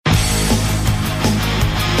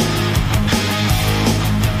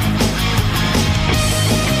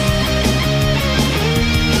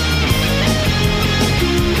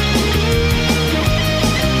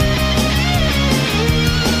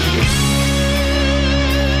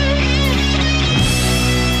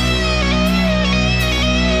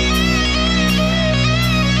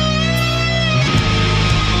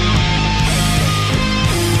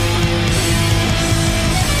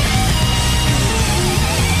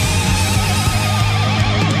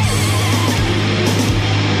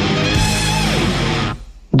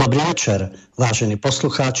Dobrý večer, vážení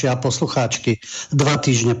poslucháči a poslucháčky. 2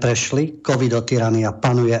 týždne prešli, covidotyrania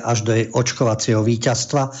panuje až do jej očkovacieho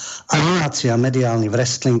víťazstva a relácia Mediálny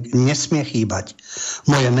Wrestling nesmie chýbať.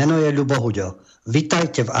 Moje meno je Ľubo Huďo.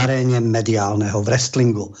 Vitajte v aréne mediálneho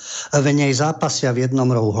wrestlingu. V nej zápasia v jednom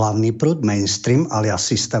rohu hlavný prúd, mainstream alias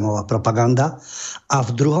systémová propaganda a v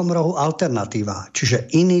druhom rohu alternatíva, čiže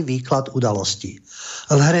iný výklad udalostí.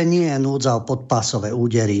 V hre nie je núdza o podpásové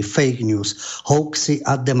údery, fake news, hoaxy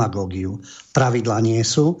a demagógiu. Pravidlá nie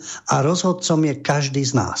sú a rozhodcom je každý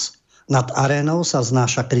z nás. Nad arénou sa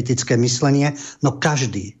znáša kritické myslenie, no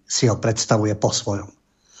každý si ho predstavuje po svojom.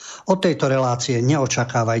 Od tejto relácie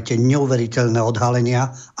neočakávajte neuveriteľné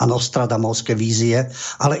odhalenia a nostradamovské vízie,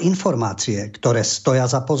 ale informácie, ktoré stoja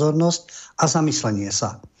za pozornosť a zamyslenie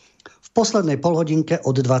sa. V poslednej polhodinke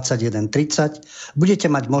od 21:30 budete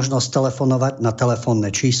mať možnosť telefonovať na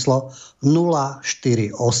telefónne číslo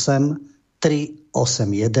 048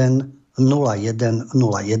 381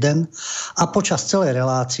 0101 a počas celej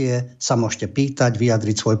relácie sa môžete pýtať,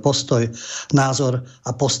 vyjadriť svoj postoj, názor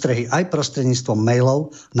a postrehy aj prostredníctvom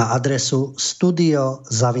mailov na adresu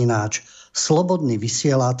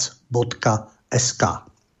studio@slobodnyvysielac.sk.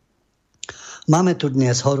 Máme tu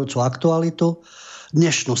dnes horúcu aktualitu,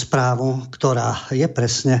 dnešnú správu, ktorá je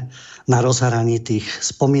presne na rozhraní tých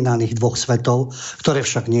spomínaných dvoch svetov, ktoré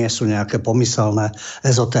však nie sú nejaké pomyselné,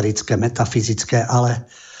 ezoterické, metafyzické, ale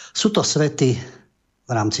sú to svety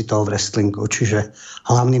v rámci toho wrestlingu, čiže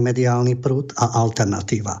hlavný mediálny prúd a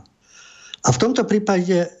alternatíva. A v tomto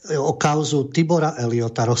prípade o kauzu Tibora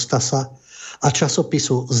Eliota Rostasa a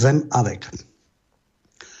časopisu Zem a vek.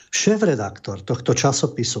 Šéfredaktor tohto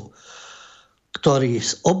časopisu, ktorý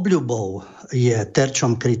s obľubou je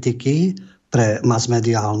terčom kritiky pre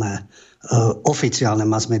masmediálne, oficiálne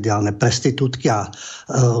masmediálne prestitútky a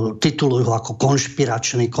titulujú ho ako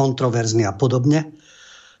konšpiračný, kontroverzný a podobne.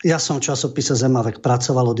 Ja som v časopise Zem a vek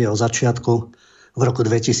pracoval od jeho začiatku v roku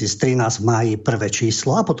 2013 v máji prvé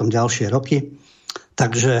číslo a potom ďalšie roky.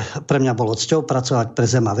 Takže pre mňa bolo cťou pracovať pre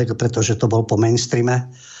Zem a vek, pretože to bol po mainstreame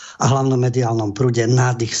a hlavnom mediálnom prúde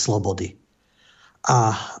nádych slobody.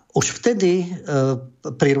 A už vtedy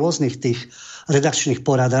pri rôznych tých redakčných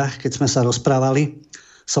poradách, keď sme sa rozprávali,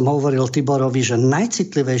 som hovoril Tiborovi, že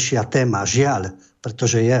najcitlivejšia téma, žiaľ,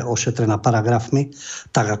 pretože je ošetrená paragrafmi,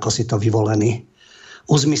 tak ako si to vyvolení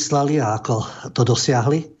uzmysleli a ako to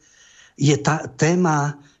dosiahli, je tá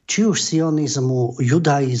téma či už sionizmu,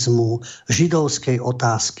 judaizmu, židovskej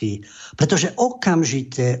otázky, pretože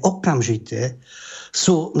okamžite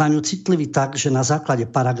sú na ňu citliví tak, že na základe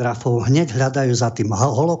paragrafov hneď hľadajú za tým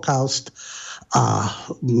holokaust a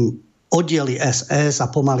oddiely SS a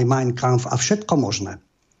pomaly Mein Kampf a všetko možné.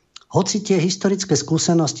 Hoci tie historické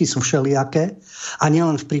skúsenosti sú všelijaké a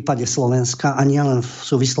nielen v prípade Slovenska a nielen v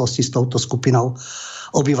súvislosti s touto skupinou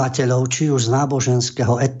obyvateľov, či už z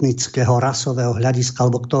náboženského, etnického, rasového hľadiska,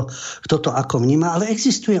 alebo kto to ako vníma, ale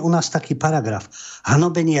existuje u nás taký paragraf.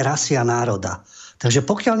 Hanobenie rasy a národa. Takže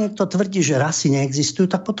pokiaľ niekto tvrdí, že rasy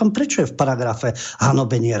neexistujú, tak potom prečo je v paragrafe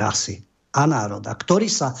hanobenie rasy a národa, ktorý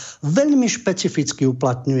sa veľmi špecificky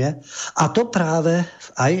uplatňuje, a to práve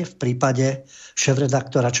aj v prípade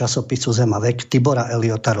šéfredaktora časopisu Zem a vek Tibora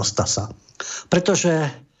Eliota Rostasa.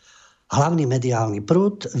 Pretože hlavný mediálny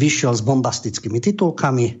prúd vyšiel s bombastickými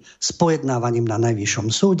titulkami, s pojednávaním na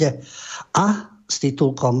najvyššom súde a s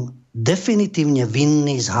titulkom Definitívne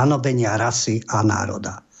vinný z hanobenia rasy a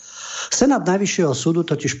národa. Senát Najvyššieho súdu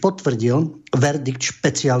totiž potvrdil verdikt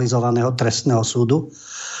špecializovaného trestného súdu,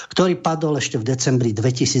 ktorý padol ešte v decembri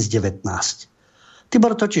 2019.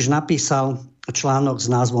 Tibor totiž napísal článok s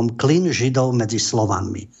názvom Klin Židov medzi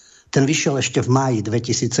Slovanmi. Ten vyšiel ešte v máji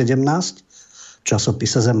 2017 v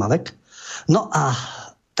časopise Zem a vek. No a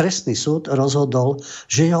trestný súd rozhodol,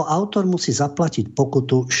 že jeho autor musí zaplatiť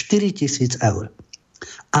pokutu 4 000 eur.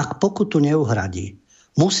 Ak pokutu neuhradí,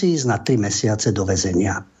 musí ísť na 3 mesiace do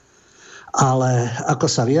väzenia. Ale ako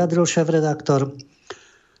sa vyjadril šéfredaktor,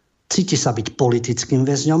 cíti sa byť politickým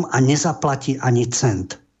väzňom a nezaplatí ani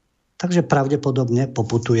cent. Takže pravdepodobne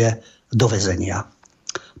poputuje do väzenia.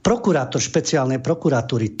 Prokurátor špeciálnej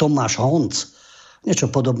prokuratúry Tomáš Honc, niečo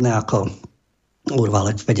podobné ako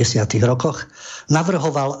Urvalek v 50. rokoch,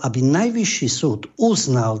 navrhoval, aby Najvyšší súd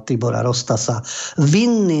uznal Tibora Rostasa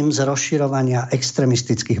vinným z rozširovania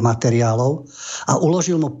extremistických materiálov a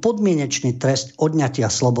uložil mu podmienečný trest odňatia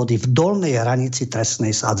slobody v dolnej hranici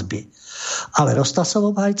trestnej sadzby. Ale Rostasov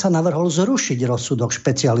obhajca navrhol zrušiť rozsudok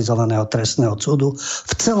špecializovaného trestného súdu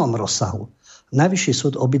v celom rozsahu. Najvyšší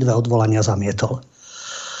súd obidve odvolania zamietol.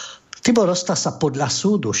 Tibor Rostas sa podľa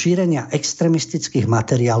súdu šírenia extremistických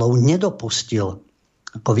materiálov nedopustil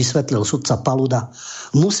ako vysvetlil sudca Paluda,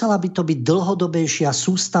 musela by to byť dlhodobejšia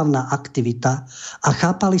sústavná aktivita a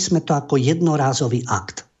chápali sme to ako jednorázový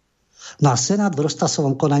akt. No a Senát v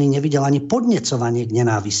roztasovom konaní nevidel ani podnecovanie k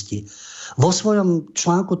nenávisti. Vo svojom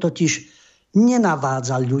článku totiž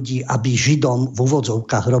nenavádzal ľudí, aby Židom v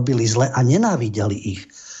úvodzovkách robili zle a nenávideli ich.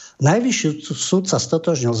 Najvyšší súd sa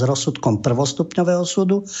stotožnil s rozsudkom prvostupňového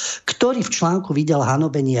súdu, ktorý v článku videl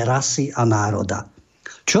hanobenie rasy a národa.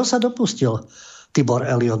 Čo sa dopustil Tibor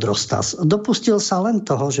Eliot Rostas? Dopustil sa len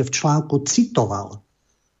toho, že v článku citoval.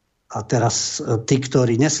 A teraz tí,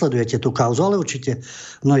 ktorí nesledujete tú kauzu, ale určite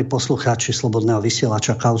mnohí poslucháči Slobodného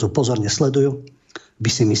vysielača kauzu pozorne sledujú, by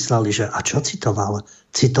si mysleli, že a čo citoval?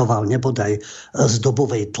 Citoval nebodaj z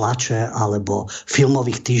dobovej tlače alebo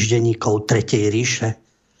filmových týždenníkov Tretej ríše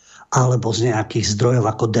alebo z nejakých zdrojov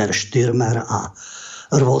ako Der Stürmer a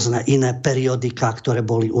rôzne iné periodika, ktoré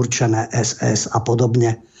boli určené SS a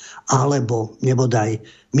podobne. Alebo nebodaj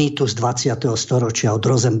mýtus 20. storočia od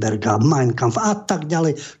Rosenberga, Mein Kampf a tak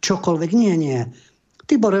ďalej. Čokoľvek. Nie.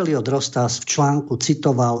 Tibor Eliot Rostas v článku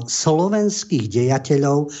citoval slovenských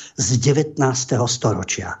dejateľov z 19.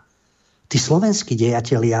 storočia. Tí slovenskí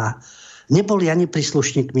dejatelia neboli ani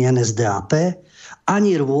príslušníkmi NSDAP,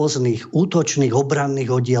 ani rôznych útočných,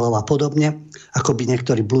 obranných oddielov a podobne, ako by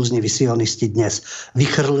niektorí blúzniví sionisti dnes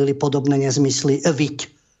vychrlili podobné nezmysly. Viď,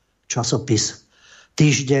 časopis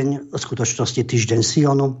Týždeň, v skutočnosti Týždeň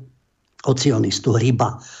Sionu, od sionistu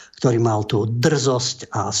Hryba, ktorý mal tú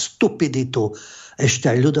drzosť a stupiditu ešte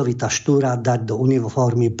aj Ľudovita Štúra dať do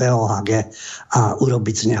uniformy POHG a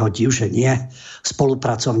urobiť z neho div, že nie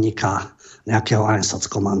spolupracovníka nejakého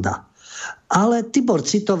Einsatzkommanda. Ale Tibor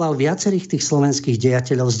citoval viacerých tých slovenských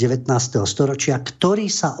dejateľov z 19. storočia, ktorí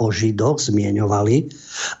sa o Židoch zmieňovali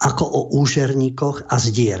ako o úžerníkoch a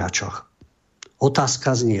zdieračoch.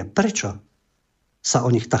 Otázka znie, prečo sa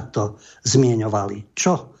o nich takto zmieňovali?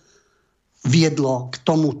 Čo viedlo k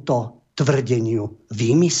tomuto tvrdeniu?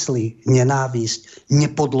 Výmysly, nenávisť,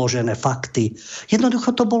 nepodložené fakty.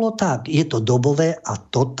 Jednoducho to bolo tak. Je to dobové a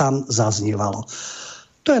to tam zaznievalo.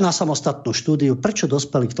 To je na samostatnú štúdiu, prečo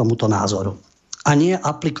dospeli k tomuto názoru. A nie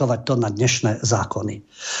aplikovať to na dnešné zákony.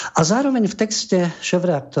 A zároveň v texte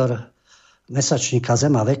šéfredaktor mesačníka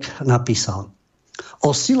Zemavek napísal: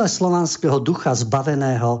 o sile slovanského ducha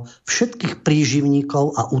zbaveného všetkých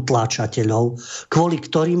príživníkov a utláčateľov, kvôli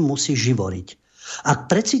ktorým musí živoriť. Ak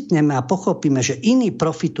precitneme a pochopíme, že iní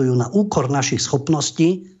profitujú na úkor našich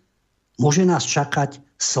schopností, môže nás čakať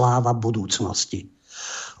sláva budúcnosti.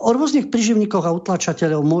 O rôznych príživníkoch a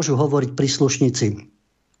utláčateľov môžu hovoriť príslušníci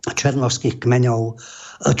černošských kmeňov,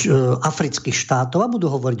 afrických štátov a budú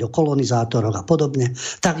hovoriť o kolonizátoroch a podobne.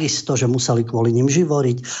 Takisto, že museli kvôli nim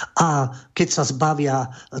živoriť a keď sa zbavia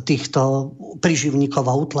týchto príživníkov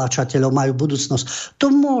a utláčateľov, majú budúcnosť. To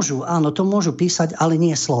môžu písať, ale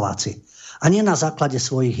nie Slováci. A nie na základe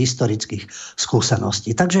svojich historických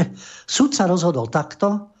skúseností. Takže súd sa rozhodol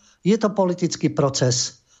takto. Je to politický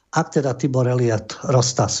proces. Ak teda Tibor Eliot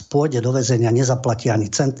Rostas pôjde do väzenia, nezaplatí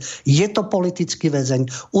ani cent, je to politický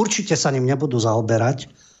väzeň, určite sa ním nebudú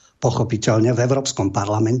zaoberať, pochopiteľne v Európskom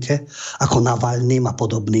parlamente, ako Navalným a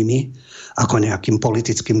podobnými, ako nejakým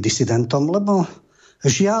politickým disidentom, lebo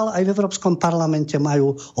žiaľ aj v Európskom parlamente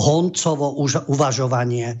majú honcovo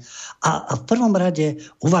uvažovanie a v prvom rade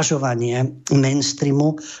uvažovanie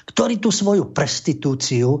mainstreamu, ktorý tú svoju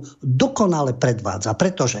prestitúciu dokonale predvádza,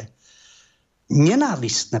 pretože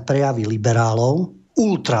nenávistné prejavy liberálov,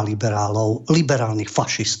 ultraliberálov, liberálnych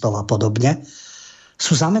fašistov a podobne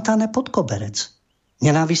sú zametané pod koberec.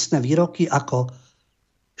 Nenávistné výroky ako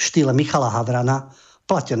štýle Michala Havrana,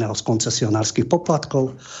 plateného z koncesionárskych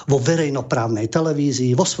poplatkov, vo verejnoprávnej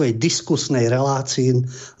televízii, vo svojej diskusnej relácii,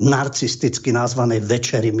 narcisticky nazvanej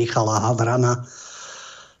Večeri Michala Havrana,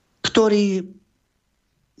 ktorý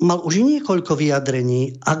mal už niekoľko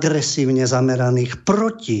vyjadrení agresívne zameraných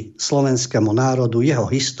proti slovenskému národu, jeho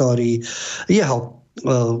histórii, jeho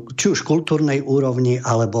či už kultúrnej úrovni,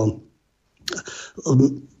 alebo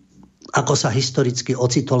ako sa historicky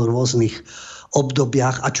ocitol v rôznych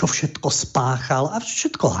obdobiach a čo všetko spáchal a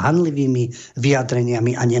všetko hanlivými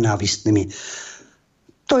vyjadreniami a nenávistnými.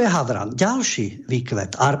 To je Havran. Ďalší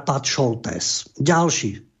výkvet, Arpad Šoltés.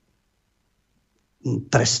 Ďalší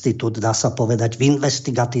prestitút, dá sa povedať, v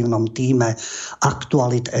investigatívnom tíme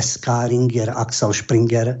Aktualit SK, Ringier, Axel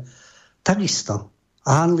Springer. Takisto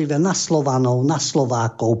hanlivé na Slovanov, na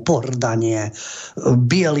Slovákov, pohrdanie,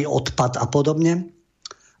 biely odpad a podobne.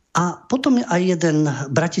 A potom je aj jeden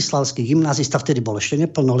bratislavský gymnázista, vtedy bol ešte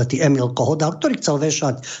neplnoletý, Emil Kohodal, ktorý chcel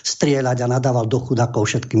vešať, strieľať a nadával do chudákov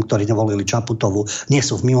všetkým, ktorí nevolili Čaputovu, nie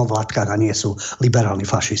sú v mimovládkach a nie sú liberálni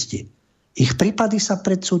fašisti. Ich prípady sa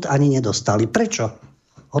pred súd ani nedostali. Prečo?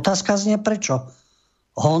 Otázka znie prečo.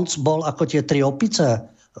 Honc bol ako tie 3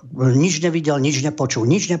 opice, nič nevidel, nič nepočul,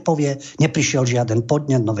 nič nepovie, neprišiel žiaden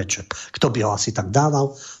podnet, no večer. Kto by ho asi tak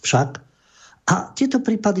dával však? A tieto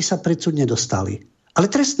prípady sa pred súd nedostali. Ale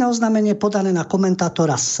trestné oznámenie podané na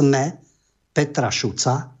komentátora SME Petra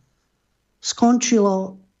Šuca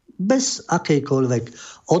skončilo bez akejkoľvek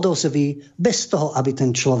odozvy, bez toho, aby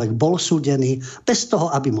ten človek bol súdený, bez toho,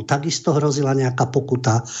 aby mu takisto hrozila nejaká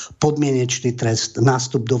pokuta, podmienečný trest,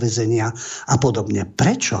 nástup do väzenia a podobne.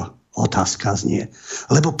 Prečo? Otázka znie.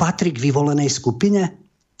 Lebo patrí k vyvolenej skupine?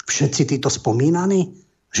 Všetci títo spomínaní?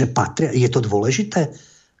 Že patria? Je to dôležité?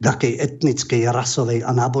 K akej etnickej, rasovej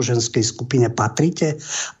a náboženskej skupine patríte?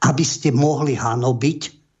 Aby ste mohli hanobiť,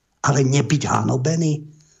 ale nebyť hanobení?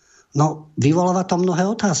 No, vyvoláva to mnohé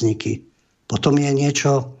otázniky. Potom je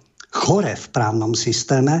niečo chore v právnom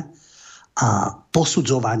systéme a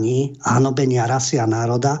posudzovaní hanobenia rasy a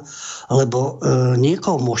národa, lebo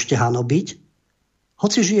niekoho môžete hanobiť,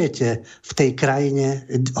 hoci žijete v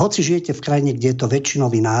krajine, kde je to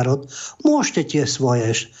väčšinový národ, môžete tie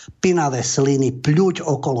svoje špinavé sliny pľuť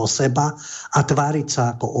okolo seba a tváriť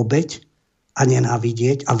sa ako obeť a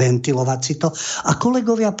nenávidieť a ventilovať si to. A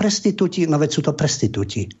kolegovia prestitúti, no veď sú to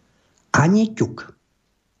prestitúti. Ani ťuk,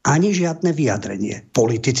 ani žiadne vyjadrenie.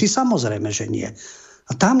 Politici samozrejme, že nie.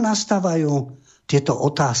 A tam nastávajú tieto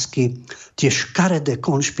otázky, tie škaredé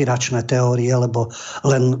konšpiračné teórie, lebo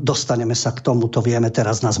len dostaneme sa k tomu, to vieme,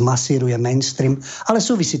 teraz nás masíruje mainstream, ale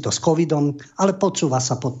súvisí to s covidom, ale podsúva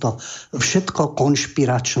sa pod to všetko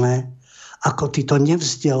konšpiračné, ako títo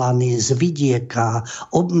nevzdelaní z vidieka,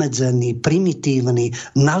 obmedzení, primitívni,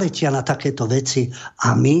 naletia na takéto veci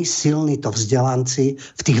a my, silní to vzdelanci,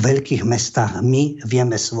 v tých veľkých mestách, my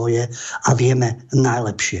vieme svoje a vieme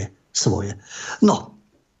najlepšie svoje. No,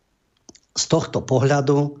 z tohto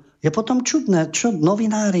pohľadu je potom čudné, čo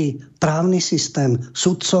novinári, právny systém,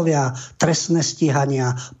 sudcovia, trestné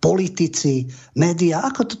stíhania, politici, médiá,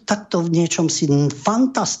 ako to takto v niečom si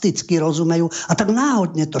fantasticky rozumejú a tak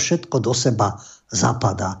náhodne to všetko do seba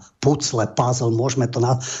zapadá. Pucle, puzzle, môžeme to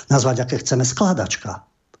nazvať, aké chceme, skladačka.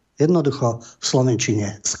 Jednoducho v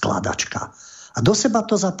slovenčine skladačka. A do seba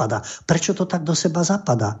to zapadá. Prečo to tak do seba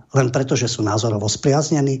zapadá? Len preto, že sú názorovo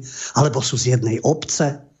spriaznení, alebo sú z jednej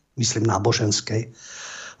obce, myslím náboženskej,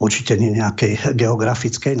 určite nie nejakej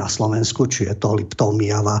geografickej na Slovensku, či je to Liptov,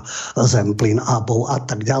 Mijava, Zemplín, Ábov a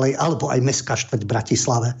tak ďalej, alebo aj mestská štvrť v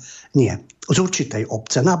Bratislave. Nie. Z určitej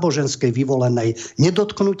obce náboženskej, vyvolenej,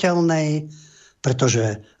 nedotknuteľnej,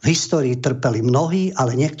 pretože v histórii trpeli mnohí,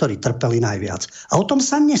 ale niektorí trpeli najviac. A o tom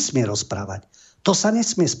sa nesmie rozprávať. To sa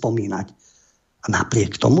nesmie spomínať. A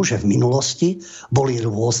napriek tomu, že v minulosti boli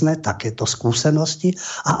rôzne takéto skúsenosti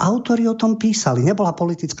a autori o tom písali. Nebola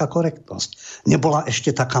politická korektnosť. Nebola ešte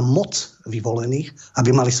taká moc vyvolených, aby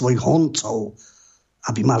mali svojich honcov,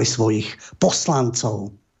 aby mali svojich poslancov,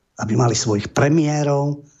 aby mali svojich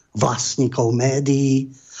premiérov, vlastníkov médií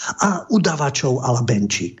a udavačov a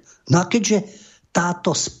labenčík. No a keďže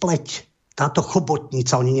táto spleť, táto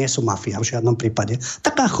chobotnica, oni nie sú mafia v žiadnom prípade,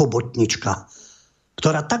 taká chobotnička,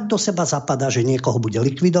 ktorá tak do seba zapadá, že niekoho bude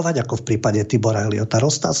likvidovať, ako v prípade Tibora Eliota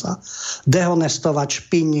Rostasa, dehonestovať,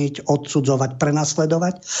 špiniť, odsudzovať,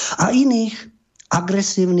 prenasledovať a iných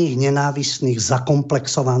agresívnych, nenávistných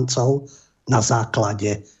zakomplexovancov na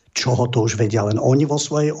základe čoho to už vedia len oni vo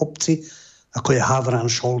svojej obci, ako je Havran,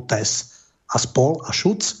 Šoltes a spol a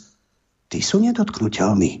Šuc, tí sú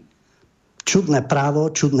nedotknuteľní. Čudné právo,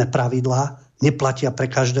 čudné pravidlá neplatia pre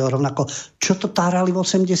každého rovnako. Čo to tárali v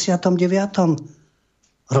 89.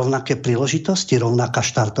 Rovnaké príležitosti, rovnaká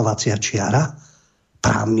štartovacia čiara,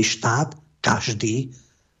 právny štát, každý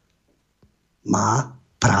má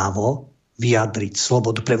právo vyjadriť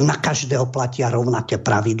slobodu. Na každého platia rovnaké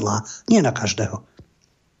pravidlá. Nie na každého.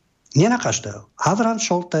 Nie na každého. Havran,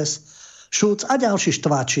 Šoltes, Šúc a ďalší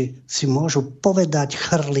štváči si môžu povedať,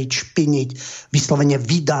 chrliť, špiniť, vyslovene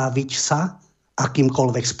vydáviť sa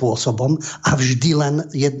akýmkoľvek spôsobom a vždy len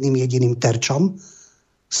jedným jediným terčom,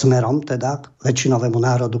 smerom teda k väčšinovému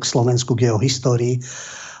národu, k Slovensku, k jeho histórii.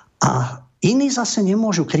 A iní zase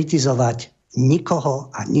nemôžu kritizovať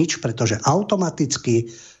nikoho a nič, pretože automaticky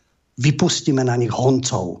vypustíme na nich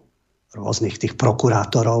honcov, rôznych tých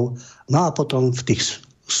prokurátorov. No a potom v tých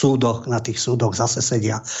súdoch, na tých súdoch zase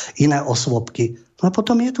sedia iné osôbky. No a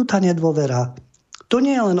potom je tu tá nedôvera. To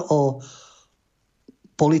nie je len o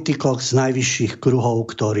politikoch z najvyšších kruhov,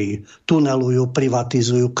 ktorí tunelujú,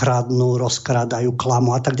 privatizujú, kradnú, rozkradajú,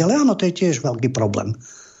 klamu a tak ďalej. Áno, to je tiež veľký problém.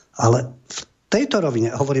 Ale v tejto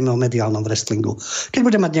rovine hovoríme o mediálnom wrestlingu. Keď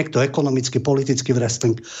bude mať niekto ekonomický, politický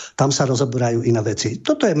wrestling, tam sa rozoberajú iné veci.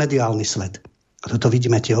 Toto je mediálny svet. A toto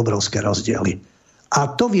vidíme tie obrovské rozdiely.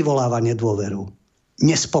 A to vyvoláva nedôveru.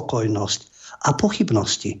 nespokojnosť a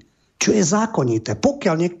pochybnosti. Čo je zákonité.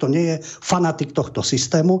 Pokiaľ niekto nie je fanatik tohto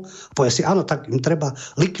systému, povie si, áno, tak im treba,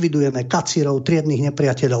 likvidujeme kacírov, triednych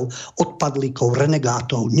nepriateľov, odpadlíkov,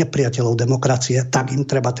 renegátov, nepriateľov demokracie, tak im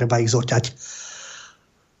treba ich zoťať.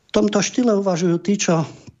 V tomto štýle uvažujú tí, čo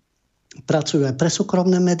pracujú aj pre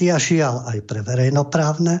súkromné médiá, žiaľ aj pre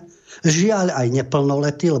verejnoprávne, žiaľ aj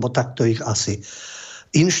neplnoletí, lebo takto ich asi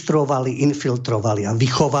inštruovali, infiltrovali a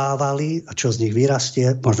vychovávali, a čo z nich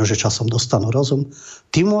vyrastie, možno, že časom dostanú rozum,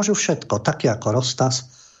 tí môžu všetko, také ako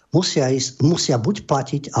Rostas, musia buď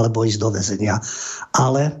platiť, alebo ísť do väzenia.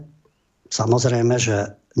 Ale samozrejme,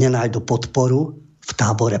 že nenájdu podporu v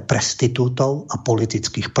tábore prestitútov a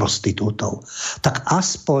politických prostitútov. Tak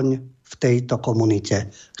aspoň v tejto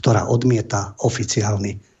komunite, ktorá odmieta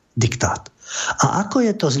oficiálny diktát. A ako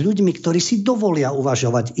je to s ľuďmi, ktorí si dovolia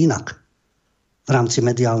uvažovať inak v rámci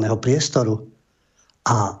mediálneho priestoru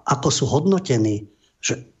a ako sú hodnotení,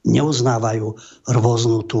 že neuznávajú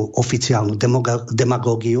rôznu tú oficiálnu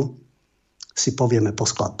demagógiu, si povieme po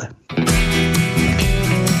skladbe.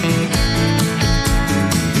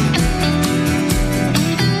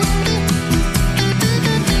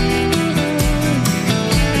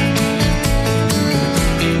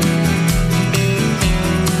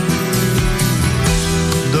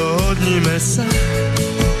 Dohodnime sa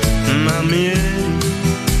na mier.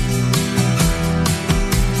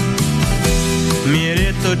 Mier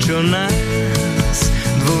je to, čo nás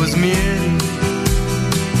dvoch zmierí.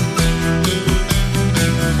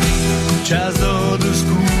 Čas dohodu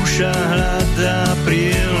skúša, hľadá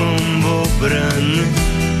prielom v obrane.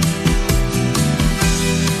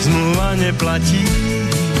 Zmluva neplatí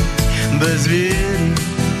bez viery.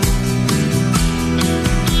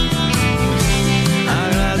 A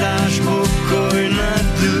hľadáš pokoj na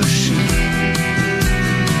duši.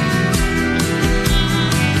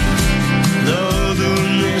 Dohodu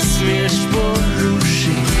nesmieš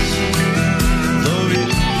porušiť.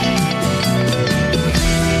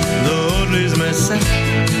 Dohodli sme sa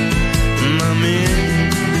na mier.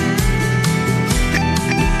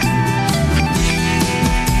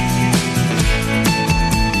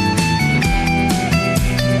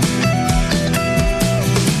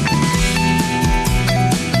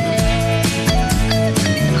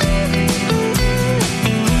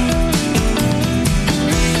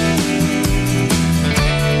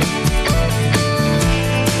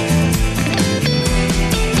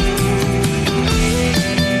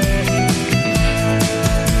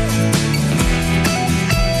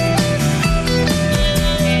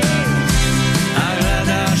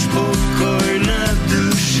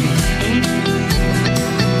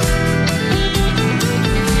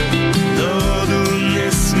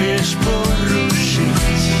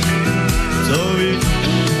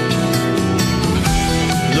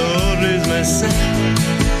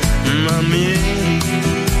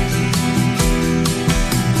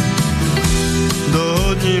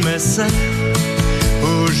 Dohodnime sa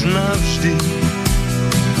už navždy,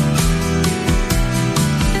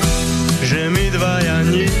 že my dvaja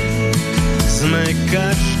nie sme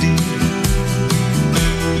každý.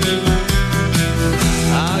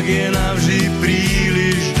 Ak je navždy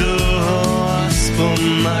príliš dlho, aspoň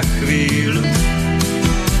na chvíľu,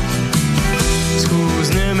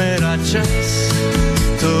 skúsneme čas,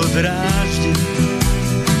 to dráždi.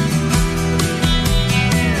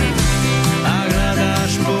 Ak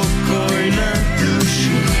hľadáš pokoj na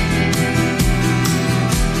duši,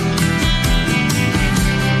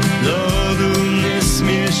 dohodu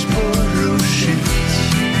nesmieš porušiť.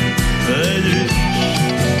 Veď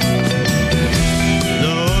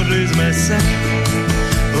dohodli sme sa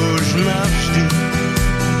už navždy.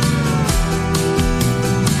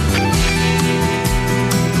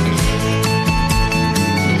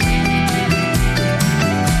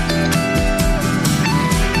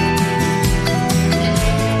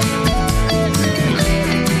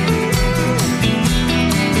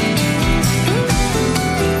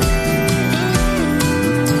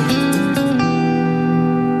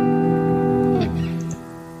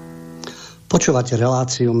 Počúvate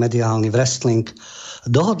reláciu Mediálny Wrestling.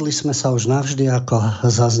 Dohodli sme sa už navždy, ako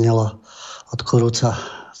zaznelo od Kuruca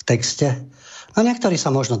v texte. No niektorí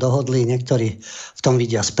sa možno dohodli, niektorí v tom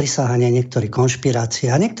vidia sprisahanie, niektorí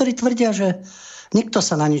konšpirácie a niektorí tvrdia, že nikto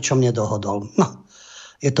sa na ničom nedohodol. No,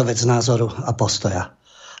 je to vec názoru a postoja.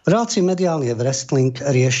 V relácii Mediálny Wrestling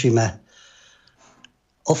riešime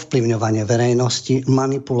ovplyvňovanie verejnosti,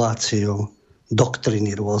 manipuláciu,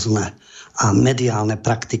 doktriny rôzne a mediálne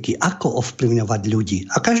praktiky, ako ovplyvňovať ľudí.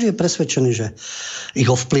 A každý je presvedčený, že ich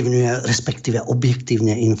ovplyvňuje, respektíve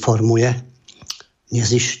objektívne informuje,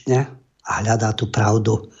 nezištne a hľadá tú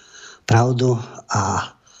pravdu pravdu a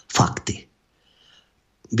fakty.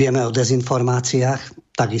 Vieme o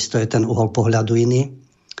dezinformáciách, takisto je ten uhol pohľadu iný.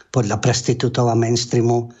 Podľa prestitútov a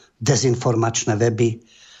mainstreamu dezinformačné weby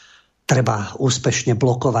treba úspešne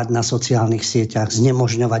blokovať na sociálnych sieťach,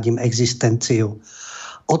 znemožňovať im existenciu,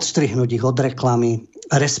 odstrihnúť ich od reklamy,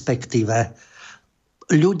 respektíve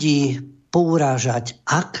ľudí pourážať,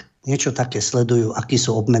 ak niečo také sledujú, akí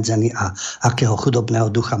sú obmedzení a akého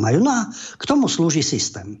chudobného ducha majú. No a k tomu slúži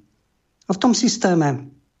systém. A v tom systéme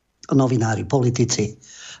novinári, politici,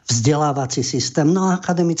 vzdelávací systém, no a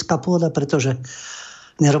akademická pôda, pretože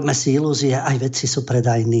nerobme si ilúzie, aj vedci sú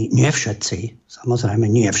predajní. Nie všetci, samozrejme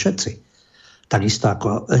nie všetci. Takisto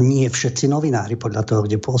ako nie všetci novinári, podľa toho,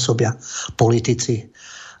 kde pôsobia politici.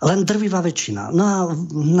 Len drvivá väčšina. No a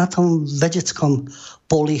na tom vedeckom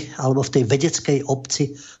poli alebo v tej vedeckej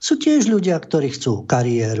obci sú tiež ľudia, ktorí chcú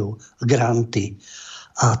kariéru, granty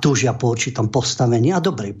a túžia po určitom postavení a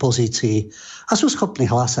dobrej pozícii a sú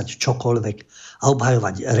schopní hlásať čokoľvek a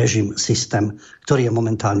obhajovať režim, systém, ktorý je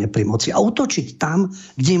momentálne pri moci a útočiť tam,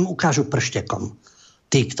 kde im ukážu prštekom.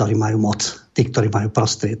 Tí, ktorí majú moc, tí, ktorí majú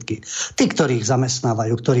prostriedky, tí, ktorí ich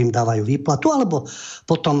zamestnávajú, ktorí im dávajú výplatu, alebo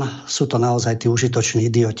potom sú to naozaj tí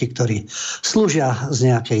užitoční idioti, ktorí slúžia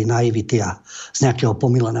z nejakej naivity a z nejakého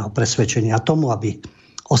pomyleného presvedčenia tomu, aby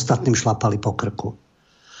ostatným šlapali po krku.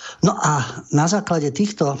 No a na základe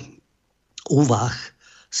týchto úvah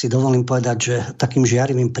si dovolím povedať, že takým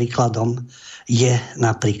žiarivým príkladom je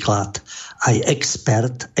napríklad aj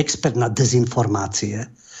expert na dezinformácie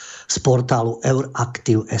z portálu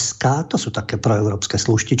Euraktiv.sk, to sú také proeurópske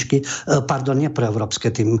sluštičky, nie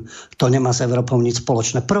proeurópske, tým to nemá s Európou nič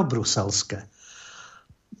spoločné, probruselské.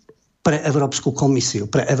 Pre Európsku komisiu,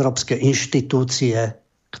 pre európske inštitúcie,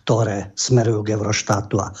 ktoré smerujú k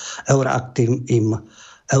Euroštátu a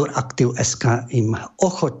Euraktiv.sk im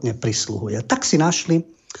ochotne prisluhuje. Tak si našli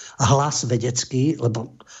hlas vedecký,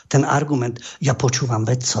 lebo ten argument, ja počúvam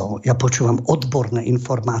vedcov, ja počúvam odborné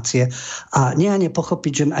informácie a nie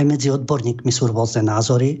pochopiť, že aj medzi odborníkmi sú rôzne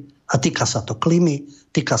názory a týka sa to klímy,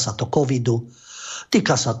 týka sa to covidu,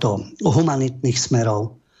 týka sa to humanitných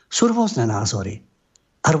smerov. Sú rôzne názory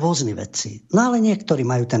a rôzni vedci. No ale niektorí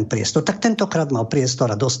majú ten priestor. Tak tentokrát mal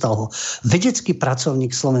priestor a dostal ho vedecký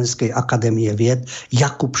pracovník Slovenskej akadémie vied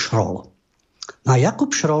Jakub Šrol. No a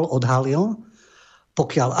Jakub Šrol odhalil,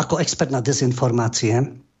 pokiaľ ako expert na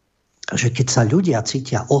dezinformácie, že keď sa ľudia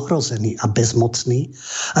cítia ohrození a bezmocní,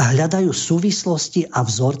 hľadajú súvislosti a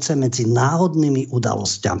vzorce medzi náhodnými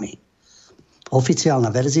udalosťami.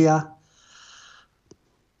 Oficiálna verzia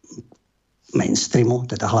mainstreamu,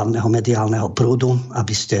 teda hlavného mediálneho prúdu,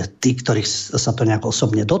 aby ste tí, ktorých sa to nejak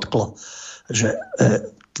osobne dotklo, že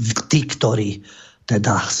tí, ktorí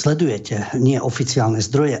teda sledujete nie oficiálne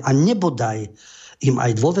zdroje a nebodaj im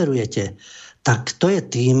aj dôverujete, tak to je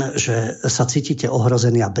tým, že sa cítite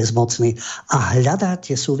ohrození a bezmocní a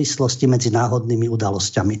hľadáte súvislosti medzi náhodnými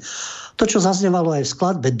udalosťami. To, čo zaznevalo aj v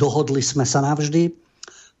skladbe, dohodli sme sa navždy,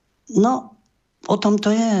 no o tom to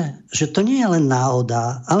je, že to nie je len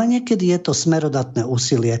náhoda, ale niekedy je to smerodatné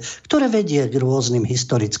úsilie, ktoré vedie k rôznym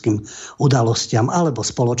historickým udalostiam alebo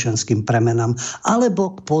spoločenským premenám,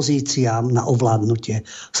 alebo k pozíciám na ovládnutie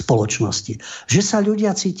spoločnosti. Že sa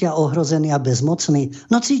ľudia cítia ohrození a bezmocní,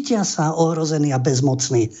 no cítia sa ohrození a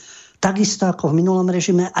bezmocní. Takisto ako v minulom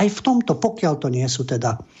režime, aj v tomto, pokiaľ to nie sú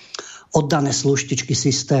teda oddané sluštičky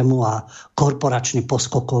systému a korporační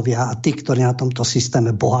poskokovia a tí, ktorí na tomto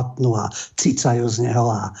systéme bohatnú a cicajú z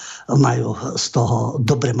neho a majú z toho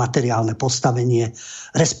dobre materiálne postavenie,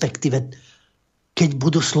 respektíve keď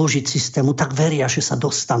budú slúžiť systému, tak veria, že sa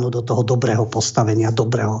dostanú do toho dobrého postavenia,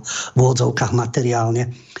 dobrého v úvodzovkách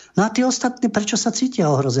materiálne. No a tí ostatní, prečo sa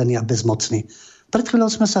cítia ohrození a bezmocní? Pred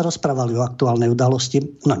chvíľou sme sa rozprávali o aktuálnej udalosti.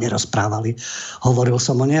 No nerozprávali. Hovoril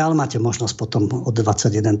som o nej, ale máte možnosť potom o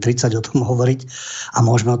 21:30 o tom hovoriť a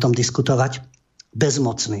môžeme o tom diskutovať.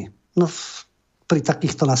 Bezmocný. No pri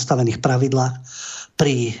takýchto nastavených pravidlách,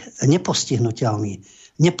 pri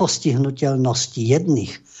nepostihnuteľnosti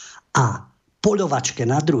jedných a poľovačke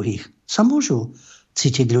na druhých sa môžu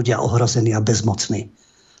cítiť ľudia ohrození a bezmocní.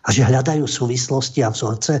 A že hľadajú súvislosti a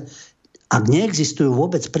vzorce, ak neexistujú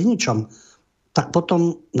vôbec pri ničom, tak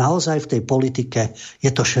potom naozaj v tej politike je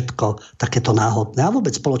to všetko takéto náhodné a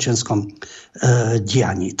vôbec spoločenskom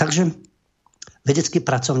dianí. Takže vedecký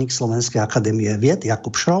pracovník Slovenskej akadémie vied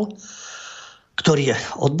Jakub Šrol, ktorý je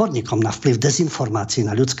odborníkom na vplyv dezinformácií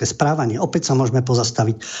na ľudské správanie, opäť sa môžeme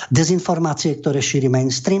pozastaviť. Dezinformácie, ktoré šíri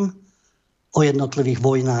mainstream o jednotlivých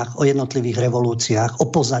vojnách, o jednotlivých revolúciách, o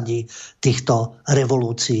pozadí týchto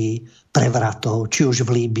revolúcií, prevratov, či už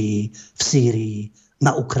v Líbii, v Sýrii,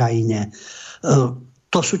 na Ukrajine.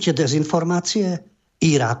 To sú tie dezinformácie,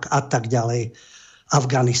 Irak a tak ďalej,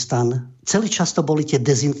 Afganistan. Celý často boli tie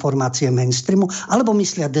dezinformácie mainstreamu, alebo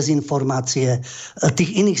myslia dezinformácie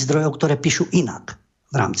tých iných zdrojov, ktoré píšu inak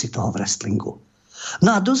v rámci toho wrestlingu. No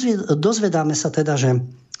a dozvedáme sa teda, že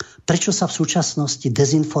prečo sa v súčasnosti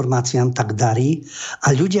dezinformáciám tak darí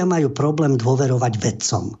a ľudia majú problém dôverovať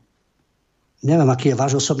vedcom. Neviem, aký je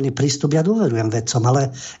váš osobný prístup, ja dôverujem vedcom,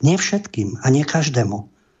 ale nie všetkým a nie každému.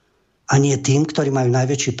 A nie tým, ktorí majú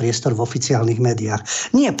najväčší priestor v oficiálnych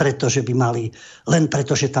médiách. Nie preto, že by mali, len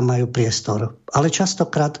preto, že tam majú priestor. Ale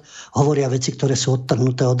častokrát hovoria veci, ktoré sú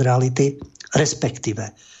odtrhnuté od reality,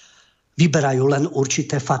 respektíve vyberajú len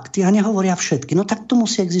určité fakty a nehovoria všetky. No tak tu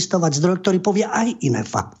musí existovať zdroj, ktorý povie aj iné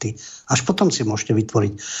fakty. Až potom si môžete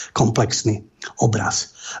vytvoriť komplexný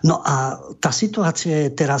obraz. No a tá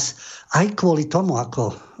situácia je teraz aj kvôli tomu,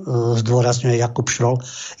 ako zdôrazňuje Jakub Šrol,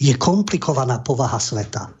 je komplikovaná povaha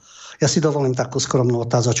sveta. Ja si dovolím takú skromnú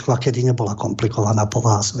otázočku, a kedy nebola komplikovaná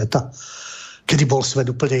povaha sveta? Kedy bol svet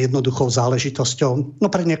úplne jednoduchou záležitosťou? No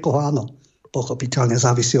pre niekoho áno. Pochopiteľne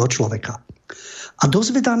závisí od človeka. A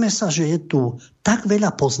dozvedáme sa, že je tu tak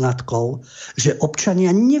veľa poznatkov, že občania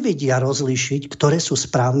nevedia rozlíšiť, ktoré sú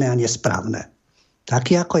správne a nesprávne.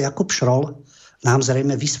 Taký ako Jakub Šrol nám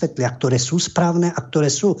zrejme vysvetlia, ktoré sú správne a ktoré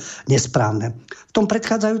sú nesprávne. V tom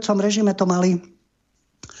predchádzajúcom režime to mali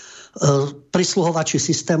prisluhovači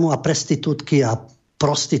systému a prestitútky a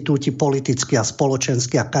prostitúti politickí a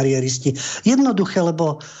spoločenskí a kariéristi. Jednoduché,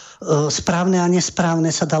 lebo správne a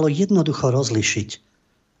nesprávne sa dalo jednoducho rozlišiť.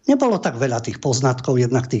 Nebolo tak veľa tých poznatkov,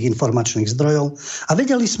 jednak tých informačných zdrojov a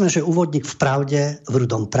vedeli sme, že úvodník v Pravde, v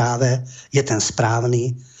Rudom práve je ten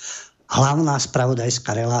správny. Hlavná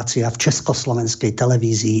spravodajská relácia v československej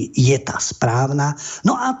televízii je tá správna.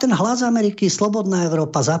 No a ten Hlas Ameriky, Slobodná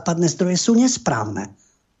Európa, západné zdroje sú nesprávne.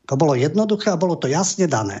 To bolo jednoduché a bolo to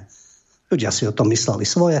jasne dané. Ľudia si o tom mysleli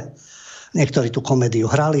svoje. Niektorí tú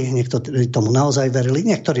komédiu hrali, niektorí tomu naozaj verili,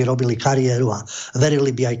 niektorí robili kariéru a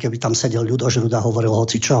verili by, aj keby tam sedel Ľudo Žrud a hovoril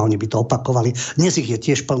hoci čo, oni by to opakovali. Dnes ich je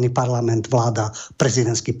tiež plný parlament, vláda,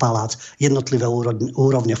 prezidentský palác, jednotlivé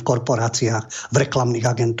úrovne v korporáciách, v reklamných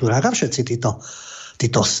agentúrách a všetci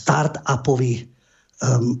títo start-upoví,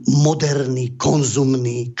 moderní,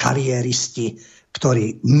 konzumní kariéristi,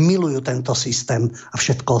 ktorí milujú tento systém a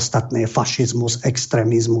všetko ostatné je fašizmus,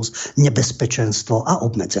 extrémizmus, nebezpečenstvo a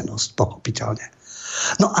obmedzenosť, pochopiteľne.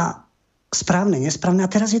 No a správne, nesprávne,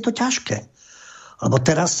 a teraz je to ťažké. Lebo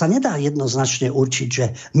teraz sa nedá jednoznačne určiť,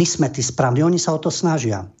 že my sme tí správni, oni sa o to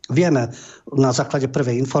snažia. Vieme, na základe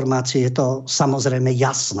prvej informácie je to samozrejme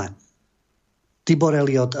jasné. Tibor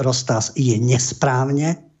Elliot Rostas je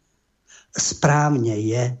nesprávne, správne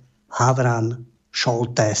je Havran,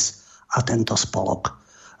 Šoltés a tento spolok.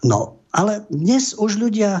 No, ale dnes už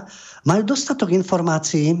ľudia majú dostatok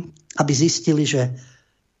informácií, aby zistili, že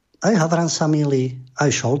aj Havran sa mýli,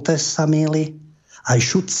 aj Šoltés sa mýli, aj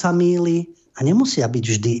Šut sa mýli a nemusia byť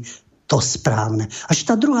vždy to správne. Až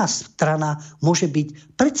tá druhá strana môže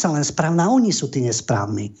byť predsa len správna, a oni sú tí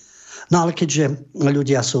nesprávni. No ale keďže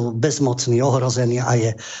ľudia sú bezmocní, ohrození a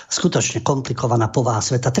je skutočne komplikovaná povaha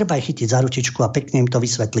sveta, treba ich chytiť za ručičku a pekne im to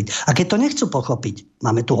vysvetliť. A keď to nechcú pochopiť,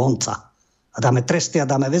 máme tu honca. A dáme tresty a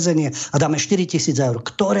dáme väzenie a dáme 4 000 eur,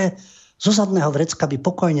 ktoré zo zadného vrecka by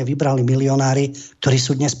pokojne vybrali milionári, ktorí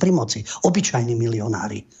sú dnes pri moci. Obyčajní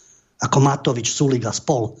milionári. Ako Matovič, Sulík a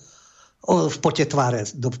spol. V pote tváre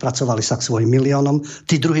dopracovali sa k svojim miliónom.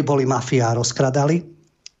 Tí druhí boli mafia a rozkradali.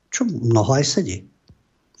 Čo mnoho aj sedí.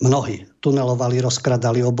 Mnohí tunelovali,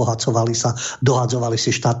 rozkradali, obohacovali sa, dohadzovali si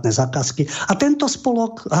štátne zákazky. A tento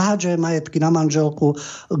spolok hádže majetky na manželku,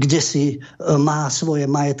 kde si má svoje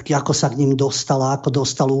majetky, ako sa k ním dostala, ako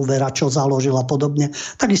dostal úver, čo založil a podobne.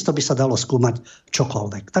 Takisto by sa dalo skúmať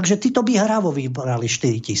čokoľvek. Takže títo by hravo vybrali 4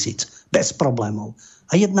 000 bez problémov.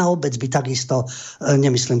 A jedna obec by takisto,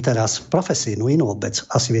 nemyslím teraz profesijnú, inú obec,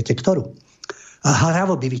 asi viete ktorú,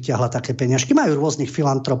 hravo by vyťahla také peniažky. Majú rôznych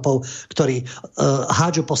filantropov, ktorí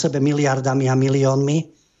hádžu po sebe miliardami a miliónmi,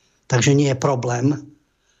 takže nie je problém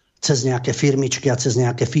cez nejaké firmičky a cez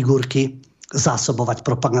nejaké figurky zásobovať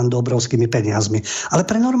propagandu obrovskými peniazmi. Ale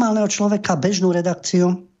pre normálneho človeka bežnú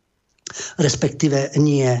redakciu, respektíve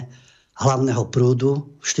nie hlavného prúdu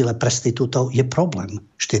v štýle prestitútov, je problém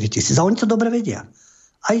 4 000. A oni to dobre vedia.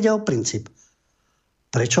 A ide o princíp.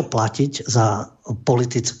 Prečo platiť za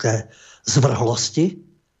politické zvrhlosti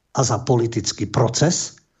a za politický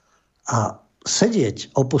proces a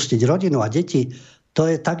sedieť, opustiť rodinu a deti, to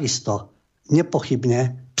je takisto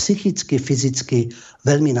nepochybne psychicky, fyzicky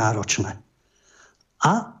veľmi náročné.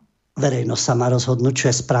 A verejnosť sa má rozhodnúť, čo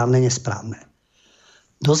je správne, nesprávne.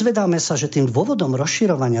 Dozvedáme sa, že tým dôvodom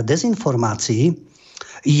rozširovania dezinformácií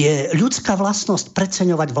je ľudská vlastnosť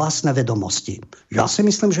preceňovať vlastné vedomosti. Ja si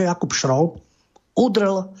myslím, že Jakub Šroll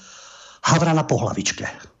udrel Havrana po hlavičke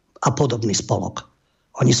a podobný spolok.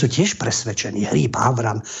 Oni sú tiež presvedčení. Hríb,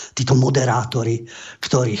 Havran, títo moderátori,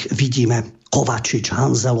 ktorých vidíme, Kovačič,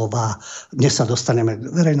 Hanzelová, dnes sa dostaneme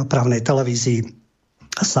k verejnoprávnej televízii,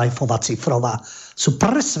 Saifová, Cifrová, sú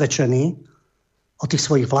presvedčení o tých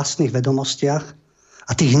svojich vlastných vedomostiach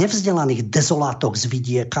a tých nevzdelaných dezolátoch z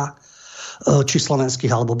vidieka, či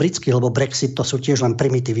slovenských alebo britských, lebo Brexit to sú tiež len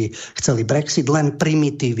primitívy. Chceli Brexit, len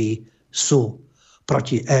primitívy sú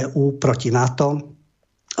proti EÚ, proti NATO.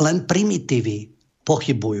 Len primitívy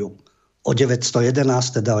pochybujú o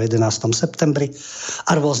 911, teda o 11. septembri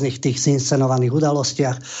a rôznych tých zinscenovaných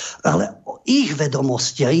udalostiach. Ale ich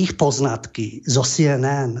vedomosti a ich poznatky zo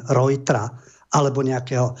CNN, Reutera alebo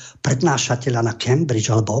nejakého prednášateľa na Cambridge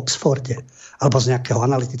alebo Oxforde alebo z nejakého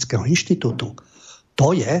analytického inštitútu,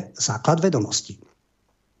 to je základ vedomostí.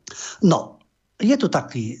 No, je tu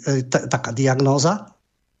taká diagnóza.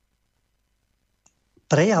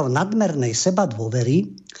 Prejav nadmernej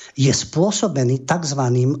sebadôvery je spôsobený tzv.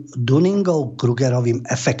 Dunning-Krugerovým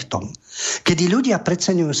efektom, kedy ľudia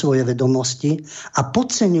preceňujú svoje vedomosti a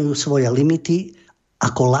podceňujú svoje limity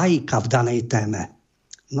ako laika v danej téme.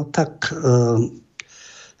 No tak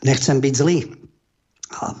nechcem byť zlý.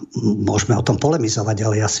 A môžeme o tom polemizovať,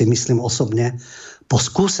 ale ja si myslím osobne, po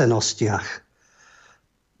skúsenostiach,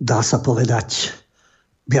 dá sa povedať,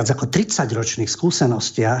 viac ako 30-ročných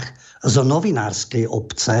skúsenostiach zo novinárskej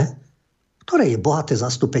obce, ktoré je bohaté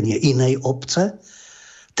zastúpenie inej obce,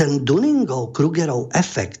 ten Dunningov-Krugerov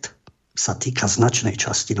efekt sa týka značnej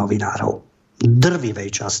časti novinárov.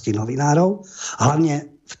 Drvivej časti novinárov, hlavne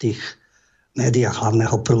v tých médiách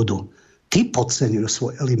hlavného prúdu. Tí podceňujú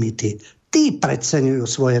svoje limity, tí preceňujú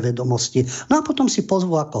svoje vedomosti. No a potom si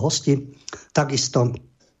pozvú ako hosti takisto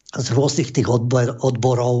z rôznych tých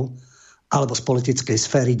odborov alebo z politickej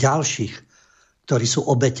sféry ďalších, ktorí sú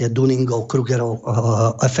obete Dunningov-Krugerov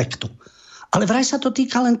efektu. Ale vraj sa to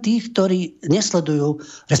týka len tých, ktorí nesledujú,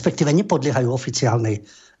 respektíve nepodliehajú oficiálnej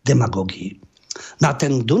demagógii. Na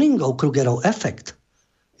ten Dunningov-Krugerov efekt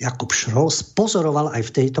Jakub Šroll pozoroval aj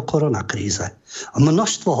v tejto koronakríze.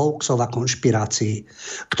 Množstvo hoaxov a konšpirácií,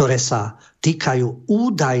 ktoré sa týkajú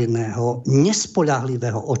údajného,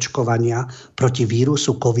 nespoľahlivého očkovania proti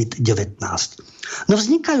vírusu COVID-19. No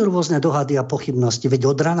vznikajú rôzne dohady a pochybnosti, veď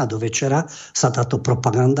od rána do večera sa táto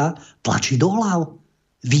propaganda tlačí do hlav.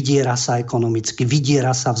 Vydiera sa ekonomicky,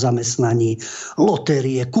 vydiera sa v zamestnaní,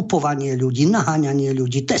 lotérie, kupovanie ľudí, naháňanie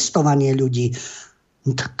ľudí, testovanie ľudí.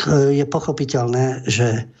 Tak je pochopiteľné,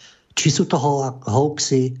 že či sú to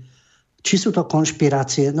hoaxy, či sú to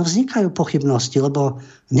konšpirácie, no vznikajú pochybnosti, lebo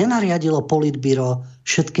nenariadilo politbíro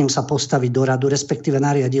všetkým sa postaviť do radu, respektíve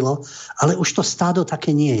nariadilo, ale už to stádo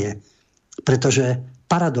také nie je. Pretože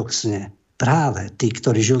paradoxne práve tí,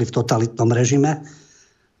 ktorí žili v totalitnom režime,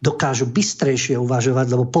 dokážu bystrejšie uvažovať,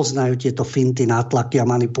 lebo poznajú tieto finty, nátlaky a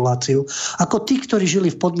manipuláciu, ako tí, ktorí žili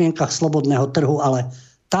v podmienkach slobodného trhu, ale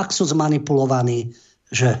tak sú zmanipulovaní,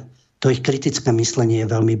 že to ich kritické myslenie je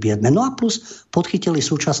veľmi biedne. No a plus podchytili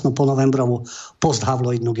súčasnú ponovembrovú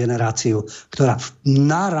posthavloidnú generáciu, ktorá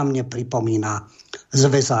náramne pripomína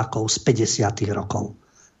zväzákov z 50. rokov.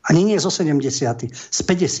 Ani nie zo 70. z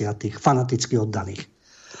 50. fanaticky oddaných.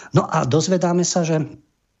 No a dozvedáme sa, že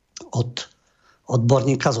od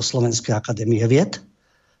odborníka zo Slovenskej akadémie vied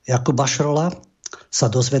Jakuba Šrolla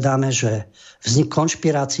sa dozvedáme, že vznik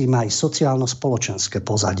konšpirácií má aj sociálno-spoločenské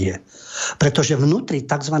pozadie. Pretože vnútri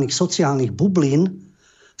tzv. Sociálnych bublín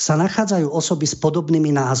sa nachádzajú osoby s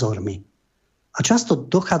podobnými názormi. A často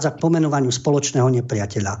dochádza k pomenovaniu spoločného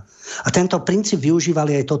nepriateľa. A tento princíp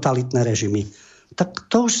využívali aj totalitné režimy.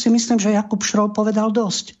 Tak to už si myslím, že Jakub Šroll povedal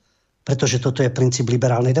dosť. Pretože toto je princíp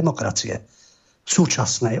liberálnej demokracie.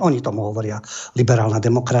 Súčasnej, oni tomu hovoria liberálna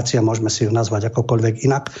demokracia, môžeme si ju nazvať akokoľvek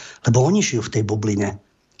inak, lebo oni žijú v tej bubline.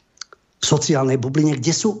 V sociálnej bubline, kde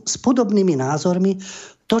sú s podobnými názormi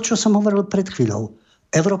to, čo som hovoril pred chvíľou.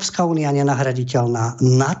 Európska únia nenahraditeľná,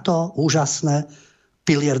 NATO úžasné,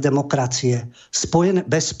 pilier demokracie,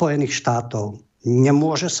 bez Spojených štátov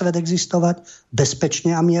nemôže svet existovať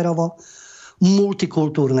bezpečne a mierovo.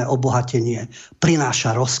 Multikultúrne obohatenie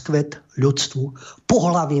prináša rozkvet ľudstvu.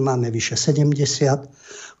 Pohlaví máme vyše 70.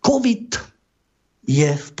 COVID je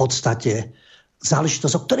v podstate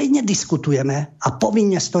záležitosť, o ktorej nediskutujeme a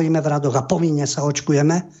povinne stojíme v radoch a povinne sa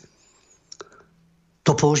očkujeme.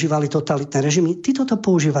 To používali totalitné režimy. Títo to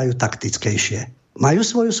používajú taktickejšie. Majú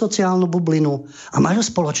svoju sociálnu bublinu a majú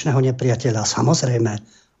spoločného nepriateľa. Samozrejme,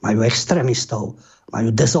 majú extrémistov,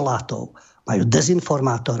 majú dezolátov, majú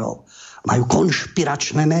dezinformátorov, majú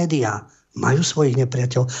konšpiračné médiá, majú svojich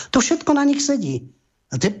nepriateľov. To všetko na nich sedí.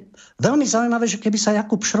 A to je veľmi zaujímavé, že keby sa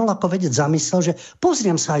Jakub Šrol ako vedec zamyslel, že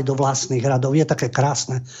pozriem sa aj do vlastných radov, je také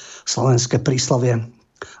krásne slovenské príslovie,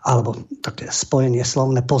 alebo také spojenie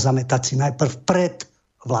slovné, pozametať si najprv pred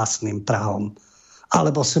vlastným prahom.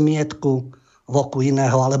 Alebo smietku v oku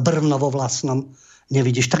iného, ale brvno vo vlastnom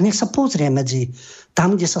nevidíš. Tak nech sa pozrie medzi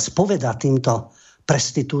tam, kde sa spovedá týmto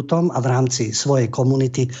prestitútom a v rámci svojej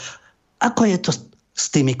komunity, ako je to s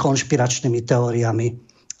tými konšpiračnými teóriami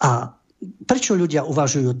a prečo ľudia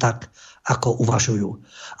uvažujú tak, ako uvažujú.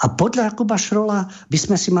 A podľa Jakuba Šrola by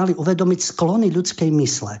sme si mali uvedomiť sklony ľudskej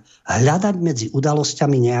mysle. Hľadať medzi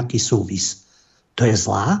udalosťami nejaký súvis. To je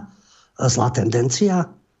zlá tendencia?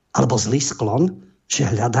 Alebo zlý sklon, že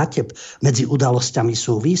hľadáte medzi udalosťami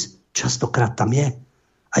súvis? Častokrát tam je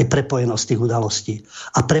aj prepojenosť tých udalostí.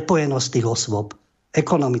 A prepojenosť tých osôb.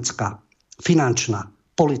 Ekonomická, finančná,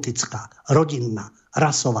 politická, rodinná,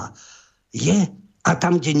 rasová. Je. A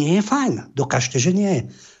tam, kde nie je fajn, dokážte, že nie je.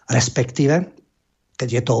 Respektíve, keď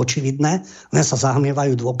je to očividné, len sa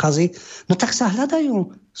zahmievajú dôkazy, no tak sa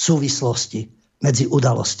hľadajú súvislosti medzi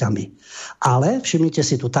udalosťami. Ale všimnite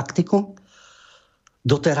si tú taktiku.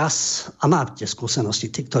 Doteraz, a máte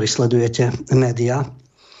skúsenosti, tí, ktorí sledujete médiá,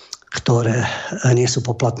 ktoré nie sú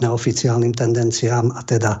poplatné oficiálnym tendenciám, a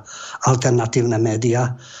teda alternatívne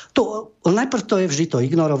médiá. Najprv to je vždy to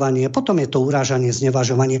ignorovanie, potom je to urážanie,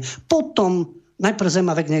 znevažovanie, potom najprv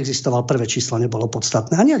Zemavek neexistoval, prvé číslo nebolo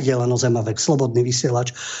podstatné. A nie je len o Zemavek, Slobodný vysielač,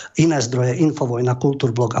 iné zdroje, Infovojna,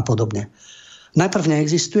 Kultúrblog a podobne. Najprv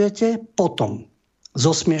neexistujete, potom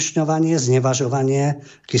zosmiešňovanie, znevažovanie,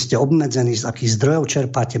 keď ste obmedzení, z akých zdrojov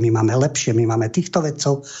čerpáte, my máme lepšie, my máme týchto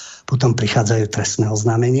vedcov, potom prichádzajú trestné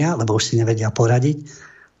oznámenia, lebo už si nevedia poradiť,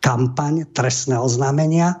 kampaň, trestné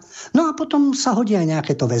oznámenia, no a potom sa hodí aj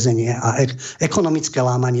nejaké to väzenie a ekonomické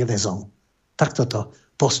lámanie väzov. Tak toto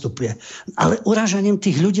postupuje. Ale urážaním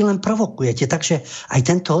tých ľudí len provokujete. Takže aj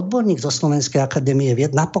tento odborník zo Slovenskej akadémie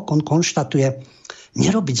vied napokon konštatuje,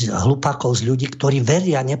 nerobiť hlupákov z ľudí, ktorí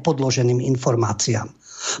veria nepodloženým informáciám.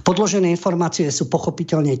 Podložené informácie sú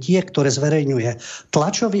pochopiteľne tie, ktoré zverejňuje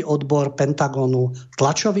tlačový odbor Pentagonu,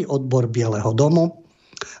 tlačový odbor Bieleho domu,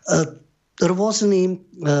 rôzni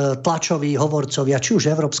tlačoví hovorcovia, či už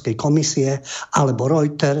Európskej komisie, alebo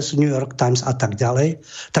Reuters, New York Times a tak ďalej.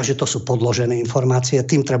 Takže to sú podložené informácie,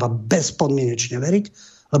 tým treba bezpodmienečne veriť,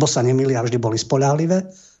 lebo sa nemýli a vždy boli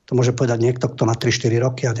spoľahlivé. To môže povedať niekto, kto má 3-4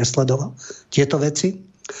 roky a nesledoval tieto veci.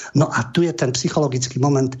 No a tu je ten psychologický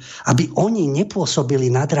moment, aby oni nepôsobili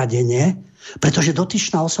nadradenie, pretože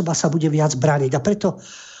dotyčná osoba sa bude viac brániť. A preto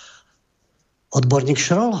odborník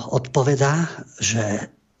Šrol odpovedá, že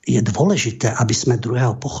je dôležité, aby sme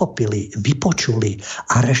druhého pochopili, vypočuli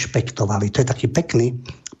a rešpektovali. To je taký pekný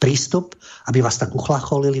prístup, aby vás tak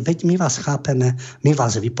uchlacholili. Veď my vás chápeme, my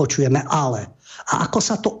vás vypočujeme, ale. A ako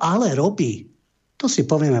sa to ale robí, to si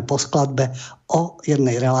povieme po skladbe o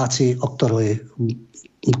jednej relácii, o ktorej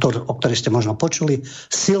ste možno počuli.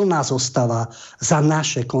 Silná zostava za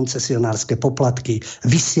naše koncesionárske poplatky,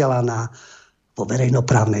 vysielaná vo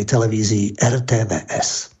verejnoprávnej televízii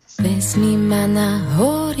RTVS. Vezmi ma na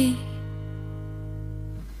hory,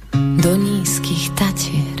 do nízkych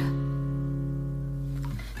Tatier.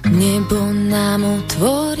 Nebo nám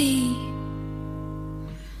otvorí,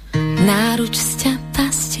 náruč sťa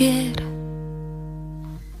pastier.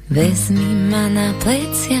 Vezmi ma na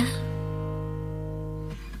plecia,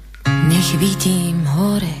 nech vidím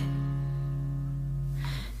hore.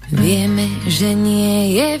 Vieme, že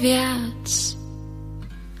nie je viac,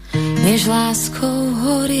 než láskou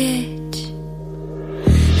horieť.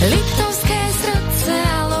 Liptovské srdce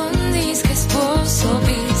a londýnske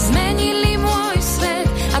spôsoby zmenili môj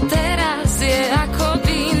svet a teraz je ako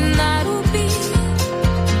vín na ruby.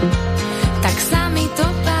 Tak sa mi to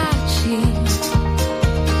páči.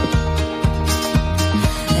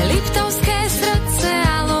 Liptovské srdce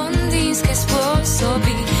a londýnske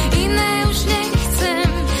spôsoby, iné už nechcem,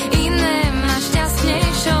 iné ma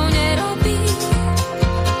šťastnejšou nerobí.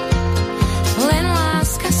 Len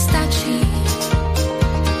láska stačí.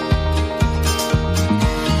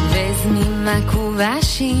 Vezmi ma ku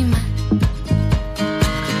vašim,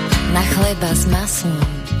 na chleba s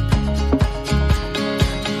maslom,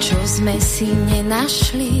 čo sme si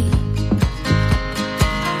nenašli,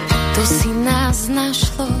 to si nás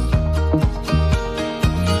našlo.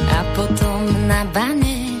 A potom na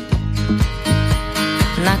bane,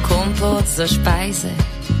 na kompot zo špajze,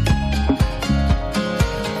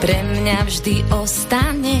 pre mňa vždy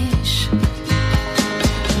ostaneš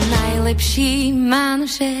najlepší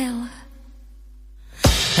manžel.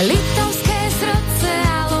 Liptovské srdce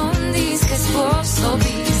a londýnske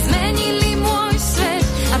spôsoby zmenili môj svet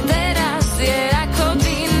a teraz je ako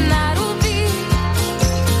vín na ruby.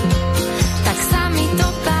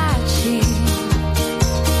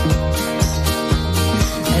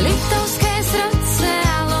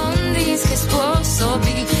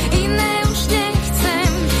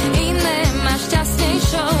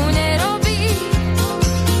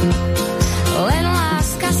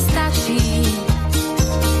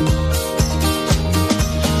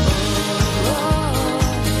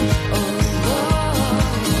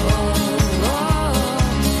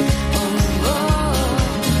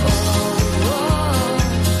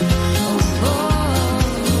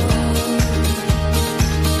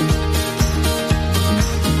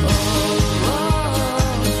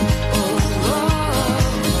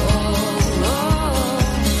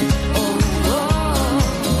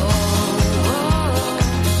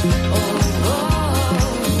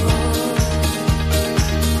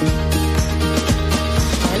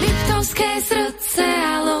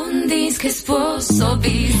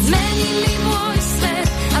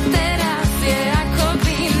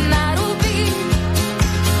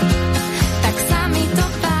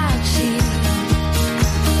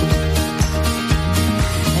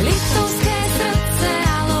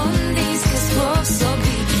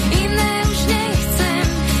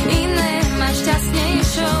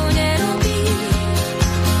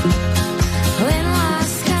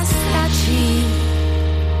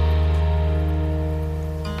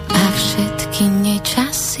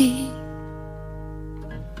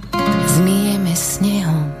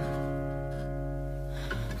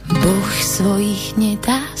 Boh svojich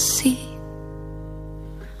nedá si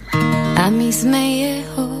a my sme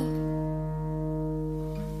jeho.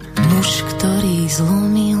 Muž, ktorý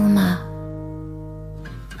zlomil ma,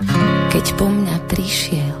 keď po mňa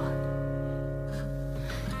prišiel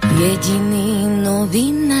jediný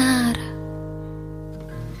novinár,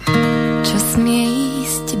 čo smie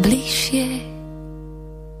ísť bližšie.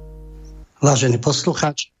 Vážení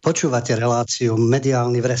poslucháči, počúvate reláciu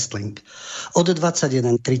Mediálny Wrestling. Od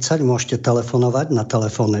 21.30 môžete telefonovať na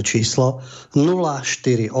telefónne číslo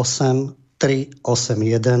 048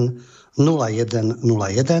 381 0101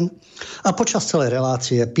 a počas celej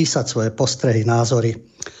relácie písať svoje postrehy, názory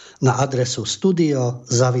na adresu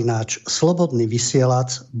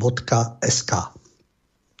studio@slobodnyvysielac.sk.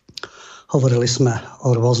 Hovorili sme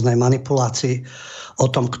o rôznej manipulácii, o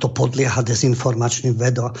tom, kto podlieha dezinformačným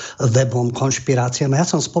webom, konšpiráciám. Ja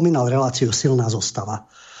som spomínal reláciu Silná zostava.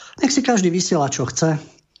 Nech si každý vysiela, čo chce.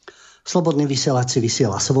 Slobodný vysielač si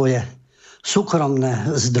vysiela svoje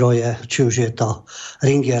súkromné zdroje, či už je to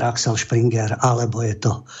Ringier, Axel Springer, alebo je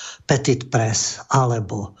to Petit Press,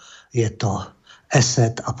 alebo je to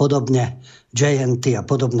ESET a podobne, JNT a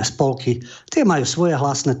podobné spolky. Tie majú svoje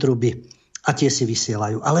hlasné truby a tie si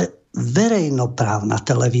vysielajú. Ale verejnoprávna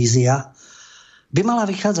televízia by mala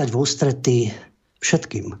vychádzať v ústretí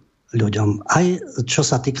všetkým ľuďom, aj čo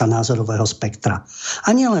sa týka názorového spektra.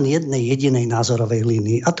 A nie len jednej jedinej názorovej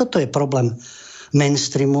línii. A toto je problém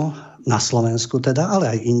mainstreamu, na Slovensku teda, ale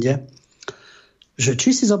aj inde, že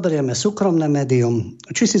či si zoberieme súkromné médium,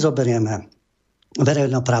 či si zoberieme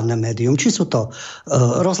verejnoprávne médium, či sú to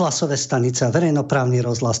rozhlasové stanice, verejnoprávny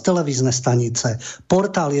rozhlas, televízne stanice,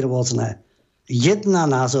 portály rôzne, jedna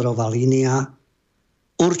názorová línia,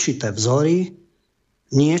 určité vzory,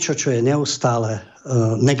 niečo, čo je neustále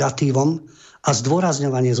negatívom a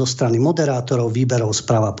zdôrazňovanie zo strany moderátorov, výberov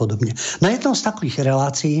správ a podobne. Na jednou z takých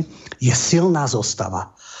relácií je Silná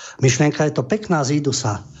zostava. Myšlienka je to pekná, zídu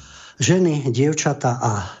sa ženy, dievčatá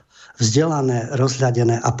a vzdelané,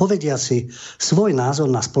 rozhľadené a povedia si svoj názor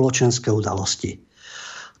na spoločenské udalosti.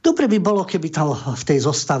 Dobre by bolo, keby tam v tej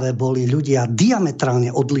zostave boli ľudia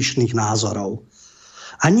diametrálne odlišných názorov.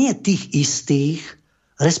 A nie tých istých,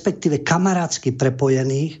 respektíve kamarátsky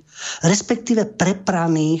prepojených, respektíve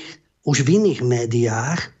prepraných už v iných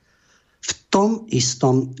médiách v tom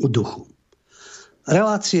istom duchu.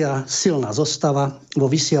 Relácia Silná zostava vo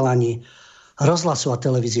vysielaní rozhlasu a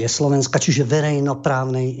televízie Slovenska, čiže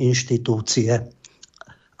verejnoprávnej inštitúcie.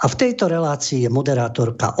 A v tejto relácii je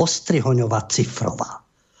moderátorka Ostrihoňová Cifrová.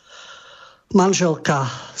 Manželka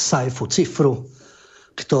Saifu Cifru,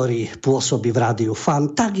 ktorý pôsobí v rádiu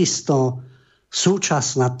FAN, takisto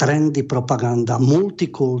súčasná trendy, propaganda,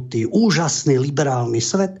 multikulty, úžasný liberálny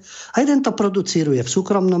svet. A jeden to producíruje v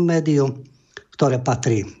súkromnom médiu, ktoré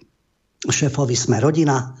patrí šéfovi Sme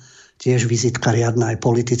rodina, tiež vizitka riadna, aj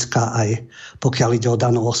politická, aj pokiaľ ide o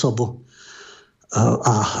danú osobu.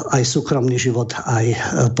 A aj súkromný život, aj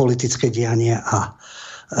politické dianie. A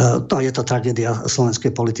to je to tragédia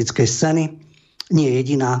slovenskej politickej scény. Nie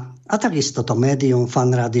jediná. A takisto to médium,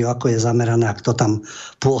 Fan rádio, ako je zamerané a kto tam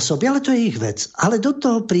pôsobí. Ale to je ich vec. Ale do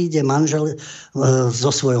toho príde manžel so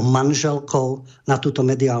svojou manželkou na túto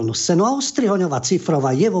mediálnu scénu. A Ostrihoňová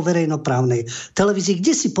Cifrová je vo verejnoprávnej televízii,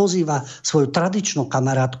 kde si pozýva svoju tradičnú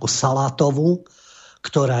kamarátku Salátovú,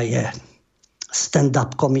 ktorá je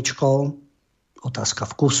stand-up komičkou, otázka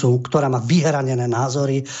vkusu, ktorá má vyhranené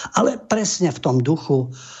názory, ale presne v tom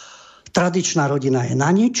duchu. Tradičná rodina je na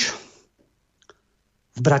nič.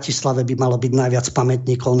 V Bratislave by malo byť najviac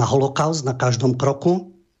pamätníkov na holokaust na každom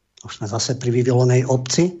kroku. Už sme zase pri vyvilenej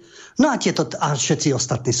obci. No a všetci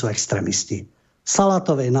ostatní sú extrémisti.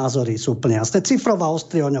 Salátovej názory sú úplne jasné. Cifrová,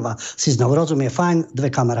 Ostrihoňová si znovu rozumie, fajn,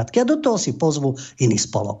 dve kamarátky. A do toho si pozvu iný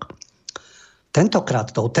spolok.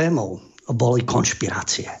 Tentokrát tou témou boli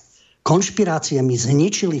konšpirácie. Konšpirácie mi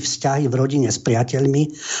zničili vzťahy v rodine s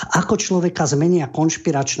priateľmi. Ako človeka zmenia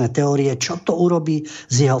konšpiračné teórie, čo to urobí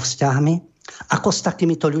s jeho vzťahmi? Ako s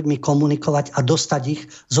takýmito ľuďmi komunikovať a dostať ich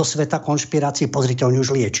zo sveta konšpirácií? Pozrite, oni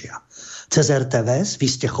už liečia. Cez RTVS, vy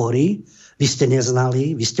ste chorí, vy ste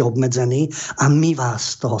neznalí, vy ste obmedzení a my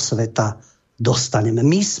vás z toho sveta dostaneme.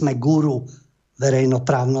 My sme guru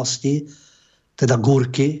verejnoprávnosti, teda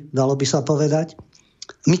gúrky, dalo by sa povedať.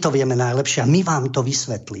 My to vieme najlepšie a my vám to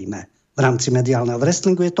vysvetlíme. V rámci mediálneho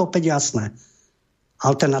wrestlingu je to opäť jasné.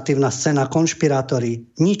 Alternatívna scéna,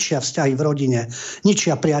 konšpirátori, ničia vzťahy v rodine,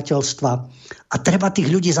 ničia priateľstva a treba tých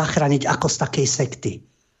ľudí zachrániť ako z takej sekty.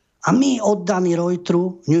 A my oddaní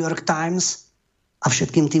Reuteru, New York Times a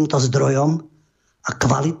všetkým týmto zdrojom a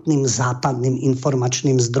kvalitným západným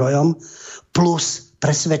informačným zdrojom plus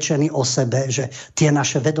presvedčení o sebe, že tie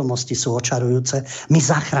naše vedomosti sú očarujúce, my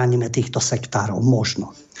zachránime týchto sektárov,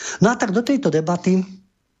 možno. No a tak do tejto debaty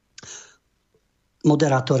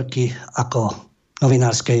moderátorky ako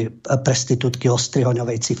novinárskej prestitútky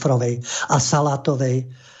Ostrihoňovej, Cifrovej a Salátovej,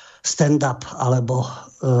 stand-up alebo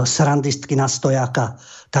srandistky na stojáka,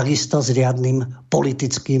 takisto s riadnym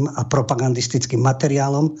politickým a propagandistickým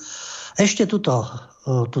materiálom. Ešte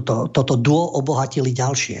toto duo obohatili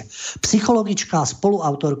ďalšie. Psychologička a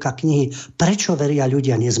spoluautorka knihy Prečo veria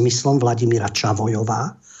ľudia nezmyslom Vladimíra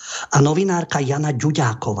Čavojová a novinárka Jana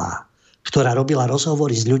Ďuďáková, ktorá robila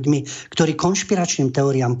rozhovory s ľuďmi, ktorí konšpiračným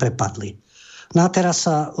teóriám prepadli. No a teraz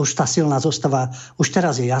sa už tá silná zostava, už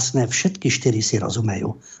teraz je jasné, všetky štyri si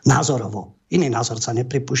rozumejú. Názorovo. Iný názor sa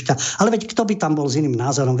nepripúšťa. Ale veď kto by tam bol s iným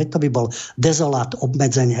názorom? Veď to by bol dezolát,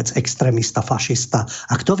 obmedzenec, extrémista, fašista.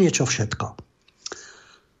 A kto vie čo všetko?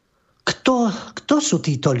 Kto sú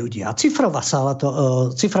títo ľudia? Cifrová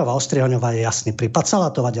Ostrihoňová je jasný prípad.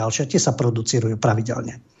 Salátová ďalšia, tie sa producírujú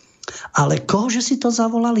pravidelne. Ale kohože si to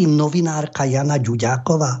zavolali? Novinárka Jana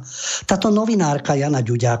Ďuďáková. Táto novinárka Jana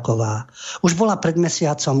Ďuďáková už bola pred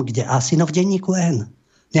mesiacom, kde asi v denníku N.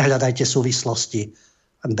 Nehľadajte súvislosti.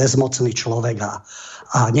 Bezmocný človek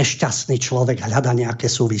a nešťastný človek hľada nejaké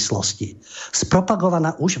súvislosti.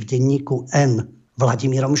 Spropagovaná už v denníku N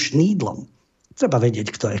Vladimírom Šnídlom. Treba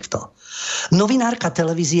vedieť, kto je kto. Novinárka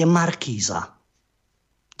televízie Markíza.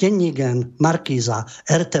 Denník N, Markíza,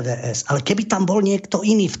 RTVS, ale keby tam bol niekto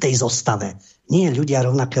iný v tej zostave, nie ľudia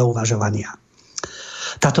rovnakého uvažovania.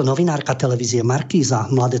 Táto novinárka televízie Markíza,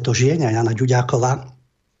 mladé to žieňa Jana Ďuďáková,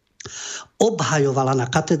 obhajovala na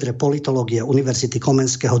katedre politológie Univerzity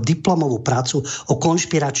Komenského diplomovú prácu o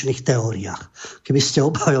konšpiračných teóriách. Keby ste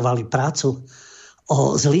obhajovali prácu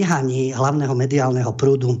o zlyhaní hlavného mediálneho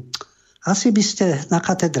prúdu, asi by ste na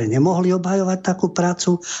katedre nemohli obhajovať takú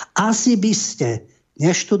prácu, asi by ste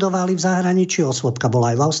neštudovali v zahraničí, Osôbka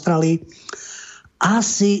bola aj v Austrálii,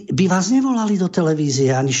 asi by vás nevolali do televízie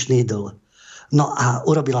ani Šnídl. No a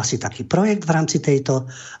urobila si taký projekt v rámci tejto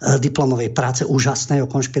diplomovej práce úžasnej o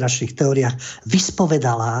konšpiračných teóriách.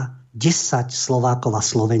 Vyspovedala 10 Slovákov a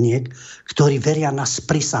Sloveniek, ktorí veria na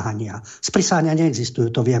sprisahania. Sprisahania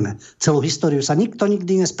neexistujú, to vieme. Celú históriu sa nikto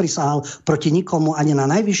nikdy nesprisahal proti nikomu, ani na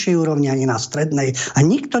najvyššej úrovni, ani na strednej. A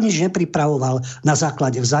nikto nič nepripravoval na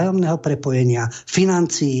základe vzájomného prepojenia,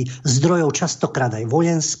 financií, zdrojov častokrát aj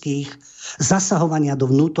vojenských, zasahovania do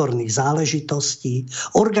vnútorných záležitostí,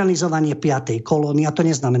 organizovanie 5. kolóny, a to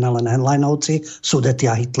neznamená len Henleinovci, Sudety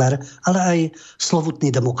a Hitler, ale aj slovutní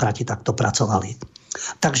demokrati takto pracovali.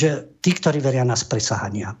 Takže tí, ktorí veria na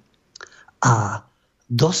sprisahania. A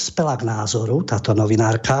dospela k názoru, táto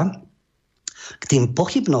novinárka, k tým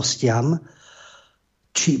pochybnostiam,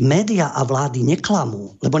 či médiá a vlády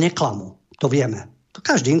neklamú, lebo neklamú, to vieme. To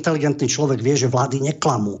každý inteligentný človek vie, že vlády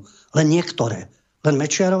neklamú, len niektoré. Len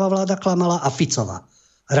Mečiarová vláda klamala a Ficová.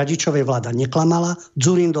 Radičovej vláda neklamala,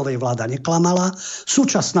 Dzurindovej vláda neklamala,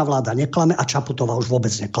 súčasná vláda neklame a Čaputová už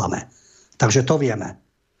vôbec neklame. Takže to vieme.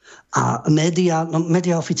 A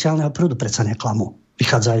médiá oficiálneho prúdu predsa neklamú.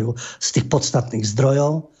 Vychádzajú z tých podstatných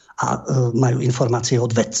zdrojov a majú informácie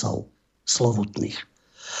od vedcov slovutných.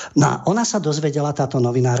 No a ona sa dozvedela, táto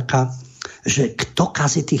novinárka, že kto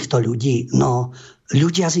kazí týchto ľudí? No,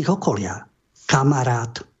 ľudia z ich okolia.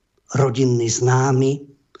 Kamarát, rodinný známy,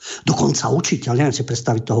 dokonca učiteľ. Neviem si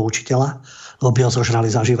predstaviť toho učiteľa, lebo by ho zožrali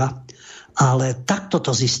zaživa. Ale takto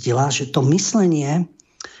to zistila, že to myslenie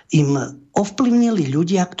im ovplyvnili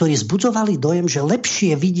ľudia, ktorí zbudzovali dojem, že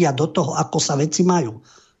lepšie vidia do toho, ako sa veci majú.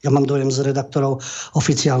 Ja mám dojem z redaktorov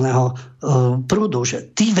oficiálneho prúdu,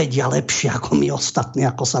 že tí vedia lepšie ako my ostatní,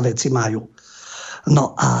 ako sa veci majú.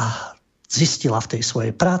 No a zistila v tej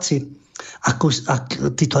svojej práci,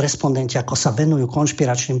 títo respondenti, ako sa venujú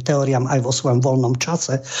konšpiračným teóriám aj vo svojom voľnom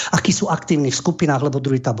čase, akí sú aktívni v skupinách, lebo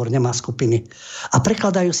druhý tábor nemá skupiny. A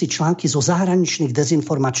prekladajú si články zo zahraničných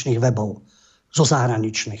dezinformačných webov. Zo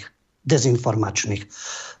zahraničných, dezinformačných.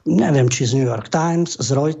 Neviem, či z New York Times,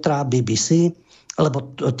 z Reutera, BBC,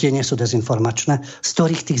 lebo tie nie sú dezinformačné, z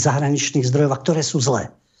ktorých tých zahraničných zdrojov, ktoré sú zlé.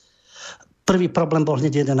 Prvý problém bol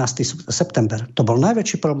hneď 11. september. To bol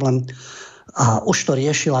najväčší problém a už to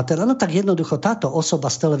riešila. No tak jednoducho táto osoba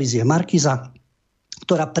z televízie Markíza,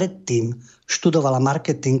 ktorá predtým študovala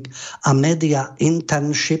marketing a media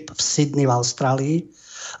internship v Sydney v Austrálii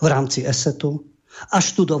v rámci ESETu, a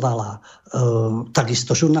študovala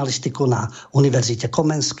takisto žurnalistiku na Univerzite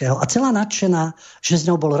Komenského a celá nadšená, že s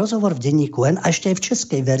ňou bol rozhovor v denníku N a ešte aj v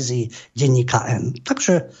českej verzii denníka N.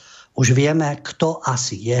 Takže už vieme, kto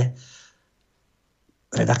asi je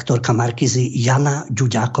redaktorka Markízy Jana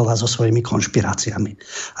Ďuďáková so svojimi konšpiráciami.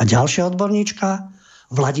 A ďalšia odborníčka,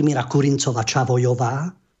 Vladimíra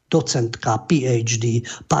Kurincova-Čavojová, docentka, PhD,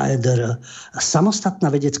 PhD,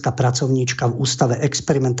 samostatná vedecká pracovníčka v Ústave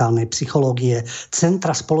experimentálnej psychológie,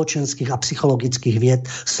 Centra spoločenských a psychologických vied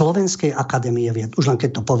Slovenskej akadémie vied. Už len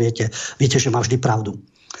keď to poviete, viete, že má vždy pravdu.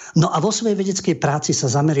 No a vo svojej vedeckej práci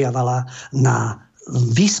sa zameriavala na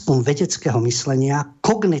výskum vedeckého myslenia,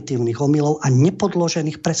 kognitívnych omylov a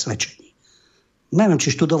nepodložených presvedčení. Neviem,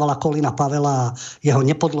 či študovala Colina Pavela a jeho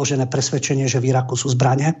nepodložené presvedčenie, že v Iraku sú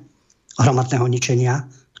zbrane hromadného ničenia,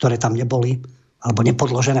 ktoré tam neboli, alebo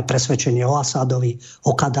nepodložené presvedčenie o Asadovi,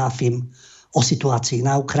 o Kadáfim, o situácii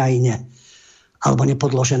na Ukrajine, alebo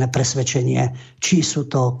nepodložené presvedčenie, či sú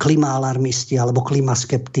to klimaalarmisti, alebo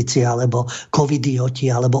klimaskeptici, alebo covidioti,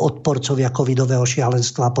 alebo odporcovia covidového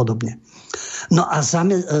šialenstva a podobne. No a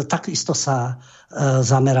takisto sa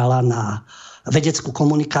zamerala na vedeckú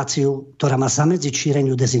komunikáciu, ktorá má zamedziť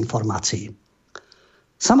šíreniu dezinformácií.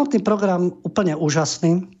 Samotný program úplne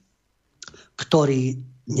úžasný, ktorý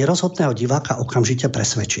nerozhodného diváka okamžite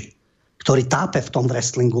presvedčí, ktorý tápe v tom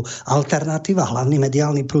wrestlingu. Alternatíva, hlavný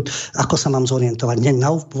mediálny prúd, ako sa mám zorientovať.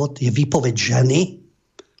 Na úvod je výpoveď ženy,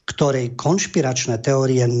 ktorej konšpiračné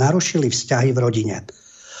teórie narušili vzťahy v rodine.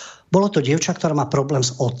 Bolo to dievča, ktorá má problém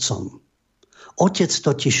s otcom. Otec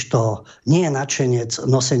totižto nie je nadšenec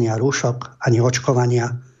nosenia rúšok ani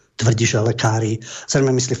očkovania, tvrdí, že lekári,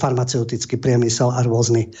 zrejme myslí farmaceutický priemysel a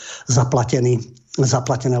rôzny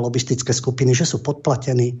zaplatené lobistické skupiny, že sú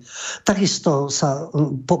podplatení. Takisto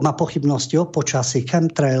má pochybnosti o počasí,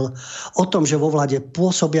 chemtrail, o tom, že vo vláde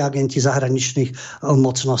pôsobia agenti zahraničných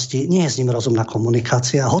mocností. Nie je s ním rozumná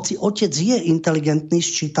komunikácia. Hoci otec je inteligentný,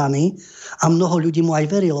 sčítaný a mnoho ľudí mu aj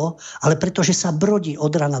verilo, ale pretože sa brodí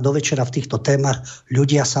od rana do večera v týchto témach,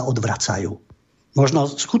 ľudia sa odvracajú. Možno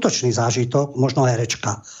skutočný zážitok, možno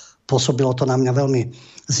herečka. Pôsobilo to na mňa veľmi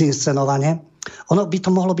zinscenovane. Ono by to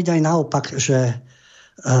mohlo byť aj naopak, že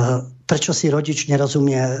prečo si rodič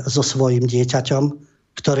nerozumie so svojím dieťaťom,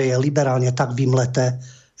 ktoré je liberálne tak vymleté,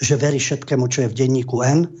 že verí všetkému, čo je v denníku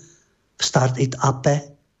N, v Start It Up,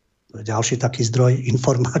 ďalší taký zdroj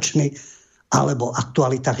informačný, alebo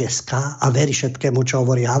aktualitách SK a verí všetkému, čo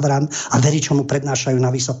hovorí Havran a verí, čo mu prednášajú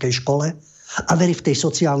na vysokej škole a verí v tej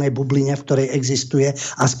sociálnej bubline, v ktorej existuje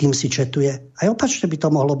a s kým si četuje. Aj opačne by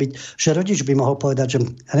to mohlo byť, že rodič by mohol povedať, že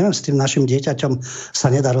ja neviem, s tým našim dieťaťom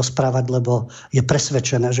sa nedá rozprávať, lebo je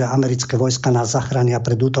presvedčené, že americké vojska nás zachránia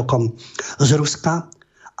pred útokom z Ruska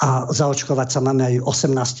a zaočkovať sa máme aj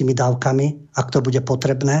 18 dávkami, ak to bude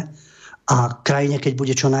potrebné. A krajine, keď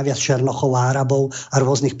bude čo najviac Černochov a Arabov a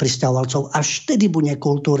rôznych prisťahovalcov, až vtedy bude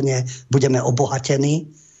kultúrne, budeme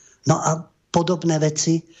obohatení. No a podobné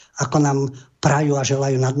veci, ako nám prajú a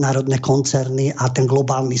želajú nadnárodné koncerny a ten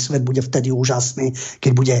globálny svet bude vtedy úžasný,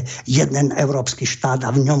 keď bude jeden európsky štát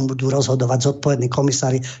a v ňom budú rozhodovať zodpovední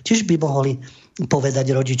komisári. Tiež by mohli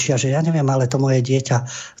povedať rodičia, že ja neviem, ale to moje dieťa,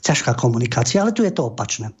 ťažká komunikácia, ale tu je to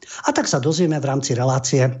opačné. A tak sa dozvieme v rámci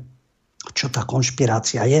relácie, čo tá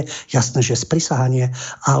konšpirácia je. Jasné, že sprisahanie,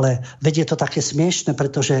 ale vedie to také smiešne,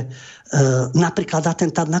 pretože napríklad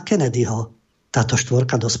atentát na Kennedyho, táto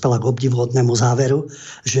štvorka dospela k obdivuhodnému záveru,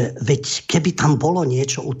 že veď keby tam bolo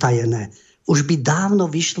niečo utajené, už by dávno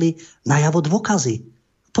vyšli najavo dôkazy.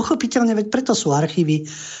 Pochopiteľne, veď preto sú archívy,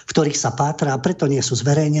 v ktorých sa pátra, a preto nie sú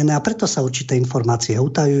zverejnené, a preto sa určité informácie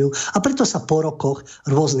utajujú, a preto sa po rokoch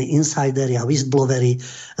rôzni insideri a whistlebloweri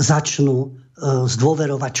začnú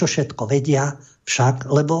zdôverovať, čo všetko vedia však,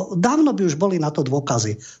 lebo dávno by už boli na to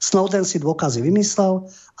dôkazy. Snowden si dôkazy vymyslel,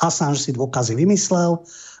 Assange si dôkazy vymyslel,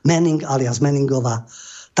 Manning alias Manningová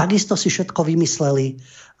takisto si všetko vymysleli,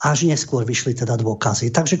 až neskôr vyšli teda dôkazy.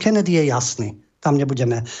 Takže Kennedy je jasný. Tam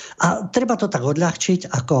nebudeme. A treba to tak odľahčiť,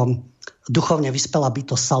 ako duchovne vyspelá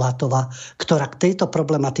bytosť Salátova, ktorá k tejto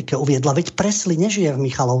problematike uviedla. Veď Presley nežije v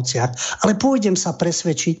Michalovciach, ale pôjdem sa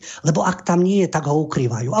presvedčiť, lebo ak tam nie je, tak ho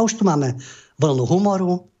ukrývajú. A už tu máme vlnu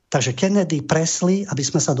humoru, takže Kennedy, Presley, aby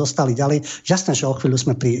sme sa dostali ďalej. Jasné, že o chvíľu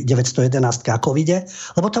sme pri 911 a covide,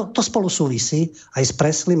 lebo to spolu súvisí aj s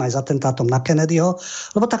Presleym, aj s atentátom na Kennedyho,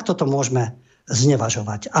 lebo takto to môžeme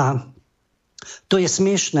znevažovať. A to je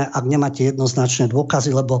smiešné, ak nemáte jednoznačné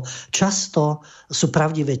dôkazy, lebo často sú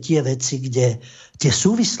pravdivé tie veci, kde tie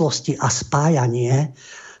súvislosti a spájanie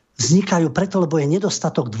vznikajú preto, lebo je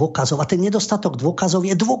nedostatok dôkazov. A ten nedostatok dôkazov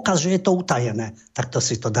je dôkaz, že je to utajené. Takto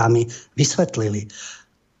si to dámy vysvetlili.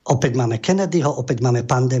 Opäť máme Kennedyho, opäť máme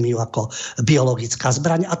pandémiu ako biologická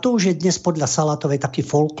zbraň a to už je dnes podľa Salátovej taký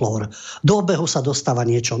folklór. Do obehu sa dostáva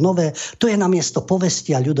niečo nové, to je namiesto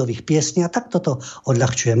povesti a ľudových piesní a takto to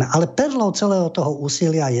odľahčujeme. Ale perlou celého toho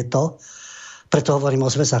úsilia je to, preto hovorím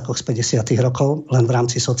o zväzákoch z 50. rokov, len v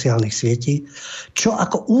rámci sociálnych sietí, čo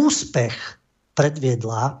ako úspech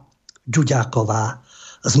predviedla Ďuďáková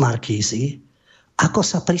z Markízy, ako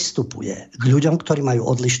sa pristupuje k ľuďom, ktorí majú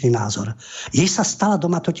odlišný názor. Jej sa stala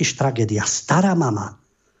doma totiž tragédia. Stará mama,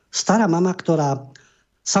 ktorá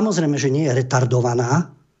samozrejme, že nie je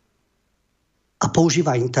retardovaná a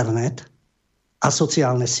používa internet a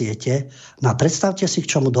sociálne siete. No a predstavte si, k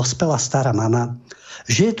čomu dospela stará mama,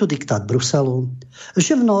 že je tu diktát Bruselu,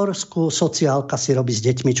 že v Norsku sociálka si robí s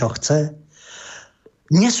deťmi, čo chce.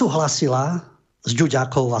 Nesúhlasila s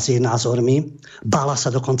Ďuďákovou a s jej názormi. Bála sa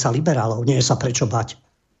dokonca liberálov. Nie je sa prečo bať.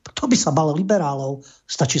 To by sa balo liberálov.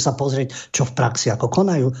 Stačí sa pozrieť, čo v praxi ako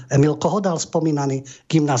konajú. Emil Kohodal, spomínaný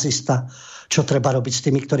gymnazista, čo treba robiť s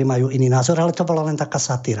tými, ktorí majú iný názor. Ale to bola len taká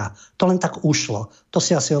satíra. To len tak ušlo. To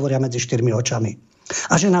si asi hovoria medzi štyrmi očami.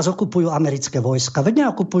 A že nás okupujú americké vojska. Veď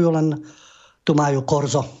neokupujú, len tu majú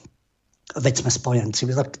korzo. Veď sme spojenci.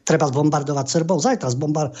 Treba zbombardovať Srbov. Zajtra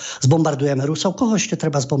zbombardujeme Rusov. Koho ešte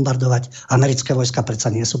treba zbombardovať? Americké vojska predsa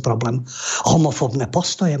nie sú problém. Homofóbne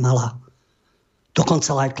postoje mala.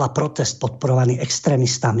 Dokonca lajkla protest podporovaný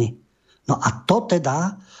extrémistami. No a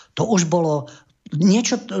to už bolo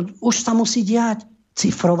niečo, už sa musí diať.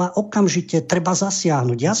 Cifrová okamžite treba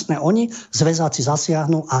zasiahnuť. Jasné, oni zväzáci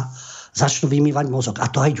zasiahnu a začnú vymývať mozog.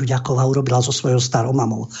 A to aj Ďuďáková urobila so svojou starou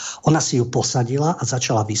mamou. Ona si ju posadila a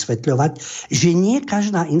začala vysvetľovať, že nie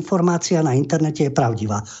každá informácia na internete je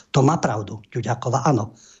pravdivá. To má pravdu, Ďuďáková,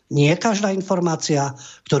 áno. Nie každá informácia,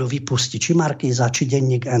 ktorú vypustí či Markíza, či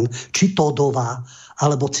Denník N, či Todová,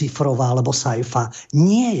 alebo Cifrová, alebo Saifa,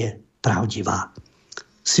 nie je pravdivá.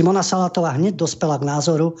 Simona Salátová hneď dospela k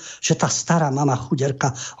názoru, že tá stará mama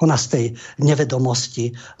chuderka, ona z tej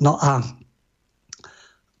nevedomosti. No a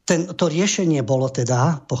to riešenie bolo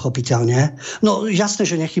teda, pochopiteľne, no jasné,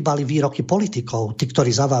 že nechybali výroky politikov, tí,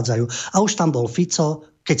 ktorí zavádzajú. A už tam bol Fico,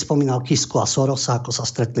 keď spomínal Kisku a Sorosa, ako sa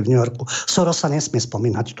stretli v New Yorku. Sorosa nesmie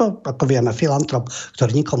spomínať. To, ako vieme, filantrop,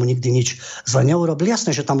 ktorý nikomu nikdy nič zle neurobil.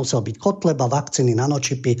 Jasné, že tam musel byť Kotleba, vakcíny,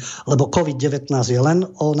 nanočipy, lebo COVID-19 je len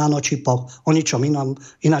o nanočipoch, o ničom inom.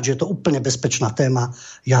 Ináč je to úplne bezpečná téma,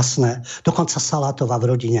 jasné. Dokonca Salátová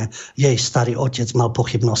v rodine, jej starý otec mal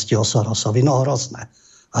pochybnosti o Sorosovi. No hrozné.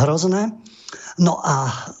 No a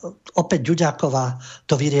opäť Ďuďáková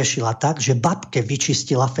to vyriešila tak, že babke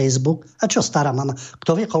vyčistila Facebook. A čo stará mama?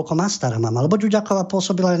 Kto vie, koľko má stará mama? Lebo Ďuďáková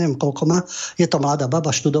pôsobila, ja neviem, koľko má. Je to mladá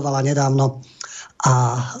baba, študovala nedávno.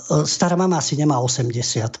 A stará mama asi nemá 80.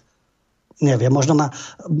 Neviem, možno má,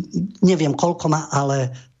 neviem, koľko má,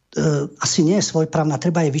 ale asi nie je svojprávna.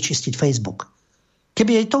 Treba jej vyčistiť Facebook.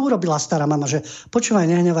 Keby jej to urobila stará mama, že počúvaj,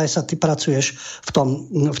 nehnevaj sa, ty pracuješ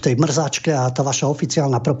v tej mrzáčke a tá vaša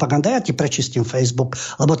oficiálna propaganda, ja ti prečistím Facebook,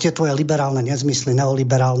 lebo tie tvoje liberálne nezmysly,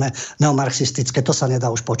 neoliberálne, neomarxistické, to sa nedá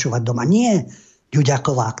už počúvať doma. Nie.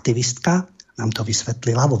 Ďuďáková aktivistka nám to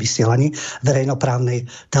vysvetlila vo vysielaní verejnoprávnej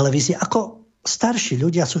televízie, ako starší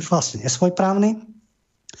ľudia sú už vlastne nesvojprávni,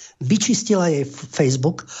 vyčistila jej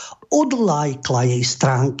Facebook, odlajkla jej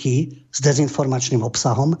stránky s dezinformačným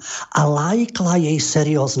obsahom a lajkla jej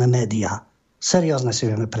seriózne médiá. Seriózne si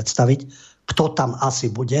vieme predstaviť, kto tam asi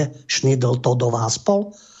bude, Šnidl, Todová a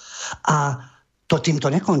spol. A to týmto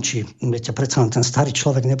nekončí. Viete, predsa len ten starý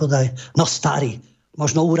človek nebodaj, no starý,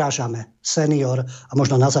 možno urážame, senior a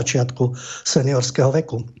možno na začiatku seniorského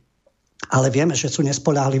veku. Ale vieme, že sú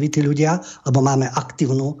nespoľahliví tí ľudia, lebo máme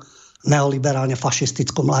aktívnu neoliberálne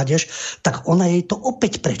fašistickú mládež, tak ona jej to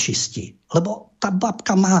opäť prečistí. Lebo tá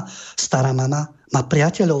babka stará mama, má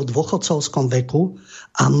priateľov v dôchodcovskom veku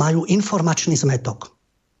a majú informačný zmetok.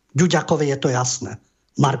 Ďuďákove je to jasné.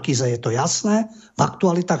 Markíze je to jasné, v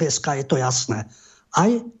Aktualitách SK je to jasné. Aj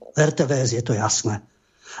v RTVS je to jasné.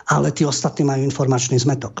 Ale tí ostatní majú informačný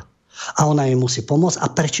zmetok. A ona jej musí pomôcť a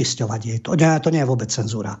prečisťovať jej to. To nie je vôbec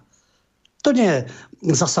cenzúra. To nie je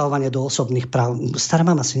zasahovanie do osobných práv. Stará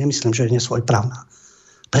mama si nemyslím, že je nesvojprávna.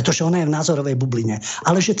 Pretože ona je v názorovej bubline.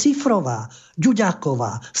 Ale že Cifrová,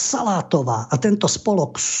 Ďuďáková, Salátová a tento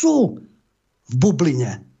spolok sú v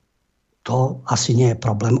bubline, to asi nie je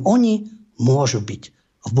problém. Oni môžu byť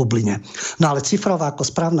v bubline. No ale Cifrová ako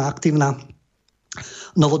správna, aktívna,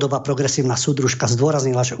 novodobá progresívna súdružka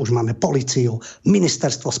zdôraznila, že už máme políciu,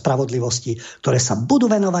 ministerstvo spravodlivosti, ktoré sa budú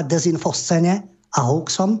venovať dezinfoscéne a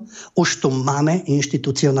hoaxom. Už tu máme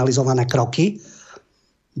inštitucionalizované kroky.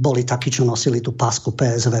 Boli takí, čo nosili tú pásku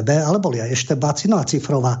PSVB, ale boli aj eštebáci. No a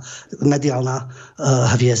Cifrová mediálna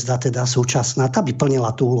hviezda, teda súčasná, tá by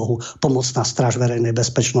plnila tú úlohu pomocná stráž verejnej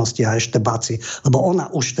bezpečnosti a eštebáci. Lebo ona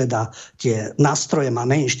už teda tie nástroje má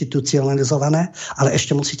neinštitucionalizované, ale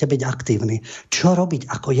ešte musíte byť aktívni. Čo robiť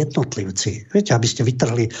ako jednotlivci? Viete, aby ste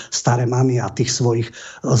vytrhli staré mamy a tých svojich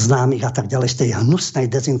známych a tak ďalej z tej hnusnej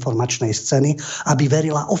dezinformačnej scény, aby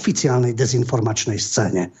verila oficiálnej dezinformačnej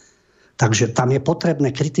scéne. Takže tam je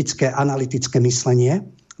potrebné kritické, analytické myslenie,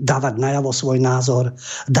 dávať najavo svoj názor,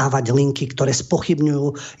 dávať linky, ktoré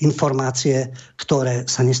spochybňujú informácie, ktoré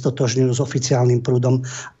sa nestotožňujú s oficiálnym prúdom.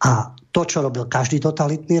 A to, čo robil každý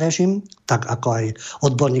totalitný režim, tak ako aj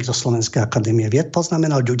odborník zo Slovenskej akadémie vied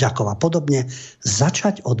poznamenal, Ďuďakov a podobne,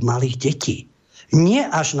 začať od malých detí. Nie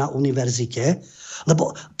až na univerzite,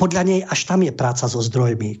 lebo podľa nej až tam je práca so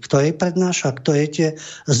zdrojmi. Kto jej prednáša, kto jej tie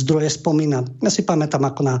zdroje spomína. Ja si pamätám,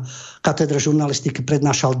 ako na katedre žurnalistiky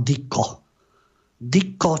prednášal Diko.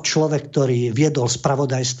 Diko, človek, ktorý viedol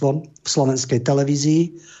spravodajstvo v slovenskej televízii,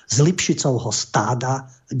 z Lipšicovho stáda,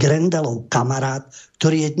 Grendelov kamarát,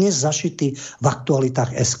 ktorý je dnes zašitý v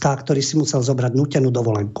aktualitách SK, ktorý si musel zobrať nútenú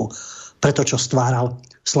dovolenku, preto čo stváral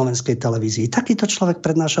v slovenskej televízii. Takýto človek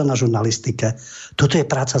prednášal na žurnalistike. Toto je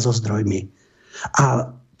práca so zdrojmi. A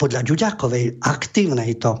podľa Ďuďakovej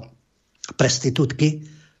aktívnej to prestitútky,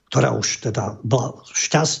 ktorá už teda bola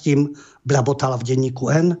šťastím, blabotala v denníku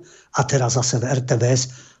N a teraz zase v RTVS,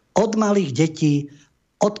 od malých detí,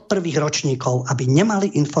 od prvých ročníkov, aby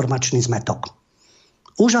nemali informačný zmätok.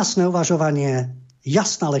 Úžasné uvažovanie,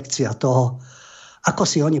 jasná lekcia toho, ako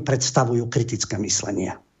si oni predstavujú kritické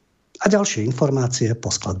myslenie. A ďalšie informácie po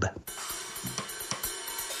skladbe.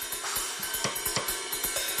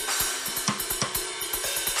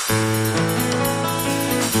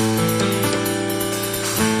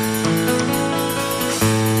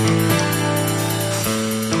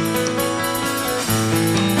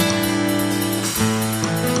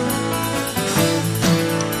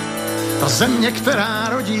 Země, která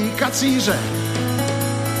rodí kacíře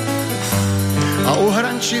a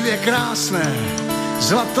uhrančivě krásné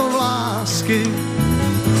zlatovlásky.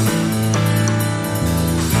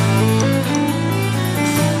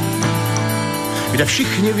 Kde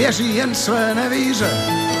všichni věří jen své nevíře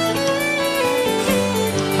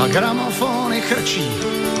a gramofony chrčí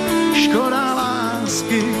škoda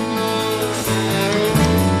lásky.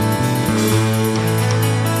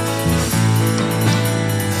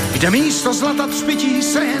 Kde místo zlata třpytí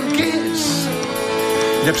se jen kys,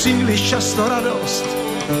 kde příliš často radost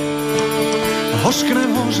hořkne v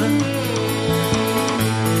hoře.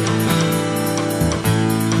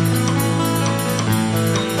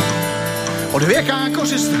 Odvěká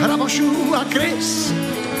kořist hrabošů a krys,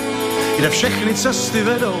 kde všechny cesty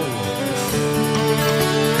vedou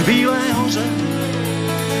k Bílé hoře.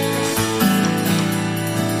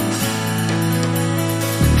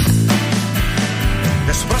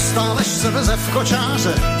 Sprostá lež se veze v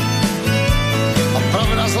kočáře a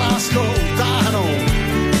pravda s láskou táhnou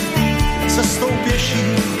cestou pěší.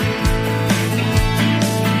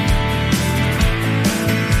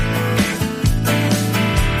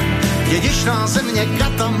 Dědičná země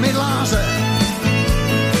kata mydláře,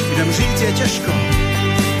 kde mřít je těžko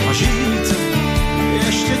a žít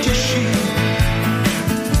ještě těžší.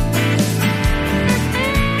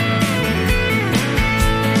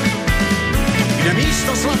 Kde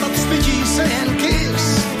místo zlata vzpytí se jen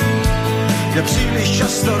kys, kde příliš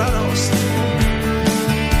často radost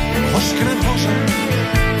hořkne v hoře.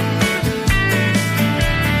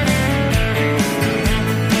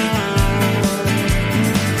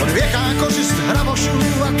 Odvěká kořist hrabošů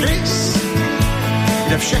a krys,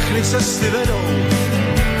 kde všechny cesty vedou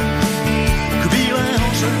k Bílé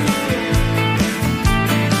hoře.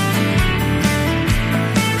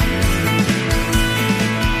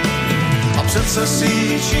 Přece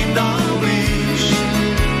si čím dál blíž,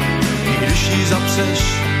 i když jí zapřeš,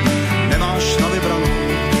 nemáš na vybranou.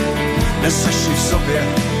 Neseš si v sobě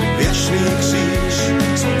věčný kříž,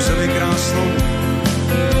 svou zemi krásnou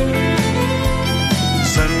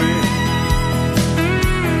zemi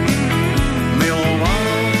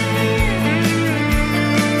milovanou.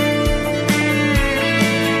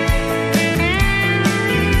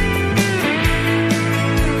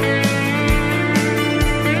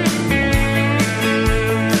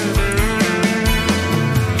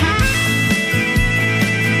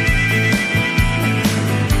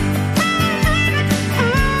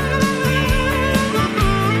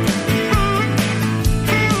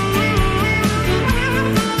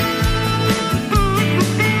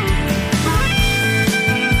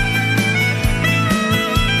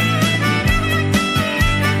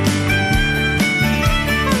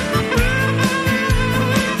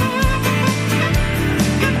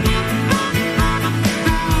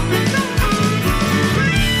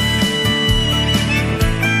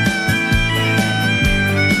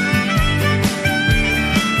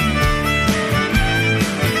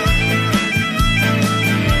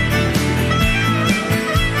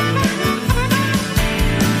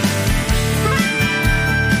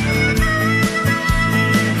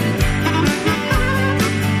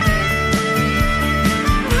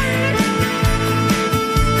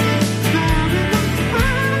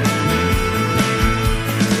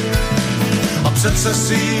 srdce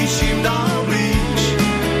si čím dál blíž.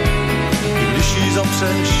 I když jí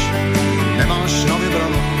zapřeš, nemáš na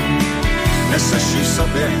vybranou. Neseš jí v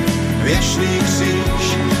sobě věčný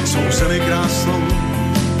kříž, svou zemi krásnou.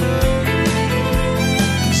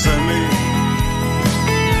 Zemi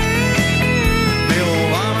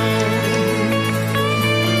milovanou.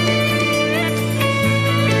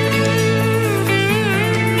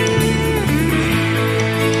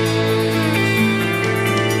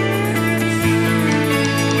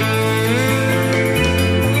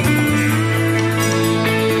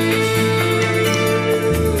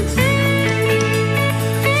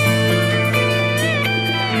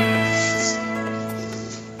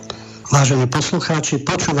 Vážení poslucháči,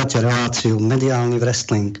 počúvate reláciu Mediálny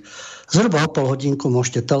Wrestling. Zhruba o pol hodinku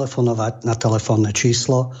môžete telefonovať na telefónne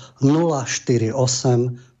číslo 048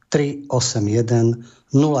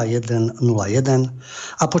 381 0101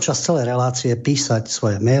 a počas celej relácie písať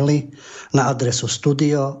svoje maily na adresu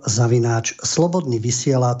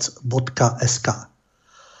studio@slobodnyvysielac.sk.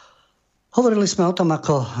 Hovorili sme o tom,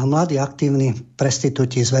 ako mladí aktívni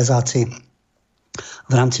prestitúti, zväzáci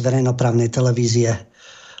v rámci verejnoprávnej televízie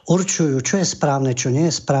určujú, čo je správne, čo nie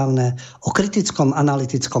je správne, o kritickom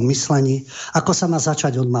analytickom myslení, ako sa má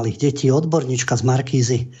začať od malých detí, odborníčka z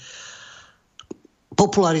Markízy,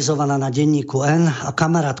 popularizovaná na denníku N a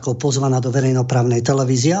kamarátkou pozvaná do verejnoprávnej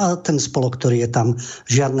televízie a ten spolok, ktorý je tam,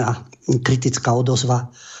 žiadna kritická odozva.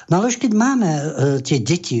 No ale už keď máme tie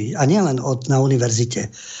deti, a nielen na univerzite,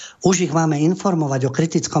 už ich máme informovať o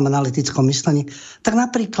kritickom analytickom myslení, tak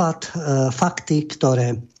napríklad fakty,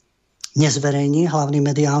 ktoré nezverejní hlavný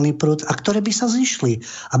mediálny prúd a ktoré by sa zišli,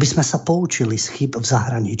 aby sme sa poučili z chyb v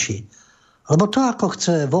zahraničí. Lebo to, ako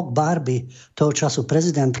chce Vogue Barbie, toho času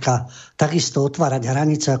prezidentka, takisto otvárať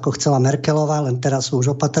hranice, ako chcela Merkelová, len teraz sú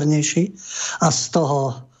už opatrnejší, a z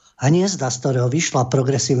toho hniezda, z ktorého vyšla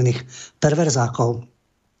progresívnych perverzákov,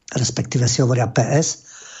 respektíve si hovoria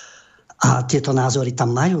PS, a tieto názory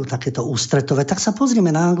tam majú, takéto ústretové, tak sa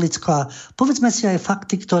pozrime na Anglicko a povedzme si aj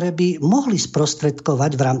fakty, ktoré by mohli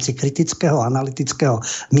sprostredkovať v rámci kritického, analytického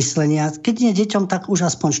myslenia, keď nie deťom, tak už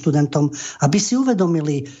aspoň študentom, aby si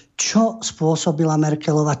uvedomili, čo spôsobila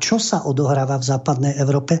Merkelová, čo sa odohráva v západnej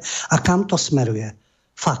Európe a kam to smeruje.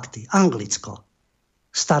 Fakty. Anglicko.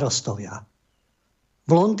 Starostovia.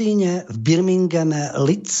 V Londýne, v Birminghame,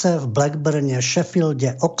 Leedse, v Blackburne,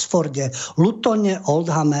 Sheffielde, Oxforde, Lutone,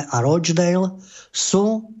 Oldhame a Rochdale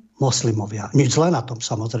sú moslimovia. Nič zlé na tom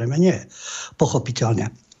samozrejme nie je. Pochopiteľne.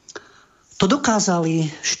 To dokázali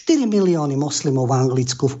 4 milióny moslimov v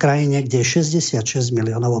Anglicku, v krajine, kde je 66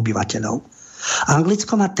 miliónov obyvateľov.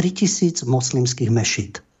 Anglicko má 3000 moslimských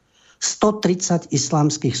mešít, 130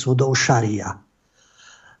 islamských súdov šaria.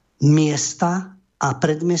 Miesta a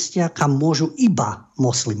predmestia, kam môžu iba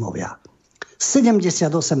moslimovia.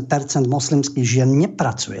 78% moslimských žien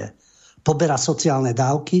nepracuje, poberá sociálne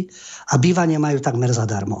dávky a bývanie majú takmer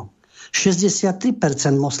zadarmo. 63%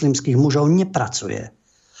 moslimských mužov nepracuje.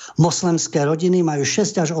 Moslimské rodiny majú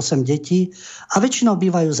 6 až 8 detí a väčšinou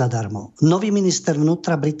bývajú zadarmo. Nový minister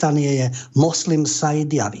vnútra Británie je Moslim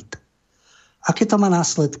Said Javid. Aké to má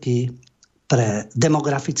následky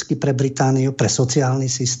demograficky pre Britániu, pre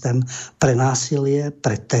sociálny systém, pre násilie,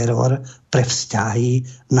 pre teror, pre vzťahy,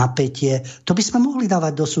 napätie? To by sme mohli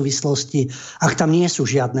dávať do súvislosti, ak tam nie sú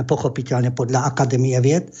žiadne, pochopiteľne podľa Akadémie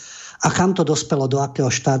vied, a kam to dospelo do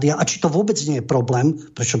akého štádia a či to vôbec nie je problém,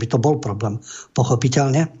 prečo by to bol problém,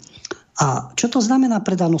 pochopiteľne. A čo to znamená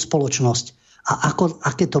pre danú spoločnosť? A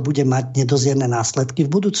aké to bude mať nedozierne následky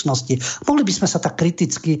v budúcnosti. Mohli by sme sa tak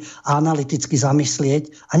kriticky a analyticky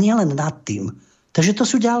zamyslieť a nielen nad tým. Takže to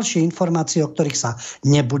sú ďalšie informácie, o ktorých sa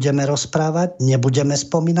nebudeme rozprávať, nebudeme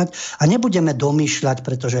spomínať a nebudeme domýšľať,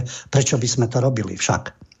 pretože prečo by sme to robili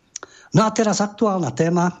však. No a teraz aktuálna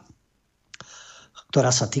téma,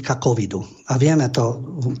 ktorá sa týka covidu. A vieme to,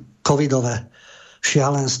 covidové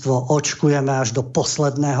šialenstvo, očkujeme až do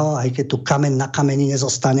posledného, aj keď tu kameň na kameni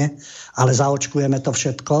nezostane, ale zaočkujeme to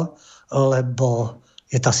všetko, lebo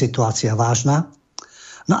je tá situácia vážna.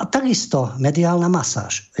 No a takisto mediálna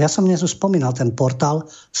masáž. Ja som dnes už spomínal ten portál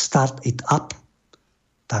Start It Up.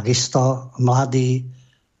 Takisto mladí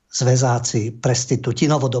zväzáci, prestitúti,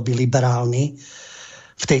 novodobí liberálni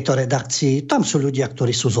v tejto redakcii. Tam sú ľudia,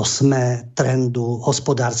 ktorí sú zo SME, Trendu,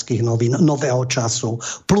 Hospodárskych novín, Nového času,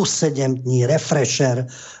 Plus 7 dní, Refresher.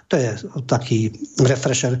 To je taký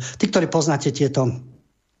Refresher. Tí, ktorí poznáte tieto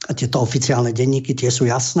oficiálne denníky, tie sú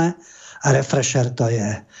jasné. A Refresher to je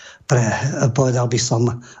pre, povedal by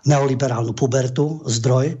som, neoliberálnu pubertu,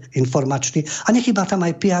 zdroj informačný. A nechýba tam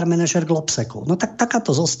aj PR manažer Globseku. No tak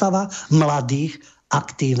takáto zostava mladých,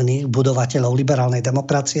 aktívnych budovateľov liberálnej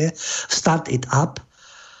demokracie, Start It Up,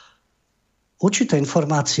 určité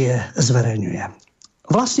informácie zverejňuje.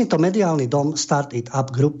 Vlastne to mediálny dom Start It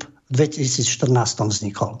Up Group v 2014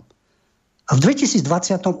 vznikol. A v 2020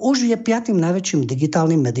 už je 5. najväčším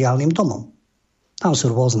digitálnym mediálnym domom. Tam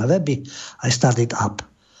sú rôzne weby, aj Start It Up.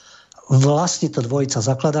 Vlastne to dvojica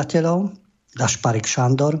zakladateľov, Gašparik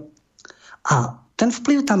Šandor. A ten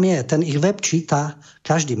vplyv tam je, ten ich web číta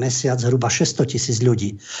každý mesiac zhruba 600 000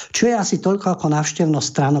 ľudí. Čo je asi toľko ako návštevnosť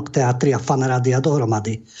stránok Teatry a Fanrádia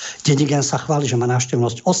dohromady. Denigen sa chváli, že má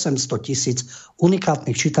návštevnosť 800 000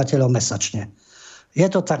 unikátnych čitateľov mesačne. Je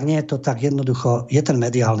to tak, nie je to tak, jednoducho je ten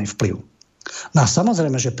mediálny vplyv. No a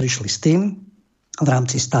samozrejme, že prišli s tým v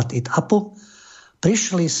rámci Start It Upu,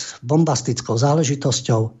 prišli s bombastickou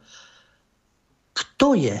záležitosťou, kto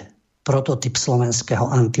je prototyp slovenského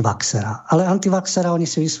antivaxera. Ale antivaxera oni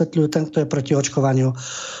si vysvetľujú ten, kto je proti očkovaniu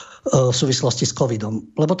v súvislosti s covidom.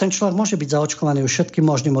 Lebo ten človek môže byť zaočkovaný už všetkým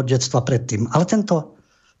možným od detstva predtým. Ale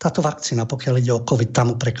táto vakcína, pokiaľ ide o covid, tam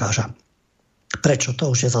mu prekáža. Prečo?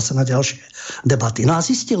 To už je zase na ďalšie debaty. No a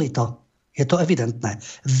zistili to. Je to evidentné.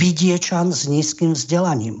 Vidiečan s nízkym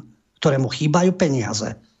vzdelaním, ktorému chýbajú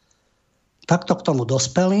peniaze. Takto k tomu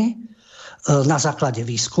dospeli na základe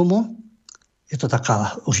výskumu. Je to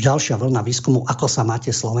taká už ďalšia vlna výskumu, ako sa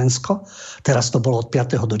máte Slovensko. Teraz to bolo od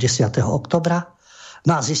 5. do 10. oktobra.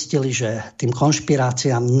 No a zistili, že tým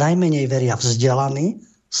konšpiráciám najmenej veria vzdelaní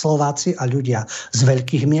Slováci a ľudia z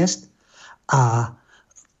veľkých miest. A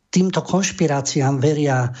týmto konšpiráciám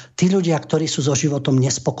veria tí ľudia, ktorí sú so životom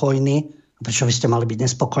nespokojní. Prečo by ste mali byť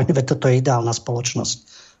nespokojní? Veď toto je ideálna spoločnosť.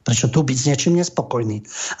 Prečo tu byť s niečím nespokojný?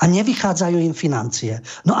 A nevychádzajú im financie.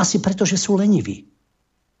 No asi preto, že sú leniví.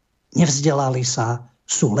 Nevzdelali sa,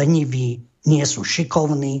 sú leniví, nie sú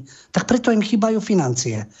šikovní, tak preto im chýbajú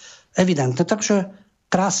financie. Evidentne, takže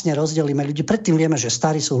krásne rozdelíme ľudí. Predtým vieme, že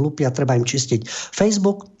starí sú hlúpi a treba im čistiť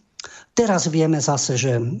Facebook. Teraz vieme zase,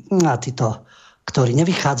 že títo, ktorí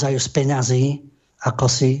nevychádzajú z peňazí, ako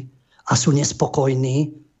si, a sú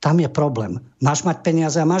nespokojní, tam je problém. Máš mať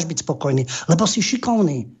peniaze a máš byť spokojný, lebo si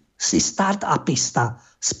šikovný, si start-upista,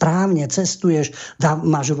 správne cestuješ,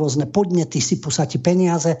 máš rôzne podnety, sypú sa ti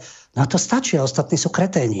peniaze. No to stačí, a ostatní sú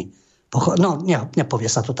kreténi. No, nepovie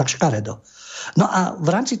sa to tak škaredo. No a v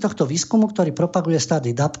rámci tohto výskumu, ktorý propaguje Start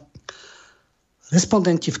It Up,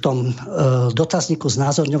 respondenti v tom dotazníku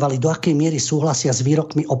znázorňovali, do akej miery súhlasia s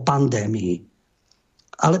výrokmi o pandémii.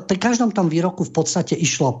 Ale pri každom tom výroku v podstate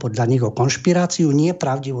išlo podľa nich o konšpiráciu, nie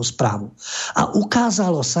pravdivú správu. A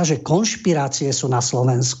ukázalo sa, že konšpirácie sú na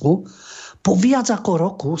Slovensku po viac ako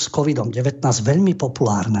roku s COVID-19 veľmi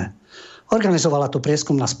populárne. Organizovala to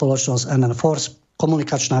prieskumná spoločnosť MN Force,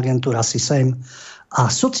 komunikačná agentúra SISEM a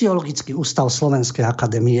Sociologický ústav Slovenskej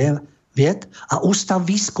akadémie vied a Ústav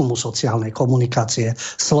výskumu sociálnej komunikácie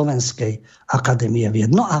Slovenskej akadémie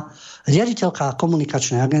vied. No a riaditeľka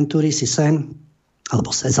komunikačnej agentúry SISEM,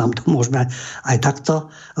 alebo Sezam, to môžeme aj takto,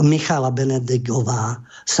 Michála Benedigová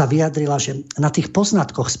sa vyjadrila, že na tých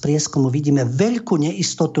poznatkoch z prieskumu vidíme veľkú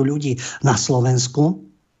neistotu ľudí na Slovensku,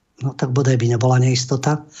 no tak bodaj by nebola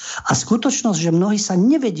neistota, a skutočnosť, že mnohí sa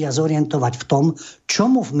nevedia zorientovať v tom,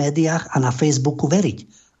 čomu v médiách a na Facebooku veriť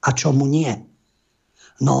a čomu nie.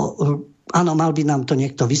 No áno, mal by nám to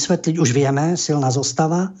niekto vysvetliť, už vieme, silná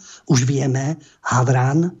zostava, už vieme,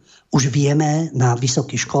 Havran, už vieme na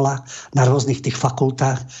vysokých školách, na rôznych tých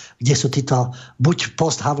fakultách, kde sú títo buď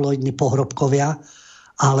posthavloidní pohrobkovia,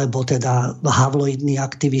 alebo teda havloidní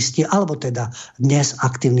aktivisti, alebo teda dnes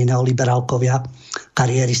aktívni neoliberálkovia,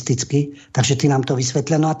 kariéristickí. Takže tí nám to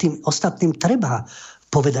vysvetlia. No a tým ostatným treba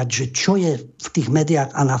povedať, že čo je v tých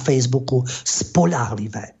médiách a na Facebooku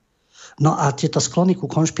spoľahlivé. No a tieto sklony ku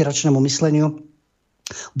konšpiračnému mysleniu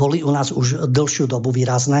boli u nás už dlhšiu dobu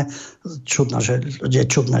výrazné. Je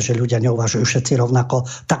čudné, že ľudia neuvažujú všetci rovnako,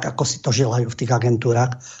 tak ako si to želajú v tých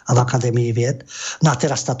agentúrach a v Akadémii vied. No a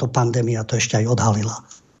teraz táto pandémia to ešte aj odhalila.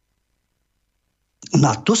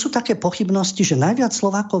 No a tu sú také pochybnosti, že najviac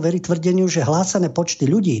Slovákov verí tvrdeniu, že hlásané počty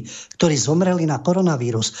ľudí, ktorí zomreli na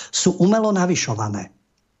koronavírus, sú umelo navyšované.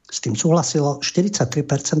 S tým súhlasilo 43%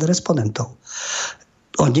 respondentov.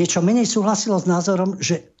 O niečo menej súhlasilo s názorom,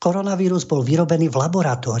 že koronavírus bol vyrobený v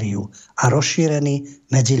laboratóriu a rozšírený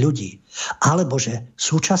medzi ľudí. Alebo že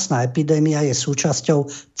súčasná epidémia je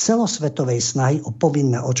súčasťou celosvetovej snahy o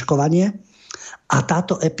povinné očkovanie a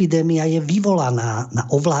táto epidémia je vyvolaná na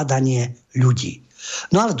ovládanie ľudí.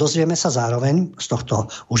 No ale dozvieme sa zároveň z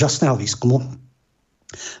tohto úžasného výskumu,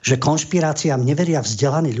 že konšpiráciám neveria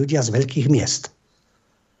vzdelaní ľudia z veľkých miest.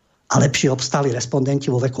 A lepšie obstáli respondenti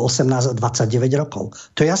vo veku 18 a 29 rokov.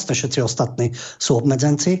 To je jasné, všetci ostatní sú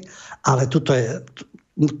obmedzenci, ale tuto je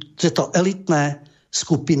to elitné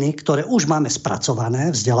skupiny, ktoré už máme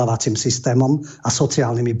spracované vzdelávacím systémom a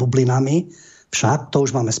sociálnymi bublinami, Však to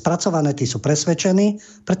už máme spracované, tí sú presvedčení,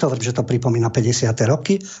 preto hovorím, že to pripomína 50.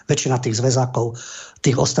 roky. Väčšina tých zväzákov,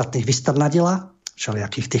 tých ostatných vystrnadila,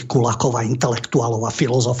 všelijakých tých kulákov a intelektuálov a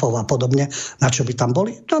filozofov a podobne, na čo by tam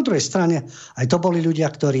boli. Na druhej strane aj to boli ľudia,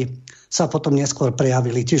 ktorí sa potom neskôr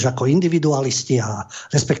prejavili tiež ako individualisti a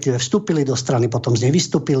respektíve vstúpili do strany, potom z nej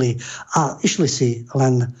vystúpili a išli si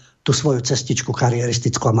len tú svoju cestičku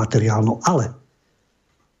kariéristickú a materiálnu. Ale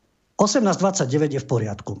 1829 je v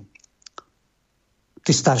poriadku.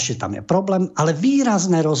 Tí starší, tam je problém, ale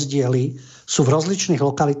výrazné rozdiely sú v rozličných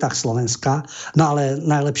lokalitách Slovenska, no ale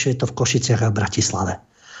najlepšie je to v Košiciach a v Bratislave.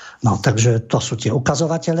 No, takže to sú tie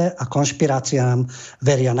ukazovatele a konšpiráciám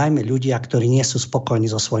veria najmä ľudia, ktorí nie sú spokojní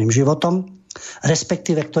so svojím životom,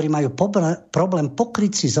 respektíve ktorí majú problém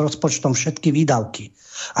pokryť si s rozpočtom všetky výdavky.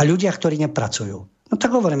 A ľudia, ktorí nepracujú. No tak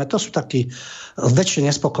hovoríme, to sú takí väčšie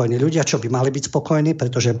nespokojní ľudia, čo by mali byť spokojní,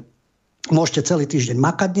 pretože môžete celý týždeň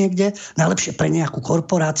makať niekde, najlepšie pre nejakú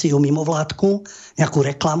korporáciu, mimovládku, nejakú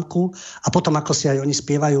reklamku a potom, ako si aj oni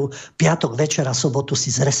spievajú, piatok večer a sobotu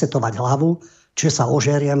si zresetovať hlavu, čiže sa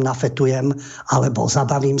ožeriem, nafetujem, alebo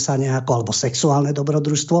zabavím sa nejako, alebo sexuálne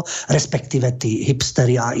dobrodružstvo, respektíve tí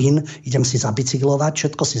hipsteri a idem si zabicyklovať,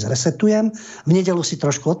 všetko si zresetujem, v nedeľu si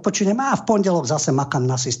trošku odpočinem a v pondelok zase makám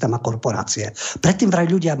na systém a korporácie. Predtým vraj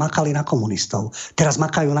ľudia makali na komunistov. Teraz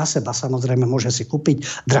makajú na seba, samozrejme môže si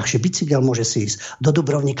kúpiť drahší bicykel, môže si ísť do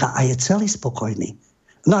Dubrovnika a je celý spokojný.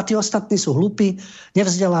 No a tí ostatní sú hlúpi,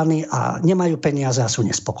 nevzdelaní a nemajú peniaze a sú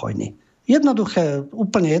nespokojní. Jednoduché,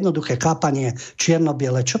 úplne jednoduché kápanie,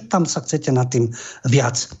 čierno-biele, čo tam sa chcete nad tým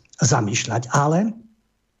viac zamýšľať. Ale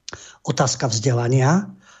otázka vzdelania,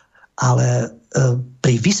 ale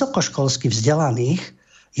pri vysokoškolských vzdelaných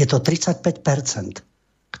je to 35%,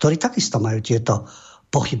 ktorí takisto majú tieto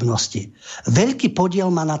pochybnosti. Veľký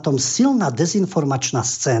podiel má na tom silná dezinformačná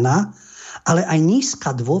scéna, ale aj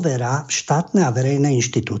nízka dôvera v štátne a verejné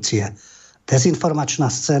inštitúcie. Dezinformačná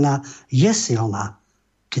scéna je silná,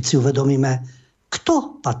 keď si uvedomíme,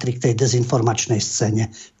 kto patrí k tej dezinformačnej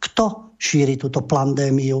scéne, kto šíri túto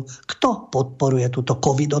pandémiu, kto podporuje túto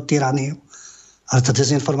covidotyraniu. Ale tá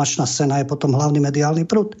dezinformačná scéna je potom hlavný mediálny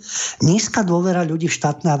prúd. Nízka dôvera ľudí v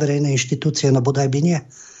štátne a verejné inštitúcie, no bodaj by nie.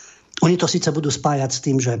 Oni to síce budú spájať s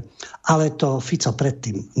tým, že ale to Fico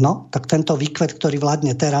predtým. No, tak tento výkvet, ktorý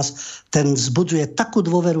vládne teraz, ten vzbudzuje takú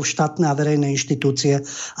dôveru v štátne a verejné inštitúcie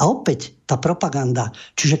a opäť tá propaganda,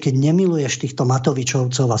 čiže keď nemiluješ týchto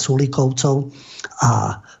Matovičovcov a Sulíkovcov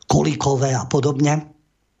a Kolíkové a podobne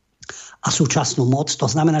a súčasnú moc, to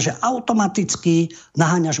znamená, že automaticky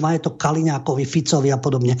naháňaš majetok Kaliňákovi, Ficovi a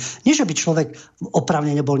podobne. Nie, že by človek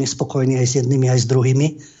opravne nebol nespokojný aj s jednými, aj s druhými,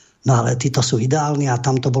 no ale títo sú ideálni a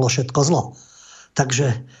tam to bolo všetko zlo.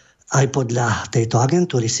 Takže aj podľa tejto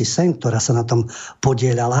agentúry SISEN, ktorá sa na tom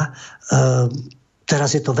podieľala,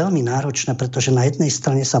 teraz je to veľmi náročné, pretože na jednej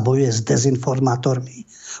strane sa bojuje s dezinformátormi,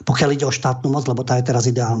 pokiaľ ide o štátnu moc, lebo tá je teraz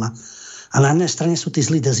ideálna. A na jednej strane sú tí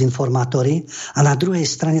zlí dezinformátori a na druhej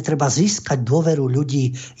strane treba získať dôveru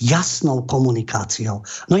ľudí jasnou komunikáciou.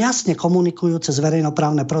 No jasne komunikujú cez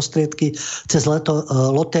verejnoprávne prostriedky, cez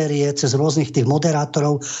lotérie, cez rôznych tých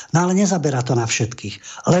moderátorov, no ale nezaberá to na všetkých.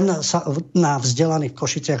 Len na vzdelaných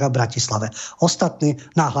Košiciach a Bratislave. Ostatní,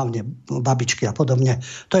 hlavne babičky a podobne,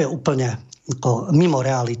 to je úplne mimo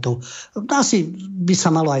realitu. Asi by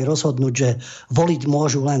sa malo aj rozhodnúť, že voliť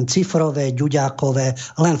môžu len cifrové,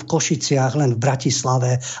 ďuďákové, len v Košiciach, len v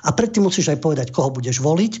Bratislave. A predtým musíš aj povedať, koho budeš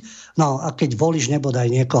voliť. No a keď volíš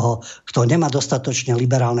nebodaj niekoho, kto nemá dostatočne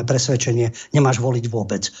liberálne presvedčenie, nemáš voliť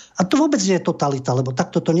vôbec. A to vôbec nie je totalita, lebo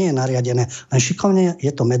takto to nie je nariadené. Len šikovne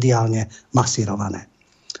je to mediálne masírované.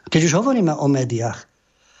 Keď už hovoríme o médiách,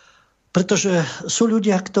 pretože sú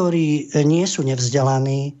ľudia, ktorí nie sú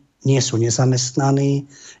nevzdelaní, nie sú nezamestnaní,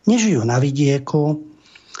 nežijú na vidieku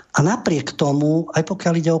a napriek tomu, aj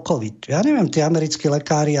pokiaľ ide o COVID, ja neviem, tí americkí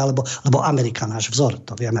lekári, lebo Amerika náš vzor,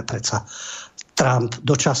 to vieme predsa, Trump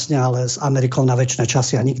dočasne, ale s Amerikou na večné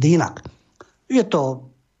časy a nikdy inak. Je to,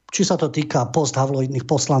 či sa to týka posthavloidných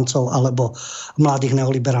poslancov alebo mladých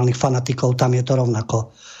neoliberálnych fanatikov, tam je to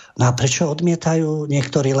rovnako. No a prečo odmietajú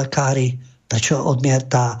niektorí lekári, prečo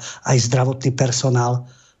odmieta aj zdravotný personál,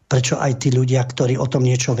 prečo aj tí ľudia, ktorí o tom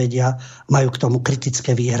niečo vedia, majú k tomu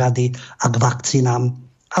kritické výhrady a k vakcínám.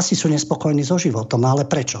 Asi sú nespokojní so životom, ale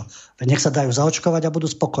prečo? Nech sa dajú zaočkovať a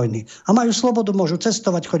budú spokojní. A majú slobodu, môžu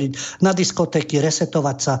cestovať, chodiť na diskotéky,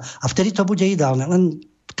 resetovať sa a vtedy to bude ideálne. Len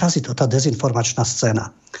kazí to tá dezinformačná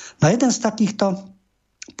scéna. No jeden z takýchto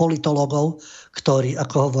politologov, ktorý,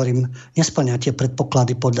 ako hovorím, nesplňa tie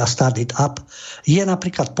predpoklady podľa Start It Up, je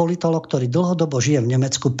napríklad politolog, ktorý dlhodobo žije v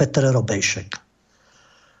Nemecku, Peter Robejšek,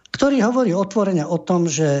 ktorý hovorí otvorene o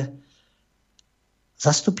tom, že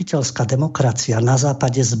zastupiteľská demokracia na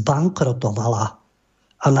západe zbankrotovala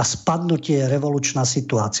a na spadnutie je revolučná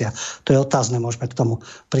situácia. To je otázne, môžeme k tomu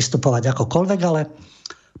pristupovať akokoľvek, ale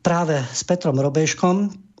práve s Petrom Robeškom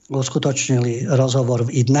uskutočnili rozhovor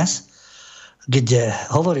v iDnes, kde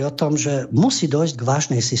hovorí o tom, že musí dojsť k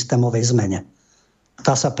vážnej systémovej zmene.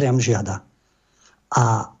 Tá sa priam žiada.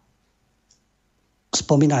 A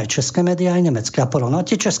spomína aj české médiá, aj nemecké a podobne. No,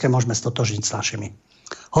 tie české môžeme stotožniť s našimi.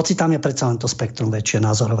 Hoci tam je predsa len to spektrum väčšie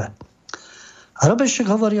názorové. A Robešek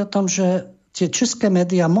hovorí o tom, že tie české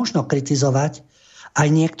médiá možno kritizovať, aj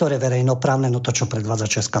niektoré verejnoprávne, no to, čo predvádza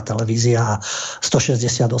Česká televízia a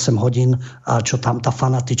 168 hodín a čo tam tá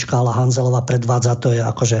fanatička Ala Hanzelová predvádza, to je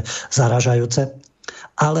akože zaražajúce.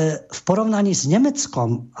 Ale v porovnaní s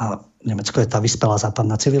Nemeckom, a Nemecko je tá vyspelá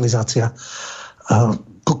západná civilizácia,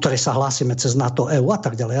 ku ktorej sa hlásime cez NATO, EU a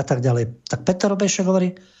tak ďalej, tak Peter Robešek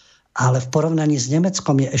hovorí, ale v porovnaní s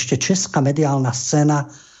Nemeckom je ešte česká mediálna scéna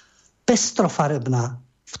pestrofarebná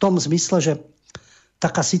v tom zmysle, že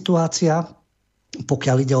taká situácia,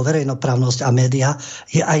 pokiaľ ide o verejnoprávnosť a médiá,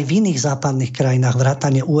 je aj v iných západných krajinách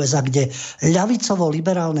vrátane USA, kde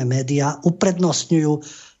ľavicovo-liberálne médiá uprednostňujú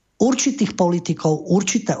určitých politikov,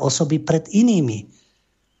 určité osoby pred inými.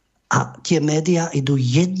 A tie médiá idú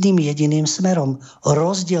jedným jediným smerom.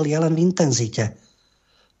 Rozdiel je len v intenzite.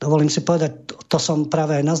 Dovolím si povedať, to som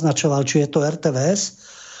práve aj naznačoval, či je to RTVS,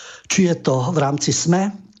 či je to v rámci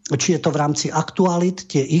SME, či je to v rámci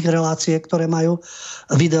aktualit, tie ich relácie, ktoré majú,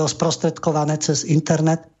 video sprostredkované cez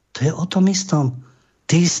internet. To je o tom istom.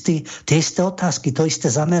 Tie isté otázky, to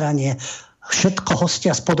isté zameranie. Všetko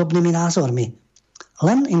hostia s podobnými názormi.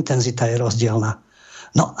 Len intenzita je rozdielna.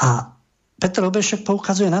 No a Petr Robešek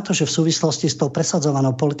poukazuje na to, že v súvislosti s tou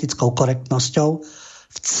presadzovanou politickou korektnosťou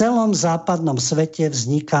v celom západnom svete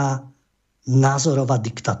vzniká názorová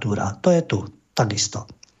diktatúra. To je tu takisto.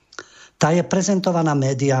 Tá je prezentovaná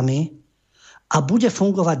médiami a bude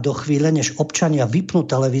fungovať do chvíle, než občania vypnú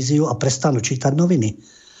televíziu a prestanú čítať noviny.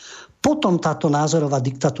 Potom táto názorová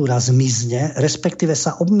diktatúra zmizne, respektíve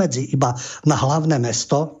sa obmedzí iba na hlavné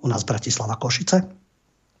mesto, u nás Bratislava Košice,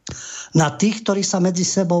 na tých, ktorí sa medzi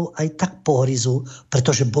sebou aj tak pohryzú,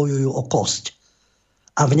 pretože bojujú o kosť.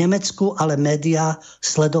 A v Nemecku ale médiá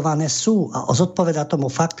sledované sú. A zodpovedá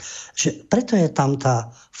tomu fakt, že preto je tam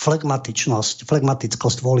tá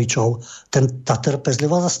flegmatickosť voličov, tá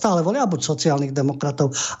trpezlivosť a stále volia buď sociálnych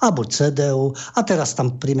demokratov, a buď CDU a teraz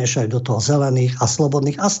tam primiešajú do toho zelených a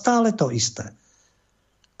slobodných a stále to isté.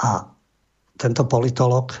 A tento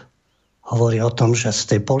politolog hovorí o tom, že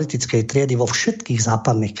z tej politickej triedy vo všetkých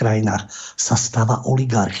západných krajinách sa stáva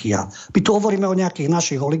oligarchia. My tu hovoríme o nejakých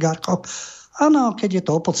našich oligarchoch. Áno, keď je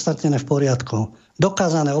to opodstatnené v poriadku.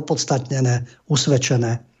 Dokázané, opodstatnené,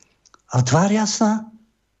 usvedčené. A tvária sa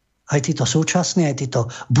aj títo súčasní, aj títo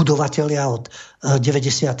budovatelia od 90.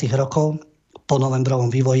 rokov po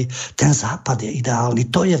novembrovom vývoji. Ten západ je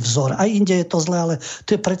ideálny, to je vzor. Aj inde je to zlé, ale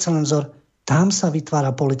to je predsa len vzor. Tam sa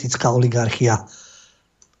vytvára politická oligarchia.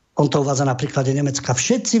 On to uvádza na príklade Nemecka.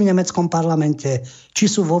 Všetci v nemeckom parlamente, či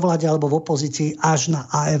sú vo vláde alebo v opozícii, až na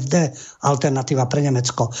AfD, alternatíva pre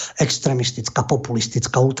Nemecko, extremistická,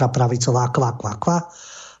 populistická, ultrapravicová,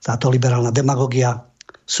 táto liberálna demagogia,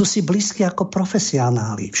 sú si blízki ako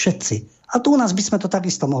profesionáli. Všetci. A tu u nás by sme to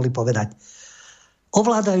takisto mohli povedať.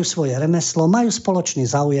 Ovládajú svoje remeslo, majú spoločný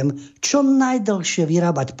záujem, čo najdlhšie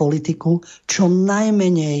vyrábať politiku, čo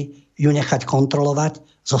najmenej ju nechať kontrolovať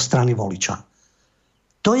zo strany voliča.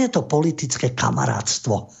 To je to politické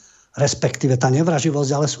kamarátstvo, respektíve tá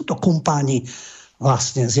nevraživosť, ale sú to kumpáni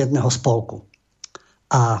vlastne z jedného spolku.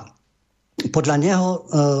 A podľa neho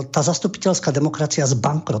tá zastupiteľská demokracia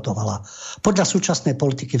zbankrotovala. Podľa súčasnej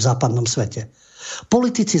politiky v západnom svete.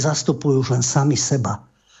 Politici zastupujú už len sami seba.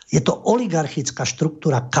 Je to oligarchická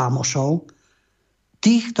štruktúra kámošov,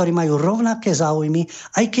 tých, ktorí majú rovnaké záujmy,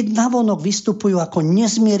 aj keď navonok vystupujú ako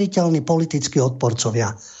nezmieriteľní politickí odporcovia.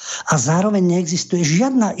 A zároveň neexistuje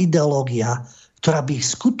žiadna ideológia, ktorá by ich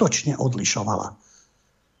skutočne odlišovala.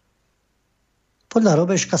 Podľa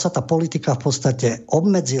Robeška sa tá politika v podstate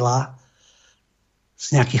obmedzila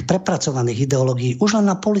z nejakých prepracovaných ideológií už len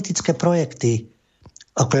na politické projekty,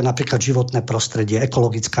 ako je napríklad životné prostredie,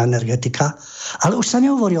 ekologická energetika, ale už sa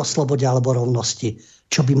nehovorí o slobode alebo rovnosti,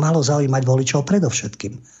 čo by malo zaujímať voličov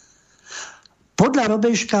predovšetkým. Podľa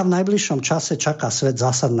Robeška v najbližšom čase čaká svet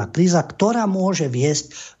zásadná kríza, ktorá môže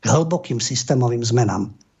viesť k hlbokým systémovým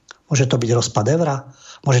zmenám. Môže to byť rozpad eura,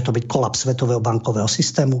 môže to byť kolaps svetového bankového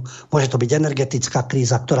systému, môže to byť energetická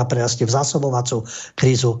kríza, ktorá prerastie v zásobovacú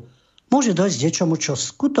krízu. Môže dojsť k niečomu, čo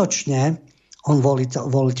skutočne, on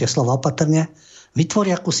volí tie slova opatrne,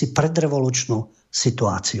 vytvorí akúsi predrevolučnú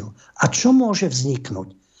situáciu. A čo môže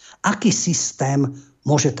vzniknúť? Aký systém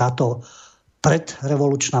môže táto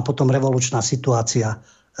predrevolučná, potom revolučná situácia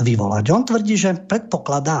vyvolať. On tvrdí, že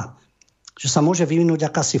predpokladá, že sa môže vyvinúť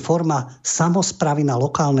akási forma samosprávy na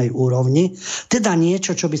lokálnej úrovni, teda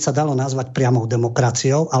niečo, čo by sa dalo nazvať priamou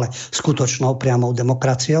demokraciou, ale skutočnou priamou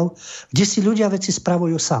demokraciou, kde si ľudia veci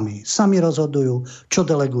spravujú sami. Sami rozhodujú, čo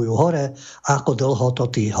delegujú hore a ako dlho to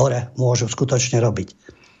tí hore môžu skutočne robiť.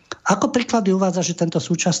 Ako príklady uvádza, že tento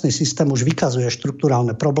súčasný systém už vykazuje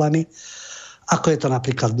štrukturálne problémy, ako je to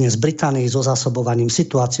napríklad dnes v Británii so zásobovaním,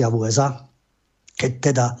 situácia v USA, keď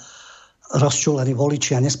teda rozčúlení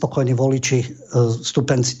voliči a nespokojní voliči,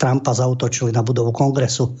 stúpenci Trumpa zaútočili na budovu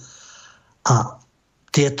kongresu a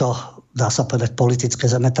tieto, dá sa povedať, politické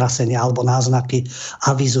zemetrasenia alebo náznaky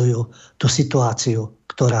avizujú tú situáciu,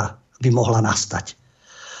 ktorá by mohla nastať.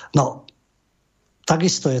 No,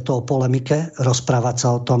 takisto je to o polemike rozprávať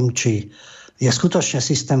sa o tom, či je skutočne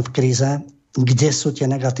systém v kríze, kde sú tie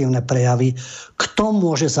negatívne prejavy, kto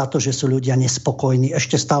môže za to, že sú ľudia nespokojní,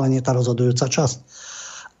 ešte stále nie tá rozhodujúca časť.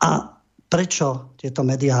 A prečo tieto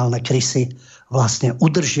mediálne krysy vlastne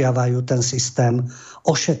udržiavajú ten systém,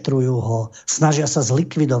 ošetrujú ho, snažia sa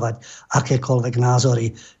zlikvidovať akékoľvek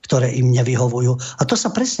názory, ktoré im nevyhovujú. A to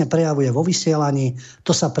sa presne prejavuje vo vysielaní,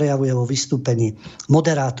 to sa prejavuje vo vystúpení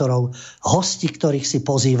moderátorov, hostí, ktorých si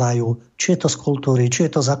pozývajú, či je to z kultúry, či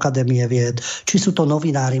je to z Akadémie vied, či sú to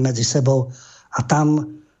novinári medzi sebou. A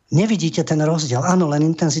tam nevidíte ten rozdiel. Áno, len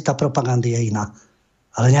intenzita propagandy je iná.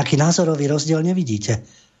 Ale nejaký názorový rozdiel nevidíte.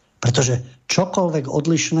 Pretože čokoľvek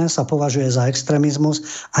odlišné sa považuje za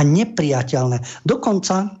extrémizmus a nepriateľné.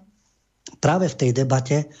 Dokonca práve v tej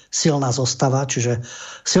debate silná zostava, čiže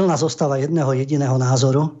silná zostava jedného jediného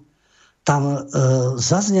názoru, tam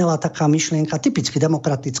zaznela taká myšlienka, typicky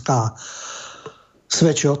demokratická,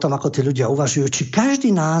 svedčí o tom, ako tí ľudia uvažujú, či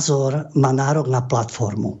každý názor má nárok na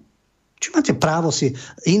platformu. Či máte právo si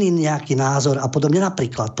iný nejaký názor a podobne.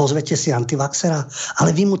 Napríklad pozvete si antivaxera,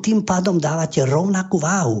 ale vy mu tým pádom dávate rovnakú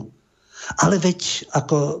váhu. Ale veď,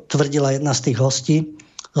 ako tvrdila jedna z tých hostí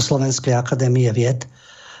zo Slovenskej akadémie vied,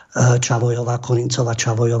 Čavojová, Korincová,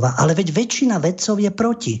 Čavojová, ale veď väčšina vedcov je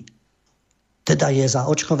proti. Teda je za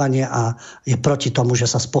očkovanie a je proti tomu, že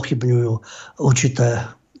sa spochybňujú určité,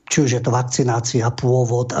 či už je to vakcinácia,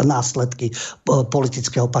 pôvod a následky,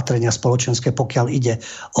 politické opatrenia spoločenské, pokiaľ ide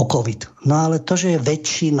o COVID. No ale to, že je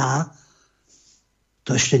väčšina,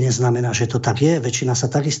 to ešte neznamená, že to tak je. Väčšina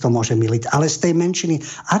sa takisto môže myliť. Ale z tej menšiny,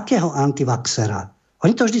 akého antivaxera?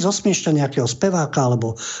 Oni to vždy zosmiešťajú nejakého speváka,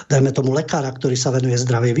 alebo dajme tomu lekára, ktorý sa venuje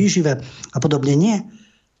zdravej výžive a podobne. Nie.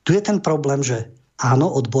 Tu je ten problém, že áno,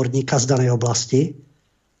 odborníka z danej oblasti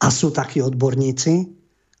a sú takí odborníci,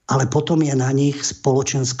 ale potom je na nich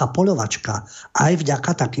spoločenská poľovačka. Aj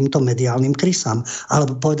vďaka takýmto mediálnym krysám.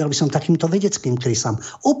 Alebo povedal by som takýmto vedeckým krysám.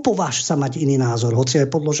 Opováž sa mať iný názor, hoci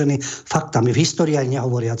je podložený faktami. V histórii aj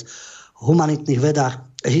nehovoriac. V humanitných vedách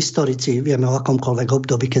historici, vieme o akomkoľvek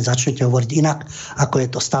období, keď začnete hovoriť inak, ako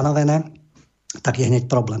je to stanovené, tak je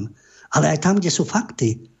hneď problém. Ale aj tam, kde sú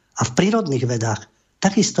fakty a v prírodných vedách,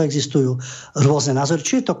 takisto existujú rôzne názory.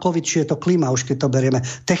 Či je to COVID, či je to klíma, už keď to berieme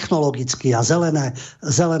technologicky a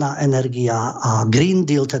zelená energia a Green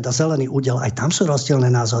Deal, teda zelený údel, aj tam sú rozdielne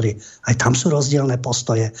názory, aj tam sú rozdielne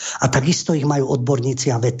postoje. A takisto ich majú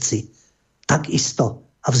odborníci a vedci. Takisto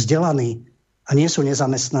a vzdelaní a nie sú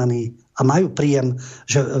nezamestnaní a majú príjem,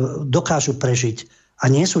 že dokážu prežiť a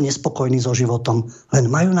nie sú nespokojní so životom, len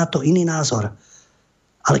majú na to iný názor.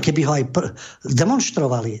 Ale keby ho aj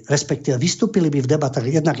demonštrovali, respektíve vystúpili by v debatách,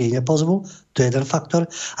 jednak ich nepozvú, to je jeden faktor.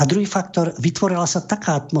 A druhý faktor, vytvorila sa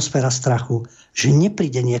taká atmosféra strachu, že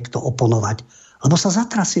nepríde niekto oponovať, lebo sa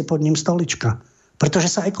zatrasie pod ním stolička,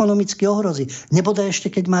 pretože sa ekonomicky ohrozí. Nebude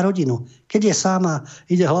ešte, keď má rodinu. Keď je sám a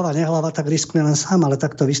ide hlava, nehlava, tak riskuje len sám, ale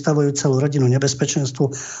takto vystavujú celú rodinu nebezpečenstvu,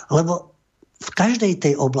 lebo v každej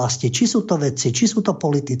tej oblasti, či sú to vedci, či sú to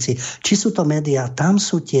politici, či sú to médiá, tam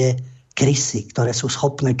sú tie krysy, ktoré sú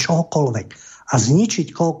schopné čohokoľvek a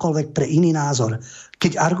zničiť kohokoľvek pre iný názor.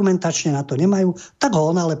 Keď argumentačne na to nemajú, tak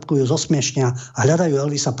ho onalepkujú, zosmiešnia a hľadajú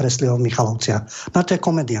Elvisa Presleyho v Michalovciach. No to je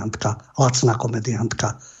komediantka, lacná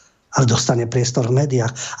komediantka. Ale dostane priestor v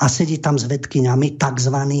médiách a sedí tam s vedkyňami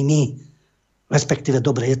takzvanými. Respektíve,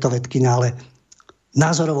 dobre, je to vedkyňa, ale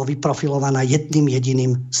názorovo vyprofilovaná jedným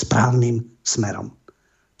jediným správnym smerom.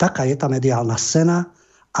 Taká je tá mediálna scéna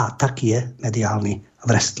a taký je mediálny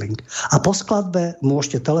wrestling. A po skladbe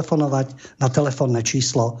môžete telefonovať na telefónne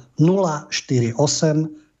číslo 048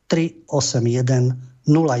 381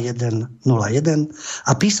 0101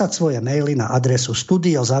 a písať svoje maily na adresu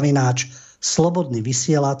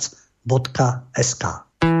studio@slobodnyvysielac.sk.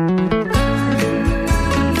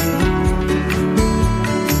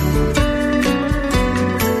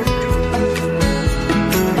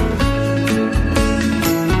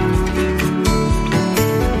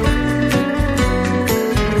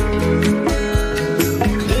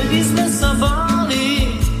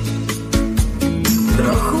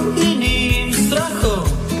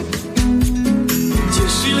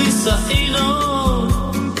 sa inou,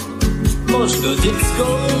 možno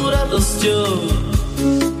detskou radosťou.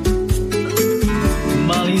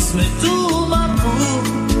 Mali sme tú mapu,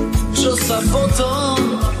 čo sa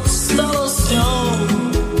potom stalo s ňou.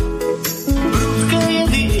 Prudké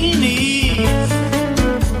jedy iných,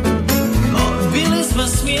 odbili sme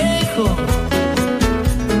smiechom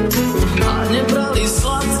a nebrali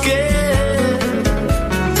sladké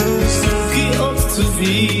stovky od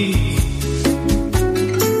cudzích.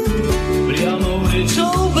 Priamou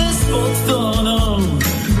rečou bez podtónov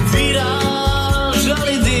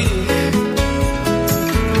vyrážali dých.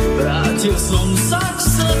 Vrátil som sa k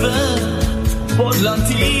sebe podľa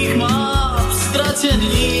tých map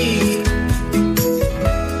stratených.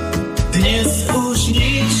 Dnes už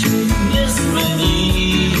nič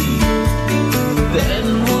nezmení ten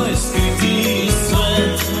môj skrytý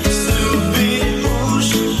svet. Sľuby už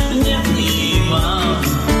nevnímam,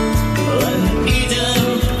 len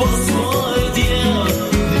idem po svoj diel.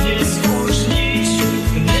 Dnes už nič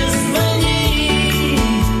nezmení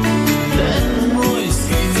ten môj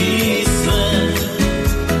skrytý svet.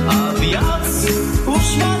 A viac už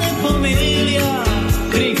ma nepomýlia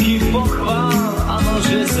kriky pochvál a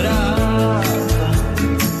nože zrád.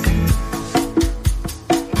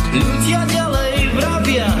 Ľudia ďalej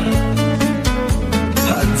vravia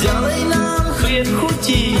a ďalej nám chlieb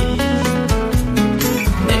chutí.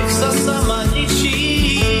 Nech sa sama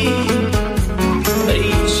ničí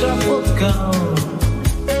ríša potkal.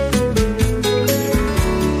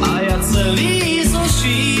 A ja celý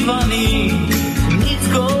zošívaný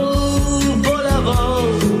nitkou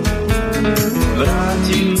boľavou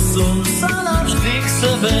vrátil som sa navždy k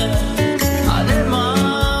sebe a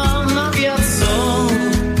nemám na viac som.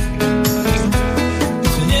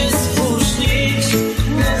 Dnes už nič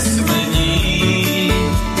nezmení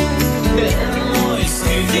ten môj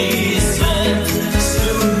skrytý svet.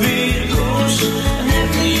 Sľuby už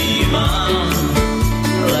nevnímam,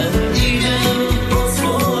 len idem po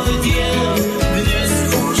svoj diel. Dnes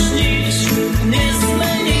už nič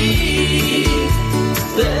nezmení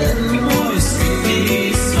ten môj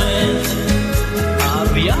skrytý svet. A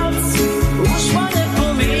viac už ma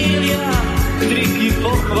nepomýlia kriky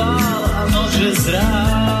pochvál a nože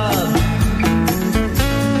zrád.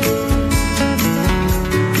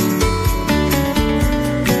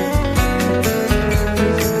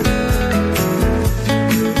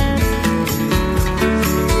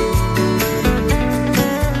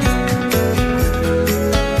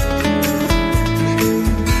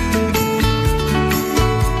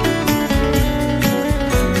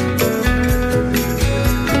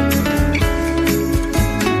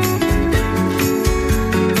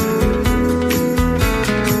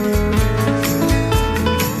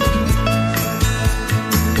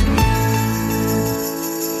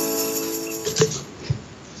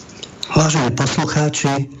 Vážení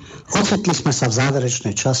poslucháči, ocitli sme sa v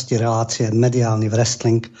záverečnej časti relácie Mediálny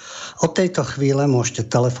Wrestling. Od tejto chvíle môžete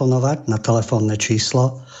telefonovať na telefónne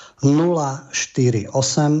číslo 048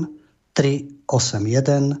 381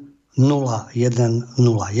 0101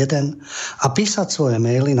 a písať svoje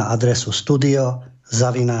maily na adresu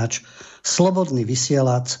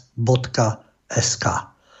studio@slobodnyvysielac.sk.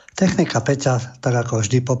 Technika Peťa, tak ako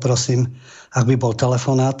vždy poprosím, ak by bol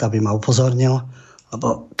telefonát, aby ma upozornil,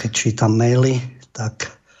 lebo keď čítam maily,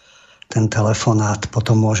 tak ten telefonát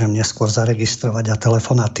potom môžem neskôr zaregistrovať a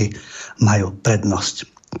telefonáty majú prednosť.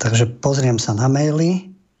 Takže pozriem sa na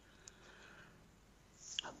maily.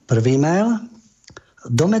 Prvý mail.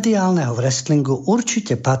 Do mediálneho wrestlingu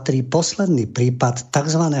určite patrí posledný prípad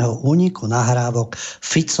tzv. Úniku nahrávok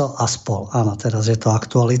Fico a spol. Áno, teraz je to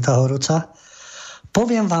aktualita horúca.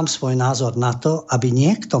 Poviem vám svoj názor na to, aby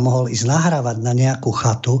niekto mohol ísť nahrávať na nejakú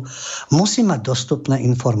chatu, musí mať dostupné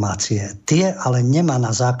informácie. Tie ale nemá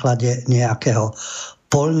na základe nejakého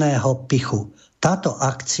poľného pichu. Táto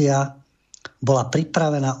akcia bola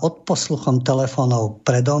pripravená odposluchom telefónov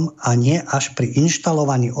predom a nie až pri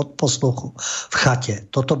inštalovaní odposluchu v chate.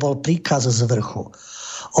 Toto bol príkaz z vrchu.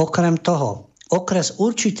 Okrem toho, okres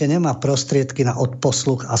určite nemá prostriedky na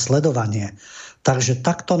odposluch a sledovanie. Takže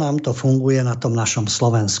takto nám to funguje na tom našom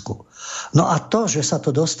Slovensku. No a to, že sa to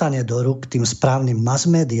dostane do rúk tým správnym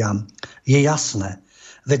mass-médiám, je jasné.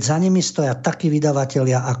 Veď za nimi stoja takí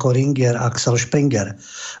vydavatelia ako Ringier a Axel Springer.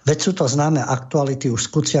 Veď sú to známe aktuality už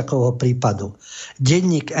z Kuciakovho prípadu.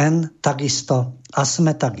 Denník N takisto a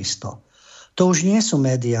SME takisto. To už nie sú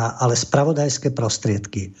médiá, ale spravodajské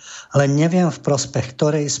prostriedky. Len neviem v prospech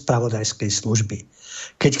ktorej spravodajskej služby.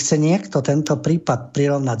 Keď chce niekto tento prípad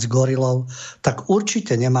prirovnať s gorilou, tak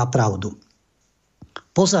určite nemá pravdu.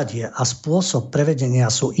 Pozadie a spôsob prevedenia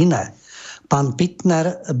sú iné. Pán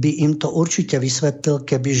Pittner by im to určite vysvetlil,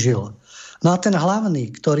 keby žil. No a ten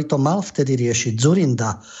hlavný, ktorý to mal vtedy riešiť,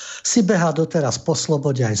 Dzurinda, si behá doteraz po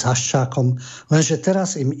slobode aj s Haščákom, lenže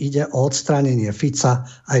teraz im ide o odstránenie Fica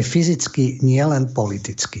aj fyzicky, nielen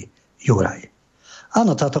politicky. Juraj.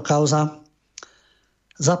 Áno, táto kauza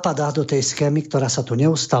zapadá do tej schémy, ktorá sa tu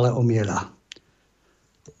neustále omiela.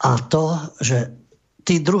 A to, že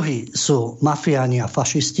tí druhí sú mafiáni a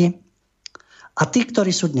fašisti, a tí,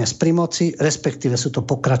 ktorí sú dnes pri moci, respektíve sú to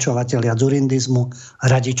pokračovatelia dzurindizmu,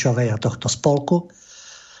 Radičovej a tohto spolku,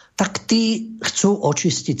 tak tí chcú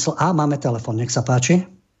očistiť... máme telefon, nech sa páči.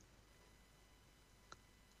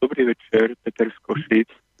 Dobrý večer, Peter z Košíc.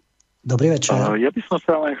 Dobrý večer. Ja by som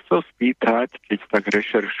sa len chcel spýtať, keď tak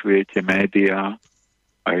rešeršujete médiá,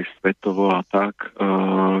 aj svetovo a tak,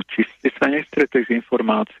 či ste sa nestretli s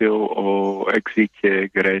informáciou o exite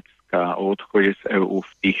Grécka, o odchode z EÚ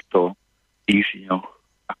v týchto týždňoch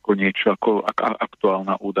ako niečo, ako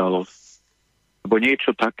aktuálna udalosť. Lebo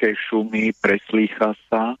niečo také šumí, preslýcha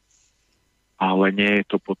sa, ale nie je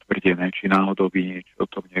to potvrdené. Či náhodou vy niečo o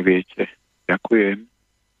tom neviete. Ďakujem.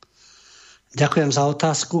 Ďakujem za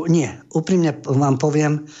otázku. Nie, úprimne vám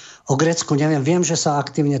poviem, o Grécku neviem. Viem, že sa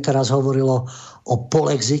aktívne teraz hovorilo o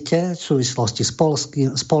polexite v súvislosti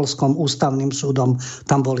s Poľskom ústavným súdom.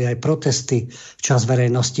 Tam boli aj protesty. Časť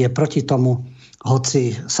verejnosti je proti tomu.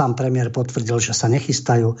 Hoci sám premiér potvrdil, že sa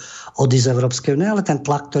nechystajú odísť z Európskej únie, ale ten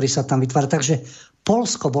tlak, ktorý sa tam vytvára. Takže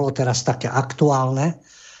Poľsko bolo teraz také aktuálne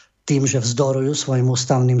tým, že vzdorujú svojim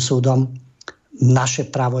ústavným súdom. Naše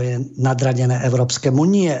právo je nadradené európskemu,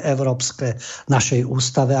 nie európske našej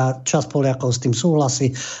ústave a časť Poliakov s tým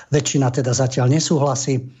súhlasí, väčšina teda zatiaľ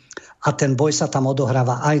nesúhlasí a ten boj sa tam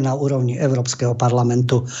odohráva aj na úrovni Európskeho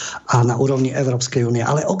parlamentu a na úrovni Európskej únie.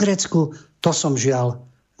 Ale o Grécku to som žiaľ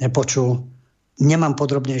nepočul. Nemám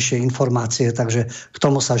podrobnejšie informácie, takže k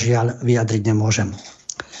tomu sa žiaľ vyjadriť nemôžem.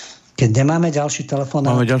 Keď nemáme ďalší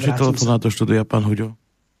telefonát... Máme ďalší telefonát do štúdia, pán Huďo.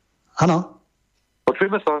 Áno.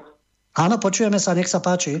 Počujeme sa? Áno, počujeme sa, nech sa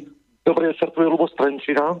páči. Dobrý večer, tu je Ľubo z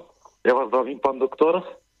Trenčína. Ja vás zdravím, pán doktor.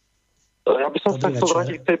 Ja by som sa chcel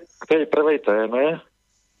vrátiť k tej prvej téme,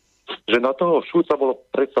 že na toho Šúca bolo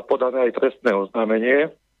predsa podané aj trestné oznámenie.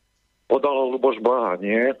 Podalo Ľuboš Blaha,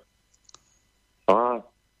 nie? A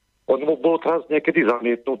on mu bolo teraz niekedy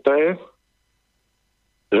zamietnuté,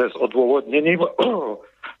 že s odôvodnením,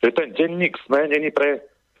 že ten denník SME není pre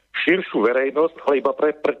širšiu verejnosť, ale iba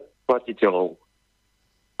pre predplatiteľov.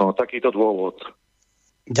 No, takýto dôvod.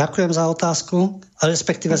 Ďakujem za otázku,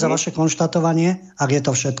 respektíve za vaše konštatovanie, ak je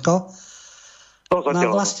to všetko. No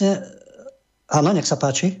vlastne... Áno, nech sa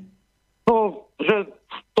páči. No, že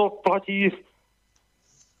to platí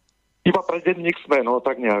iba pre denník SME, no,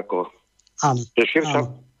 tak nejako. Áno.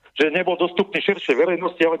 Že nebol dostupný širšej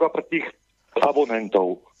verejnosti, ale iba pre tých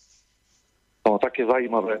abonentov. No, také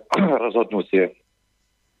zaujímavé rozhodnutie.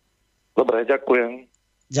 Dobre, ďakujem.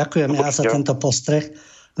 Ďakujem ja za tento postreh.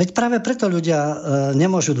 Veď práve preto ľudia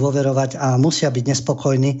nemôžu dôverovať a musia byť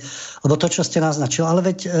nespokojní, lebo to, čo ste naznačili. Ale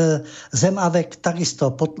veď Zem a vek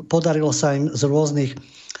takisto podarilo sa im z rôznych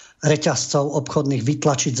reťazcov obchodných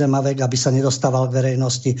vytlačiť Zemavek, aby sa nedostával k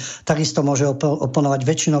verejnosti. Takisto môže oponovať,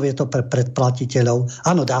 väčšinou je to pre predplatiteľov.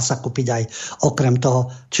 Áno, dá sa kúpiť aj okrem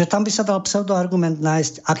toho. Čiže tam by sa dal pseudoargument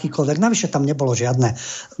nájsť akýkoľvek. Navyše tam nebolo žiadne.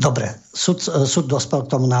 Dobre, súd dospel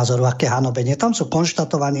k tomu názoru, aké hanobenie. Tam sú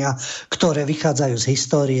konštatovania, ktoré vychádzajú z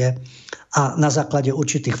histórie a na základe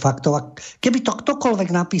určitých faktov. A keby to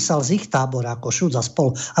ktokoľvek napísal z ich tábora, ako Šúc a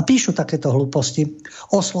spol, a píšu takéto hlúposti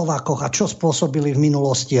o Slovákoch a čo spôsobili v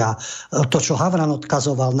minulosti a to, čo Havran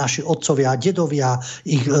odkazoval, naši otcovia a dedovia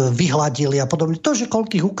ich vyhladili a podobne. To, že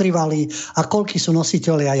koľkých ukrývali a koľkí sú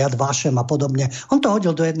nositelia Jad Vašem a podobne. On to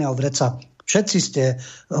hodil do jedného vreca. Všetci ste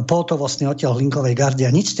pohotovostní odtiaľ Hlinkovej gardy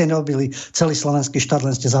a nič ste neobili, celý slovenský štát,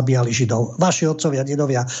 len ste zabíjali Židov. Vaši otcovia,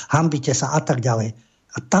 dedovia, hanbite sa a tak ďalej.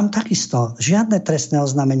 A tam takisto žiadne trestné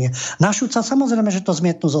oznámenie. Na Šúca samozrejme, že to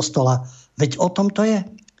zmietnú zo stola. Veď o tom to je.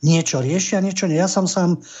 Niečo riešia, niečo nie. Ja som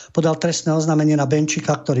sám podal trestné oznámenie na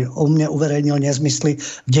Benčíka, ktorý o mne uverejnil nezmysly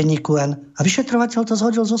v denníku N. A vyšetrovateľ to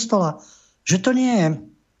zhodil zo stola. Že to nie je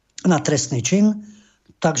na trestný čin,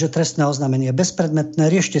 takže trestné oznámenie je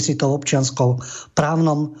bezpredmetné. Riešte si to v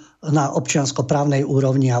na občiansko-právnej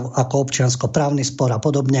úrovni ako občiansko-právny spor a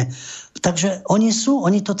podobne. Takže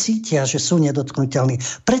oni to cítia, že sú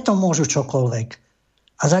nedotknuteľní. Preto môžu čokoľvek.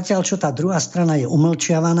 A zatiaľ, čo tá druhá strana je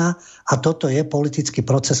umlčiavaná a toto je politický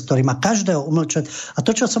proces, ktorý má každého umlčať. A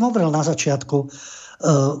to, čo som hovoril na začiatku,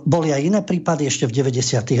 Boli aj iné prípady ešte v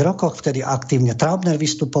 90. rokoch, vtedy aktívne Traubner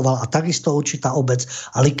vystupoval a takisto určitá obec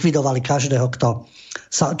a likvidovali každého, kto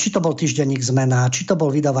sa, či to bol týždenník Zmena, či to bol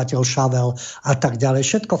vydavateľ Šavel a tak ďalej.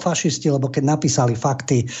 Všetko fašisti, lebo keď napísali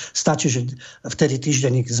fakty, stačí, že vtedy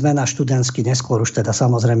týždenník Zmena študentský, neskôr už teda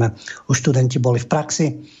samozrejme už študenti boli v praxi,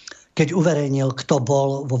 keď uverejnil, kto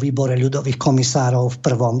bol vo výbore ľudových komisárov v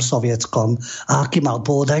prvom sovietskom a aký mal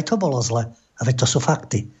pôvod, aj to bolo zle. A veď to sú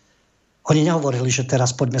fakty. Oni nehovorili, že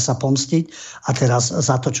teraz poďme sa pomstiť a teraz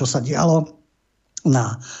za to, čo sa dialo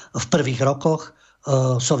v prvých rokoch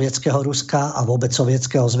sovietskeho Ruska a vôbec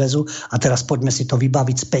Sovietskeho zväzu a teraz poďme si to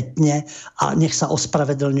vybaviť spätne a nech sa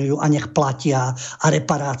ospravedlňujú a nech platia a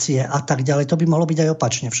reparácie a tak ďalej. To by mohlo byť aj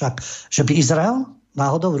opačne však. Že by Izrael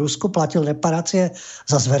náhodou v Rusku platil reparácie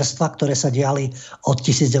za zverstva, ktoré sa diali od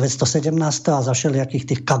 1917 a za všelijakých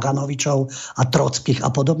tých Kaganovičov a Trockých a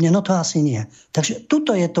podobne. No to asi nie. Takže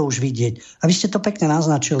tuto je to už vidieť. A vy ste to pekne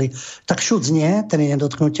naznačili. Tak Šuc nie, ten je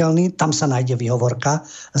nedotknutelný, tam sa nájde výhovorka,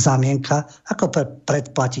 zámienka, ako pre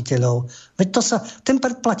predplatiteľov. Veď ten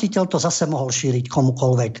predplatiteľ to zase mohol šíriť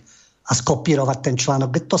komukoľvek a skopírovať ten článok.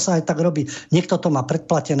 Veď to sa aj tak robí. Niekto to má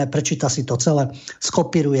predplatené, prečíta si to celé,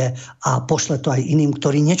 skopíruje a pošle to aj iným,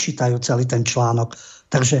 ktorí nečítajú celý ten článok.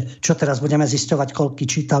 Takže čo teraz budeme zisťovať, koľky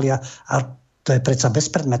čítali a to je predsa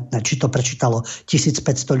bezpredmetné, či to prečítalo 1500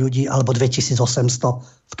 ľudí alebo 2800.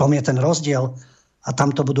 V tom je ten rozdiel a tam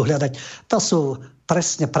to budú hľadať. To sú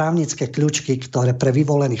presne právnické kľúčky, ktoré pre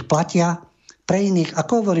vyvolených platia, pre iných,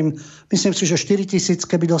 ako hovorím, myslím si, že 4000,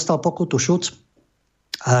 keby dostal pokutu Šuc,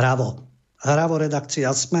 Hravo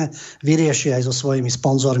redakcia SME vyrieši aj so svojimi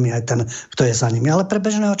sponzormi, aj ten, kto je za nimi. Ale pre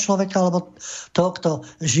bežného človeka, alebo toho, kto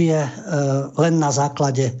žije len na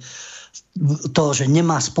základe toho, že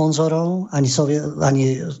nemá sponzorov,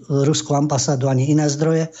 ani ruskú ambasádu, ani iné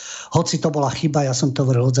zdroje. Hoci to bola chyba, ja som to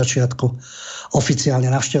hovoril od začiatku, oficiálne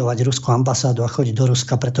navštevovať ruskú ambasádu a chodiť do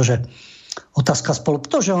Ruska, pretože otázka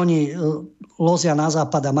to, že oni lozia na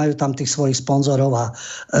západ a majú tam tých svojich sponzorov a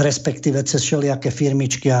respektíve cez všelijaké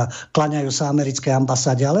firmičky a klaňajú sa americkej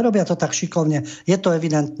ambasáde, ale robia to tak šikovne. Je to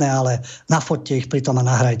evidentné, ale nafoďte ich pritom a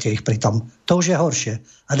nahrajte ich pritom. To už je horšie.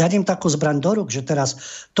 A dať im takú zbraň do rúk, že teraz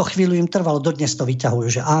to chvíľu im trvalo, dodnes to vyťahujú,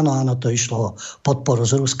 že áno, to išlo o podporu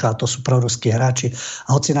z Ruska, to sú proruskí hráči.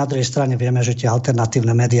 A hoci na druhej strane vieme, že tie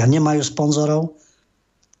alternatívne médiá nemajú sponzorov,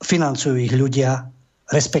 financujú ich ľudia,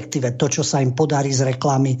 respektíve to, čo sa im podarí z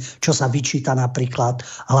reklamy, čo sa vyčíta napríklad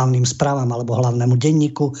hlavným správam alebo hlavnému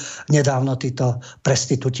denníku. Nedávno títo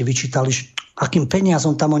prestitúti vyčítali, akým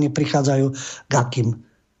peniazom tam oni prichádzajú, k akým.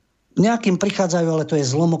 Nejakým prichádzajú, ale to je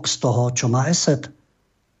zlomok z toho, čo má ESET,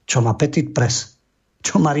 čo má Petit Press,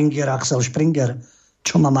 čo má Ringier Axel Springer,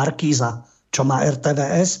 čo má Markíza, čo má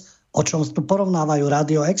RTVS, o čom tu porovnávajú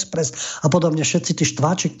Radio Express a podobne všetci tí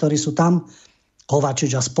štváči, ktorí sú tam,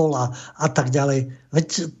 Kovačič a spol a tak ďalej.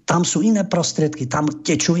 Veď tam sú iné prostriedky, tam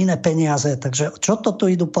tečú iné peniaze, takže čo to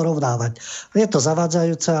tu idú porovnávať? Je to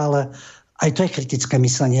zavádzajúce, ale aj to je kritické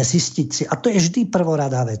myslenie, zistiť si. A to je vždy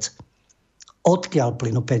prvoradá vec. Odkiaľ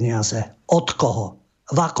plynú peniaze? Od koho?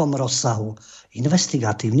 V akom rozsahu?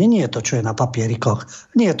 Investigatívne nie je to, čo je na papierikoch.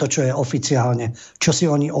 Nie je to, čo je oficiálne. Čo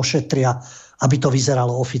si oni ošetria, aby to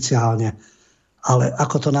vyzeralo oficiálne. Ale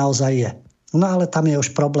ako to naozaj je. No ale tam je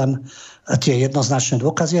už problém, tie jednoznačné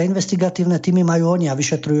dôkazy a investigatívne týmy majú oni a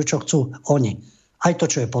vyšetrujú, čo chcú oni. Aj to,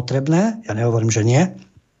 čo je potrebné, ja nehovorím, že nie,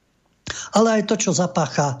 ale aj to, čo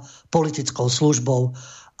zapácha politickou službou.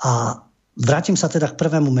 A vrátim sa teda k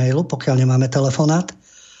prvému mailu, pokiaľ nemáme telefonát,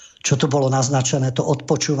 čo tu bolo naznačené, to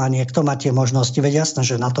odpočúvanie, kto má tie možnosti, veď jasné,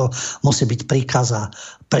 že na to musí byť príkaz a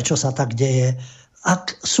prečo sa tak deje.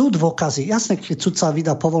 Ak sú dôkazy, jasne, keď sudca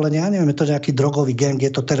vydá povolenie, ja neviem, je to nejaký drogový gang,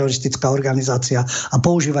 je to teroristická organizácia a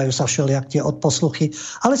používajú sa všelijak tie odposluchy,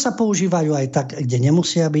 ale sa používajú aj tak, kde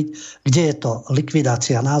nemusia byť, kde je to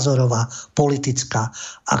likvidácia názorová, politická.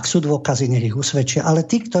 Ak sú dôkazy, nech ich usvedčia. Ale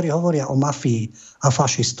tí, ktorí hovoria o mafii a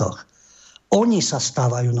fašistoch, oni sa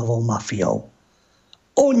stávajú novou mafiou.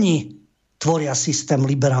 Oni tvoria systém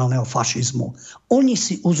liberálneho fašizmu. Oni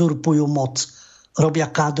si uzurpujú moc,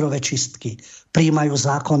 robia kádrové čistky, prijímajú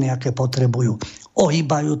zákony, aké potrebujú,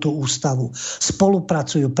 ohýbajú tú ústavu,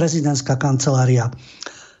 spolupracujú prezidentská kancelária,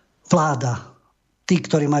 vláda, tí,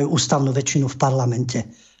 ktorí majú ústavnú väčšinu v parlamente.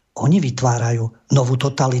 Oni vytvárajú novú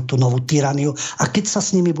totalitu, novú tyraniu a keď sa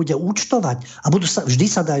s nimi bude účtovať a vždy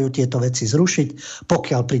sa dajú tieto veci zrušiť,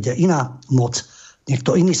 pokiaľ príde iná moc,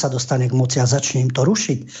 niekto iný sa dostane k moci a začne im to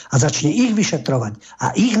rušiť a začne ich vyšetrovať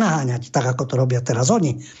a ich naháňať, tak ako to robia teraz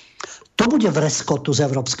oni. To bude vreskotu z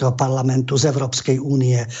Európskeho parlamentu, z Európskej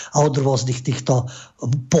únie a od rôznych týchto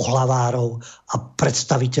pohlavárov a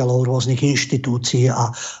predstaviteľov rôznych inštitúcií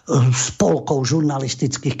a spolkov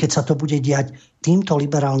žurnalistických, keď sa to bude diať týmto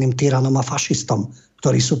liberálnym tyranom a fašistom,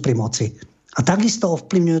 ktorí sú pri moci. A takisto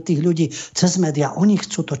ovplyvňujú tých ľudí cez médiá. Oni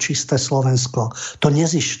chcú to čisté Slovensko, to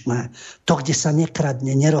nezištné, to, kde sa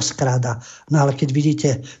nekradne, nerozkráda. No ale keď vidíte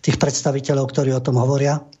tých predstaviteľov, ktorí o tom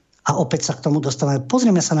hovoria, a opäť sa k tomu dostávame.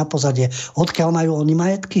 Pozrieme sa na pozadie. Odkiaľ majú oni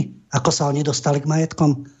majetky? Ako sa oni dostali k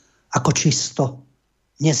majetkom? Ako čisto,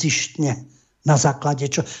 nezištne, na základe,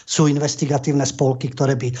 čo sú investigatívne spolky,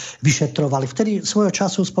 ktoré by vyšetrovali. Vtedy svojho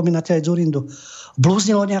času, spomínate aj Dzurindu,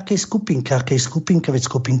 blúznilo nejakej skupinke. Akej skupinke? Veď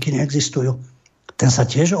skupinky neexistujú. Ten sa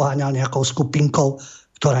tiež oháňal nejakou skupinkou,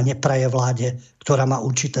 ktorá nepraje vláde, ktorá má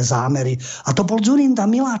určité zámery. A to bol Dzurinda,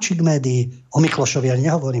 miláčik médií. O Miklošovi ani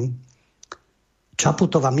nehovorím.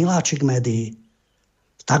 Čaputová, miláčik médií,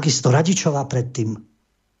 takisto Radičová predtým.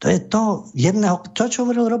 To je to jedného, to čo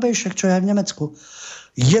hovoril Robejšek, čo je aj v Nemecku.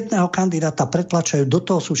 Jedného kandidáta pretlačajú, do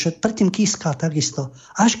toho sú predtým Kiska takisto.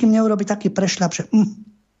 Až kým neurobi taký prešľap, že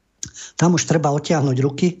tam už treba otiahnuť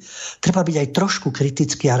ruky, treba byť aj trošku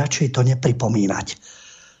kritický a radšej to nepripomínať.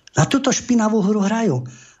 Na túto špinavú hru hrajú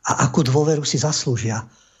a akú dôveru si zaslúžia.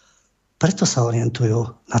 Preto sa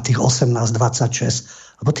orientujú na tých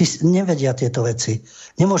 18-26, lebo tí nevedia tieto veci.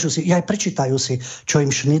 Nemôžu si, aj prečítajú si, čo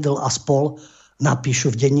im Schnidl a spol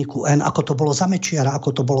napíšu v denníku N, ako to bolo za Mečiara,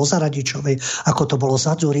 ako to bolo za Radičovej, ako to bolo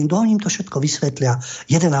za Dzurindu. Oni im to všetko vysvetlia.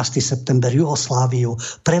 11. september, Jugosláviu,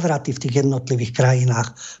 prevraty v tých jednotlivých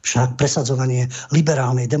krajinách, však presadzovanie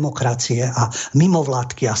liberálnej demokracie a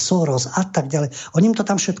mimovládky a Soros a tak ďalej. Oni im to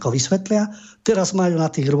tam všetko vysvetlia. Teraz majú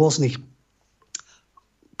na tých rôznych,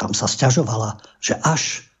 tam sa sťažovala, že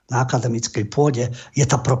až na akademickej pôde je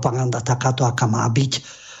tá propaganda takáto, aká má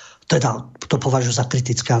byť. Teda to považujú za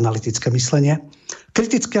kritické analytické myslenie.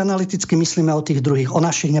 Kriticky analyticky myslíme o tých druhých, o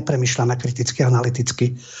našich nepremýšľame kriticky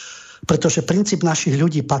analyticky. Pretože princíp našich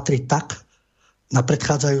ľudí patrí tak na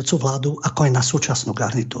predchádzajúcu vládu, ako aj na súčasnú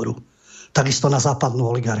garnitúru. Takisto na západnú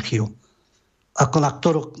oligarchiu. Ako na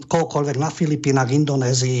kohokoľvek na Filipínach,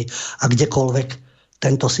 Indonézii a kdekoľvek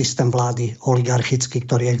tento systém vlády oligarchický,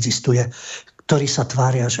 ktorý existuje, ktorí sa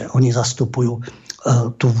tvária, že oni zastupujú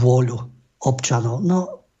tú vôľu občanov.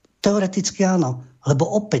 No, teoreticky áno, lebo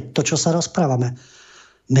opäť to, čo sa rozprávame,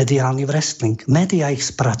 mediálny wrestling. Média ich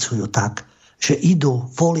spracujú tak, že idú,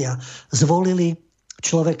 volia. Zvolili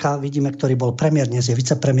človeka, vidíme, ktorý bol premiér, dnes je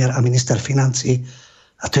vicepremiér a minister financií.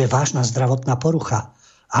 A to je vážna zdravotná porucha.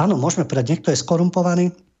 Áno, môžeme povedať, niekto je skorumpovaný,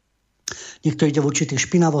 niekto ide v určitých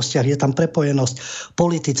špinavostiach, je tam prepojenosť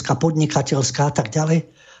politická, podnikateľská a tak ďalej.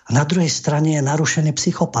 A na druhej strane je narušený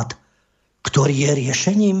psychopat, ktorý je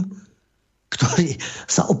riešením, ktorý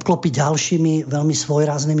sa obklopí ďalšími veľmi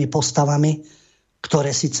svojráznými postavami,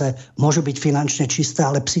 ktoré síce môžu byť finančne čisté,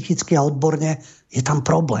 ale psychicky a odborne je tam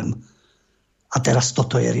problém. A teraz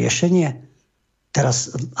toto je riešenie?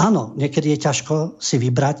 Teraz, áno, niekedy je ťažko si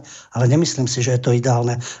vybrať, ale nemyslím si, že je to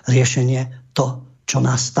ideálne riešenie, to, čo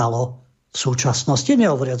nastalo v súčasnosti,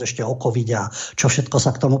 nehovoriac ešte o covide a čo všetko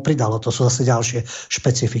sa k tomu pridalo, to sú zase ďalšie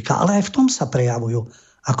špecifika, ale aj v tom sa prejavujú,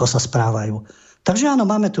 ako sa správajú. Takže áno,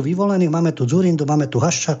 máme tu vyvolených, máme tu Dzurindu, máme tu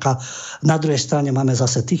Haščaka, na druhej strane máme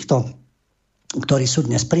zase týchto, ktorí sú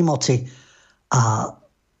dnes pri moci a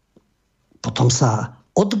potom sa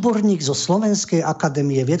odborník zo Slovenskej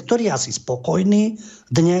akadémie vied, ktorý je asi spokojný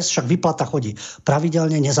dnes, však výplata chodí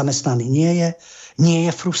pravidelne, nezamestnaný nie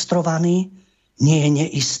je frustrovaný, nie je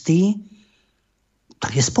neistý,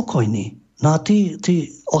 tak je spokojný. No a tí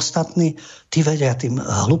ostatní, tí vedia tým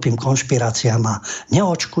hlupým konšpiráciám a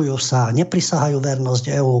neočkujú sa, neprisahajú vernosť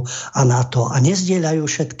EÚ a NATO a nezdieľajú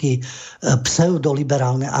všetky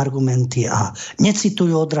pseudoliberálne argumenty a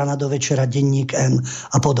necitujú od rána do večera denník N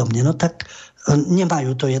a podobne. No tak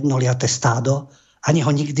nemajú to jednoliaté stádo, ani ho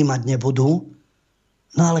nikdy mať nebudú.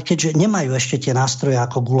 No ale keďže nemajú ešte tie nástroje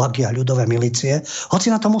ako gulagy a ľudové milície, hoci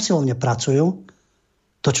na tom usilovne pracujú,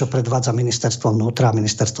 to, čo predvádza ministerstvo vnútra a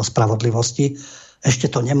ministerstvo spravodlivosti, ešte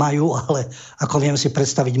to nemajú, ale ako viem si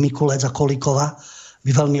predstaviť Mikulec a Kolíková,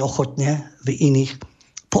 by veľmi ochotne v iných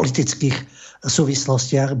politických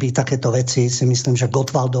súvislostiach by takéto veci, si myslím, že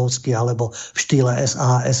Gottwaldovský alebo v štýle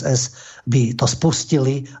SAS by to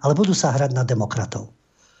spustili, ale budú sa hrať na demokratov.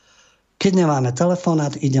 Keď nemáme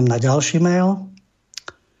telefonát, idem na ďalší mail.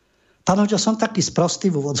 Pán Huďo, som taký sprostý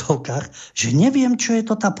v úvodzovkách, že neviem, čo je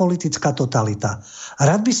to tá politická totalita.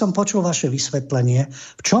 Rád by som počul vaše vysvetlenie,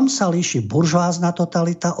 v čom sa líši buržoázna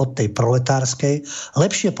totalita od tej proletárskej,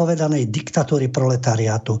 lepšie povedanej diktatúry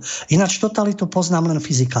proletariátu. Ináč totalitu poznám len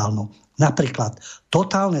fyzikálnu. Napríklad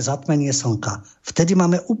totálne zatmenie slnka. Vtedy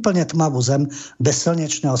máme úplne tmavú zem bez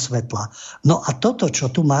slnečného svetla. No a toto, čo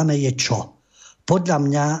tu máme, je čo? Podľa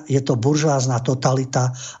mňa je to buržoázna totalita,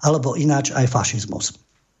 alebo ináč aj fašizmus.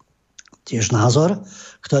 Tiež názor,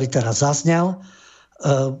 ktorý teraz zaznel.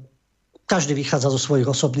 Každý vychádza zo svojich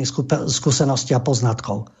osobných skúseností a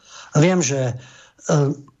poznatkov. Viem, že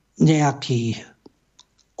nejaký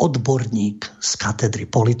odborník z katedry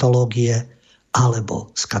politológie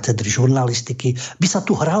alebo z katedry žurnalistiky by sa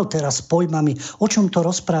tu hral teraz s pojmami, o čom to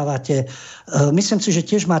rozprávate. Myslím si, že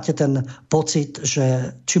tiež máte ten pocit,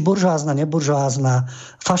 že či buržoázna, neburžoázna,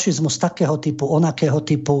 fašizmus takého typu, onakého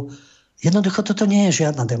typu. Jednoducho toto nie je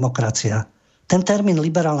žiadna demokracia. Ten termín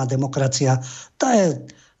liberálna demokracia, to je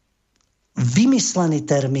vymyslený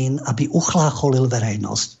termín, aby uchlácholil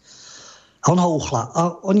verejnosť. A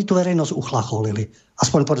oni tú verejnosť uchlácholili.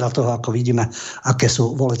 Aspoň podľa toho, ako vidíme, aké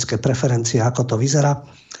sú volecké preferencie, ako to vyzerá.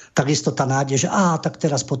 Takisto tá nádej, že tak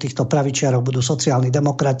teraz po týchto pravičiaroch budú sociálni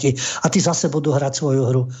demokrati a tí zase budú hrať svoju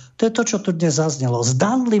hru. To je to, čo tu dnes zaznelo.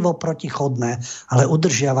 Zdanlivo protichodné, ale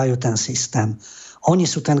udržiavajú ten systém. Oni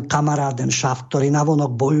sú ten kamarát, ten šaft, ktorý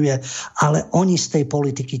navonok bojuje, ale oni z tej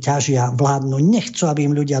politiky ťažia, vládnu, nechcú, aby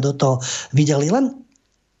im ľudia do toho videli. Len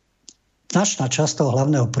značná časť toho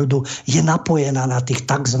hlavného prúdu je napojená na tých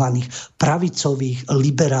tzv. Pravicových,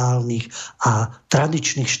 liberálnych a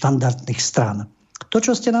tradičných štandardných strán. To,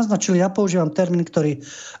 čo ste naznačili, ja používam termín, ktorý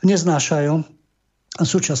neznášajú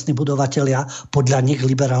súčasní budovatelia podľa nich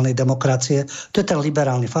liberálnej demokracie. To je ten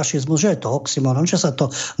liberálny fašizmus, že je to oxymoron, že sa to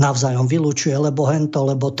navzájom vylúčuje, lebo hento,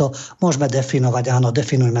 lebo to môžeme definovať. Áno,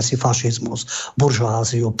 definujme si fašizmus,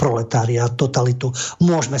 buržoáziu, proletariát, totalitu.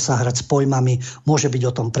 Môžeme sa hrať s pojmami, môže byť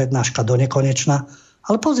o tom prednáška do nekonečna.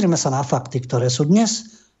 Ale pozrime sa na fakty, ktoré sú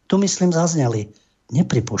dnes, tu myslím, zazneli.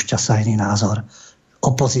 Nepripúšťa sa iný názor.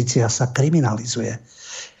 Opozícia sa kriminalizuje.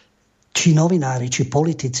 Či novinári, či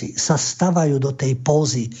politici sa stavajú do tej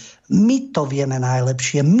pózy. My to vieme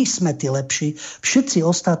najlepšie, my sme tí lepší, všetci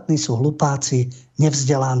ostatní sú hlupáci,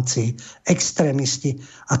 nevzdelanci, extrémisti.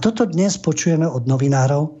 A toto dnes počujeme od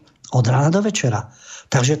novinárov od rána do večera.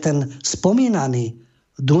 Takže ten spomínaný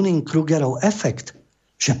Dunning-Krugerov efekt,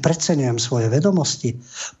 že preceňujem svoje vedomosti,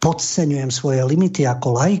 podceňujem svoje limity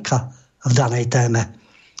ako laika v danej téme,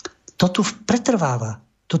 to tu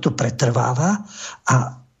pretrváva. A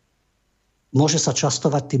môže sa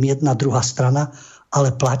častovať tým jedna, druhá strana,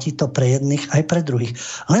 ale platí to pre jedných aj pre druhých.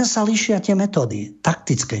 Len sa líšia tie metódy,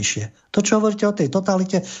 taktickejšie. To, čo hovoríte o tej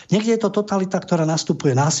totalite, niekde je to totalita, ktorá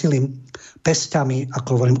nastupuje násilím, pesťami, ako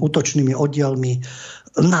hovorím, útočnými oddielmi,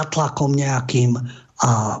 nátlakom nejakým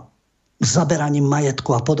a zaberaním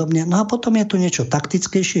majetku a podobne. No a potom je tu niečo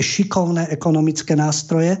taktickejšie, šikovné ekonomické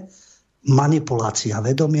nástroje, manipulácia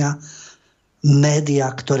vedomia,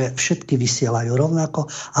 médiá, ktoré všetky vysielajú rovnako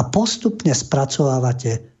a postupne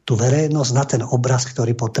spracovávate tú verejnosť na ten obraz,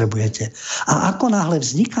 ktorý potrebujete. A ako náhle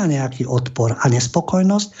vzniká nejaký odpor a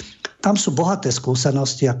nespokojnosť, tam sú bohaté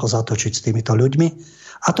skúsenosti, ako zatočiť s týmito ľuďmi.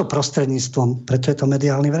 A to prostredníctvom, preto je to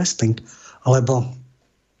mediálny wrestling, lebo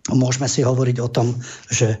môžeme si hovoriť o tom,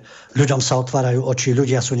 že ľuďom sa otvárajú oči,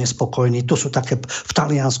 ľudia sú nespokojní. Tu sú také, v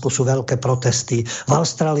Taliansku sú veľké protesty, v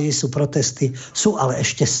Austrálii sú protesty, ale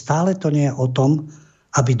ešte stále to nie je o tom,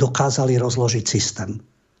 aby dokázali rozložiť systém.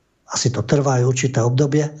 Asi to trvá aj určité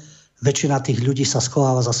obdobie. Väčšina tých ľudí sa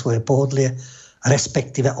schováva za svoje pohodlie,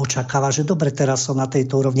 respektíve očakáva, že dobre, teraz som na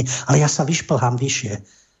tejto úrovni, ale ja sa vyšplhám vyššie.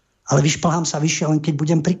 Ale vyšplhám sa vyššie, len keď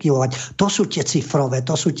budem prikyvovať. To sú tie cifrové,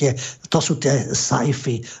 to sú tie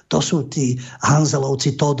sajfy, to sú tí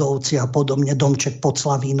Hanzelovci, Todovci a podobne, domček pod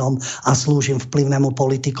Slavínom a slúžim vplyvnému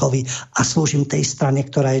politikovi a slúžim tej strane,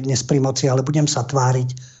 ktorá je dnes pri moci, ale budem sa tváriť,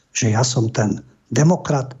 že ja som ten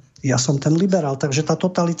demokrat, ja som ten liberál. Takže tá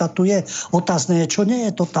totalita tu je. Otázne je, čo nie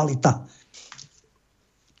je totalita.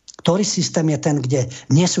 Ktorý systém je ten, kde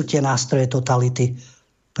nie sú tie nástroje totality?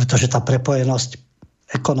 Pretože tá prepojenosť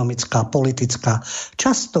ekonomická, politická,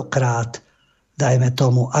 častokrát, dajme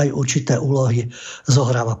tomu, aj určité úlohy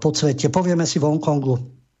zohráva po svete. Povieme si v Hongkongu,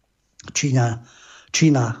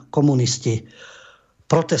 Čína, komunisti,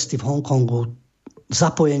 protesty v Hongkongu,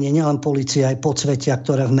 zapojenie nielen polície, aj podsvetia,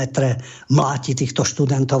 ktoré v metre mláti týchto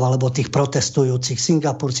študentov alebo tých protestujúcich.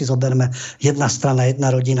 Singapur si zoberme, jedna strana,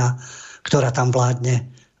 jedna rodina, ktorá tam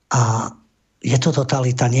vládne. A je to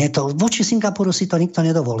totalita, nie je to. Voči Singapuru si to nikto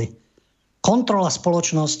nedovolí. Kontrola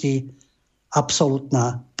spoločnosti,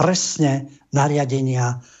 absolútna, presne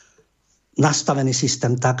nariadenia, nastavený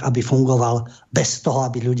systém tak, aby fungoval bez toho,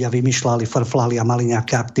 aby ľudia vymýšľali, frflali a mali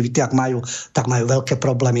nejaké aktivity. Ak majú, tak majú veľké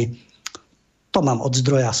problémy. To mám od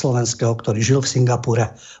zdroja slovenského, ktorý žil v Singapúre,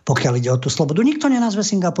 pokiaľ ide o tú slobodu. Nikto nenazve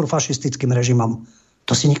Singapur fašistickým režimom.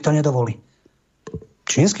 To si nikto nedovolí.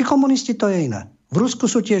 Čínsky komunisti to je iné. V Rusku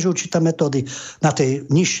sú tiež určité metódy na tej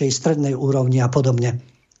nižšej strednej úrovni a podobne.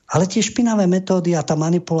 Ale tie špinavé metódy a tá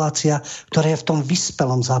manipulácia, ktorá je v tom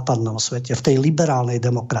vyspelom západnom svete, v tej liberálnej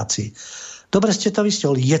demokracii. Dobre ste to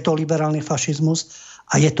vystihli, je to liberálny fašizmus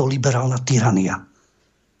a je to liberálna tyrania.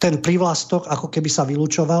 Ten prívlastok ako keby sa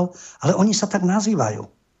vylúčoval, ale oni sa tak nazývajú.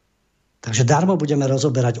 Takže darmo budeme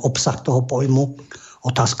rozoberať obsah toho pojmu,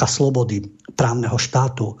 otázka slobody, právneho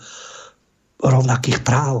štátu, rovnakých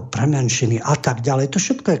práv pre menšiny a tak ďalej. To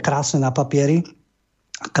všetko je krásne na papieri,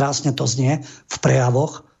 krásne to znie v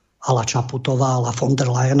prejavoch, ala Čaputová, ala von der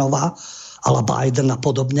Leyenová, ala Biden a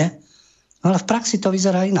podobne. Ale v praxi to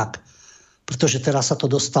vyzerá inak. Pretože teraz sa to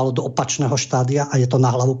dostalo do opačného štádia a je to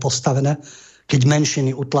na hlavu postavené, keď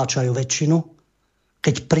menšiny utlačajú väčšinu,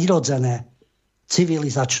 keď prirodzené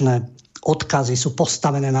civilizačné odkazy sú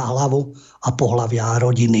postavené na hlavu a pohlavia a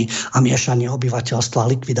rodiny a miešanie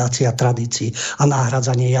obyvateľstva, likvidácia tradícií a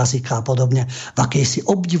nahradzanie jazyka a podobne v akejsi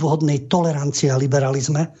obdivuhodnej tolerancii a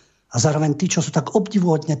liberalizme. A zároveň tí, čo sú tak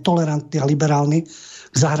obdivuhodne tolerantní a liberálni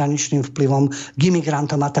k zahraničným vplyvom, k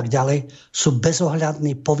imigrantom a tak ďalej, sú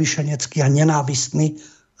bezohľadní, povyšeneckí a nenávistní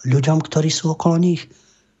ľuďom, ktorí sú okolo nich,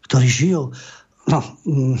 ktorí žijú.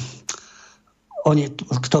 Oni,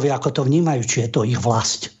 kto vie, ako to vnímajú, či je to ich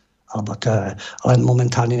vlast, alebo to je len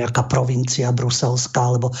momentálne nejaká provincia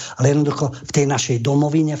bruselská, ale jednoducho v tej našej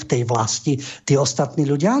domovine, v tej vlasti, tí ostatní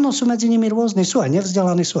ľudia, áno, sú medzi nimi rôzni, sú aj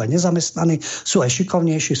nevzdelaní, sú aj nezamestnaní, sú aj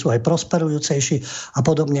šikovnejší, sú aj prosperujúcejší a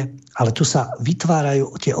podobne. Ale tu sa vytvárajú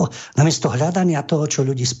namiesto hľadania toho, čo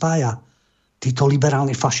ľudí spája, títo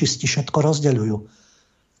liberálni fašisti všetko rozdeľujú.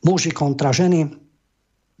 Muži kontra ženy,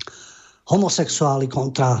 homosexuáli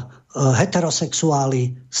kontra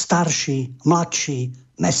heterosexuáli, starší, mladší,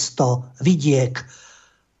 mesto, vidiek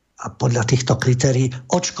a podľa týchto kritérií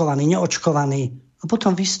očkovaný, neočkovaný a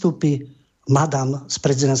potom vystúpi madam z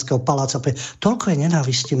prezidentského paláca. Toľko je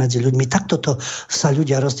nenávisti medzi ľuďmi, takto sa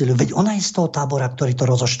ľudia rozdeľujú. Veď ona je z toho tábora, ktorý to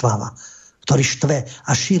rozoštváva, ktorý štve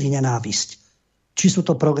a šíri nenávisť. Či sú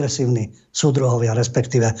to progresívni súdruhovia,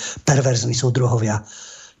 respektíve perverzní súdruhovia,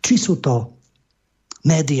 či sú to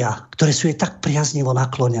médiá, ktoré sú jej tak priaznivo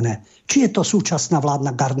naklonené, či je to súčasná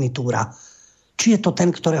vládna garnitúra, či je to ten,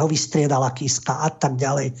 ktorého vystriedala Kiska a tak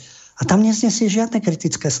ďalej. A tam neznesie žiadne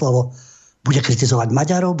kritické slovo. Bude kritizovať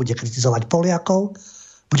Maďarov, bude kritizovať Poliakov,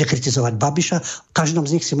 bude kritizovať Babiša. V každom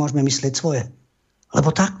z nich si môžeme myslieť svoje. Lebo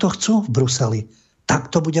takto chcú v Bruseli.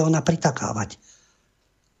 Takto bude ona pritakávať.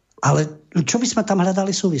 Ale čo by sme tam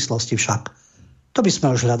hľadali súvislosti však? To by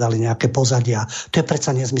sme už hľadali nejaké pozadia. To je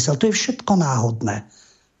predsa nezmysel. To je všetko náhodné.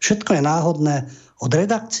 Všetko je náhodné od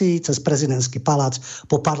redakcií cez prezidentský palác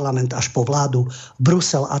po parlament až po vládu,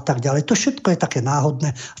 Brusel a tak ďalej. To všetko je také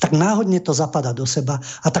náhodné. A tak náhodne to zapadá do seba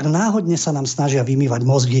a tak náhodne sa nám snažia vymývať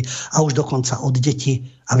mozgy a už dokonca od detí,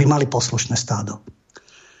 aby mali poslušné stádo.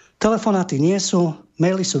 Telefonáty nie sú,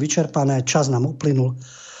 maily sú vyčerpané, čas nám uplynul.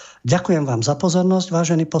 Ďakujem vám za pozornosť,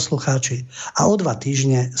 vážení poslucháči, a o 2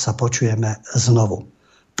 týždne sa počujeme znovu.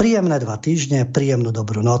 Príjemné 2 týždne, príjemnú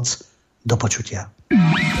dobrú noc. Do počutia.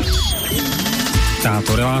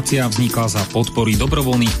 Táto relácia vznikla za podpory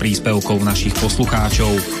dobrovoľných príspevkov našich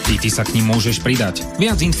poslucháčov. Ty sa k nim môžeš pridať.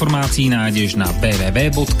 Viac informácií nájdeš na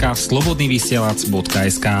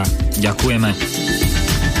www.slobodnyvysielac.sk. Ďakujeme.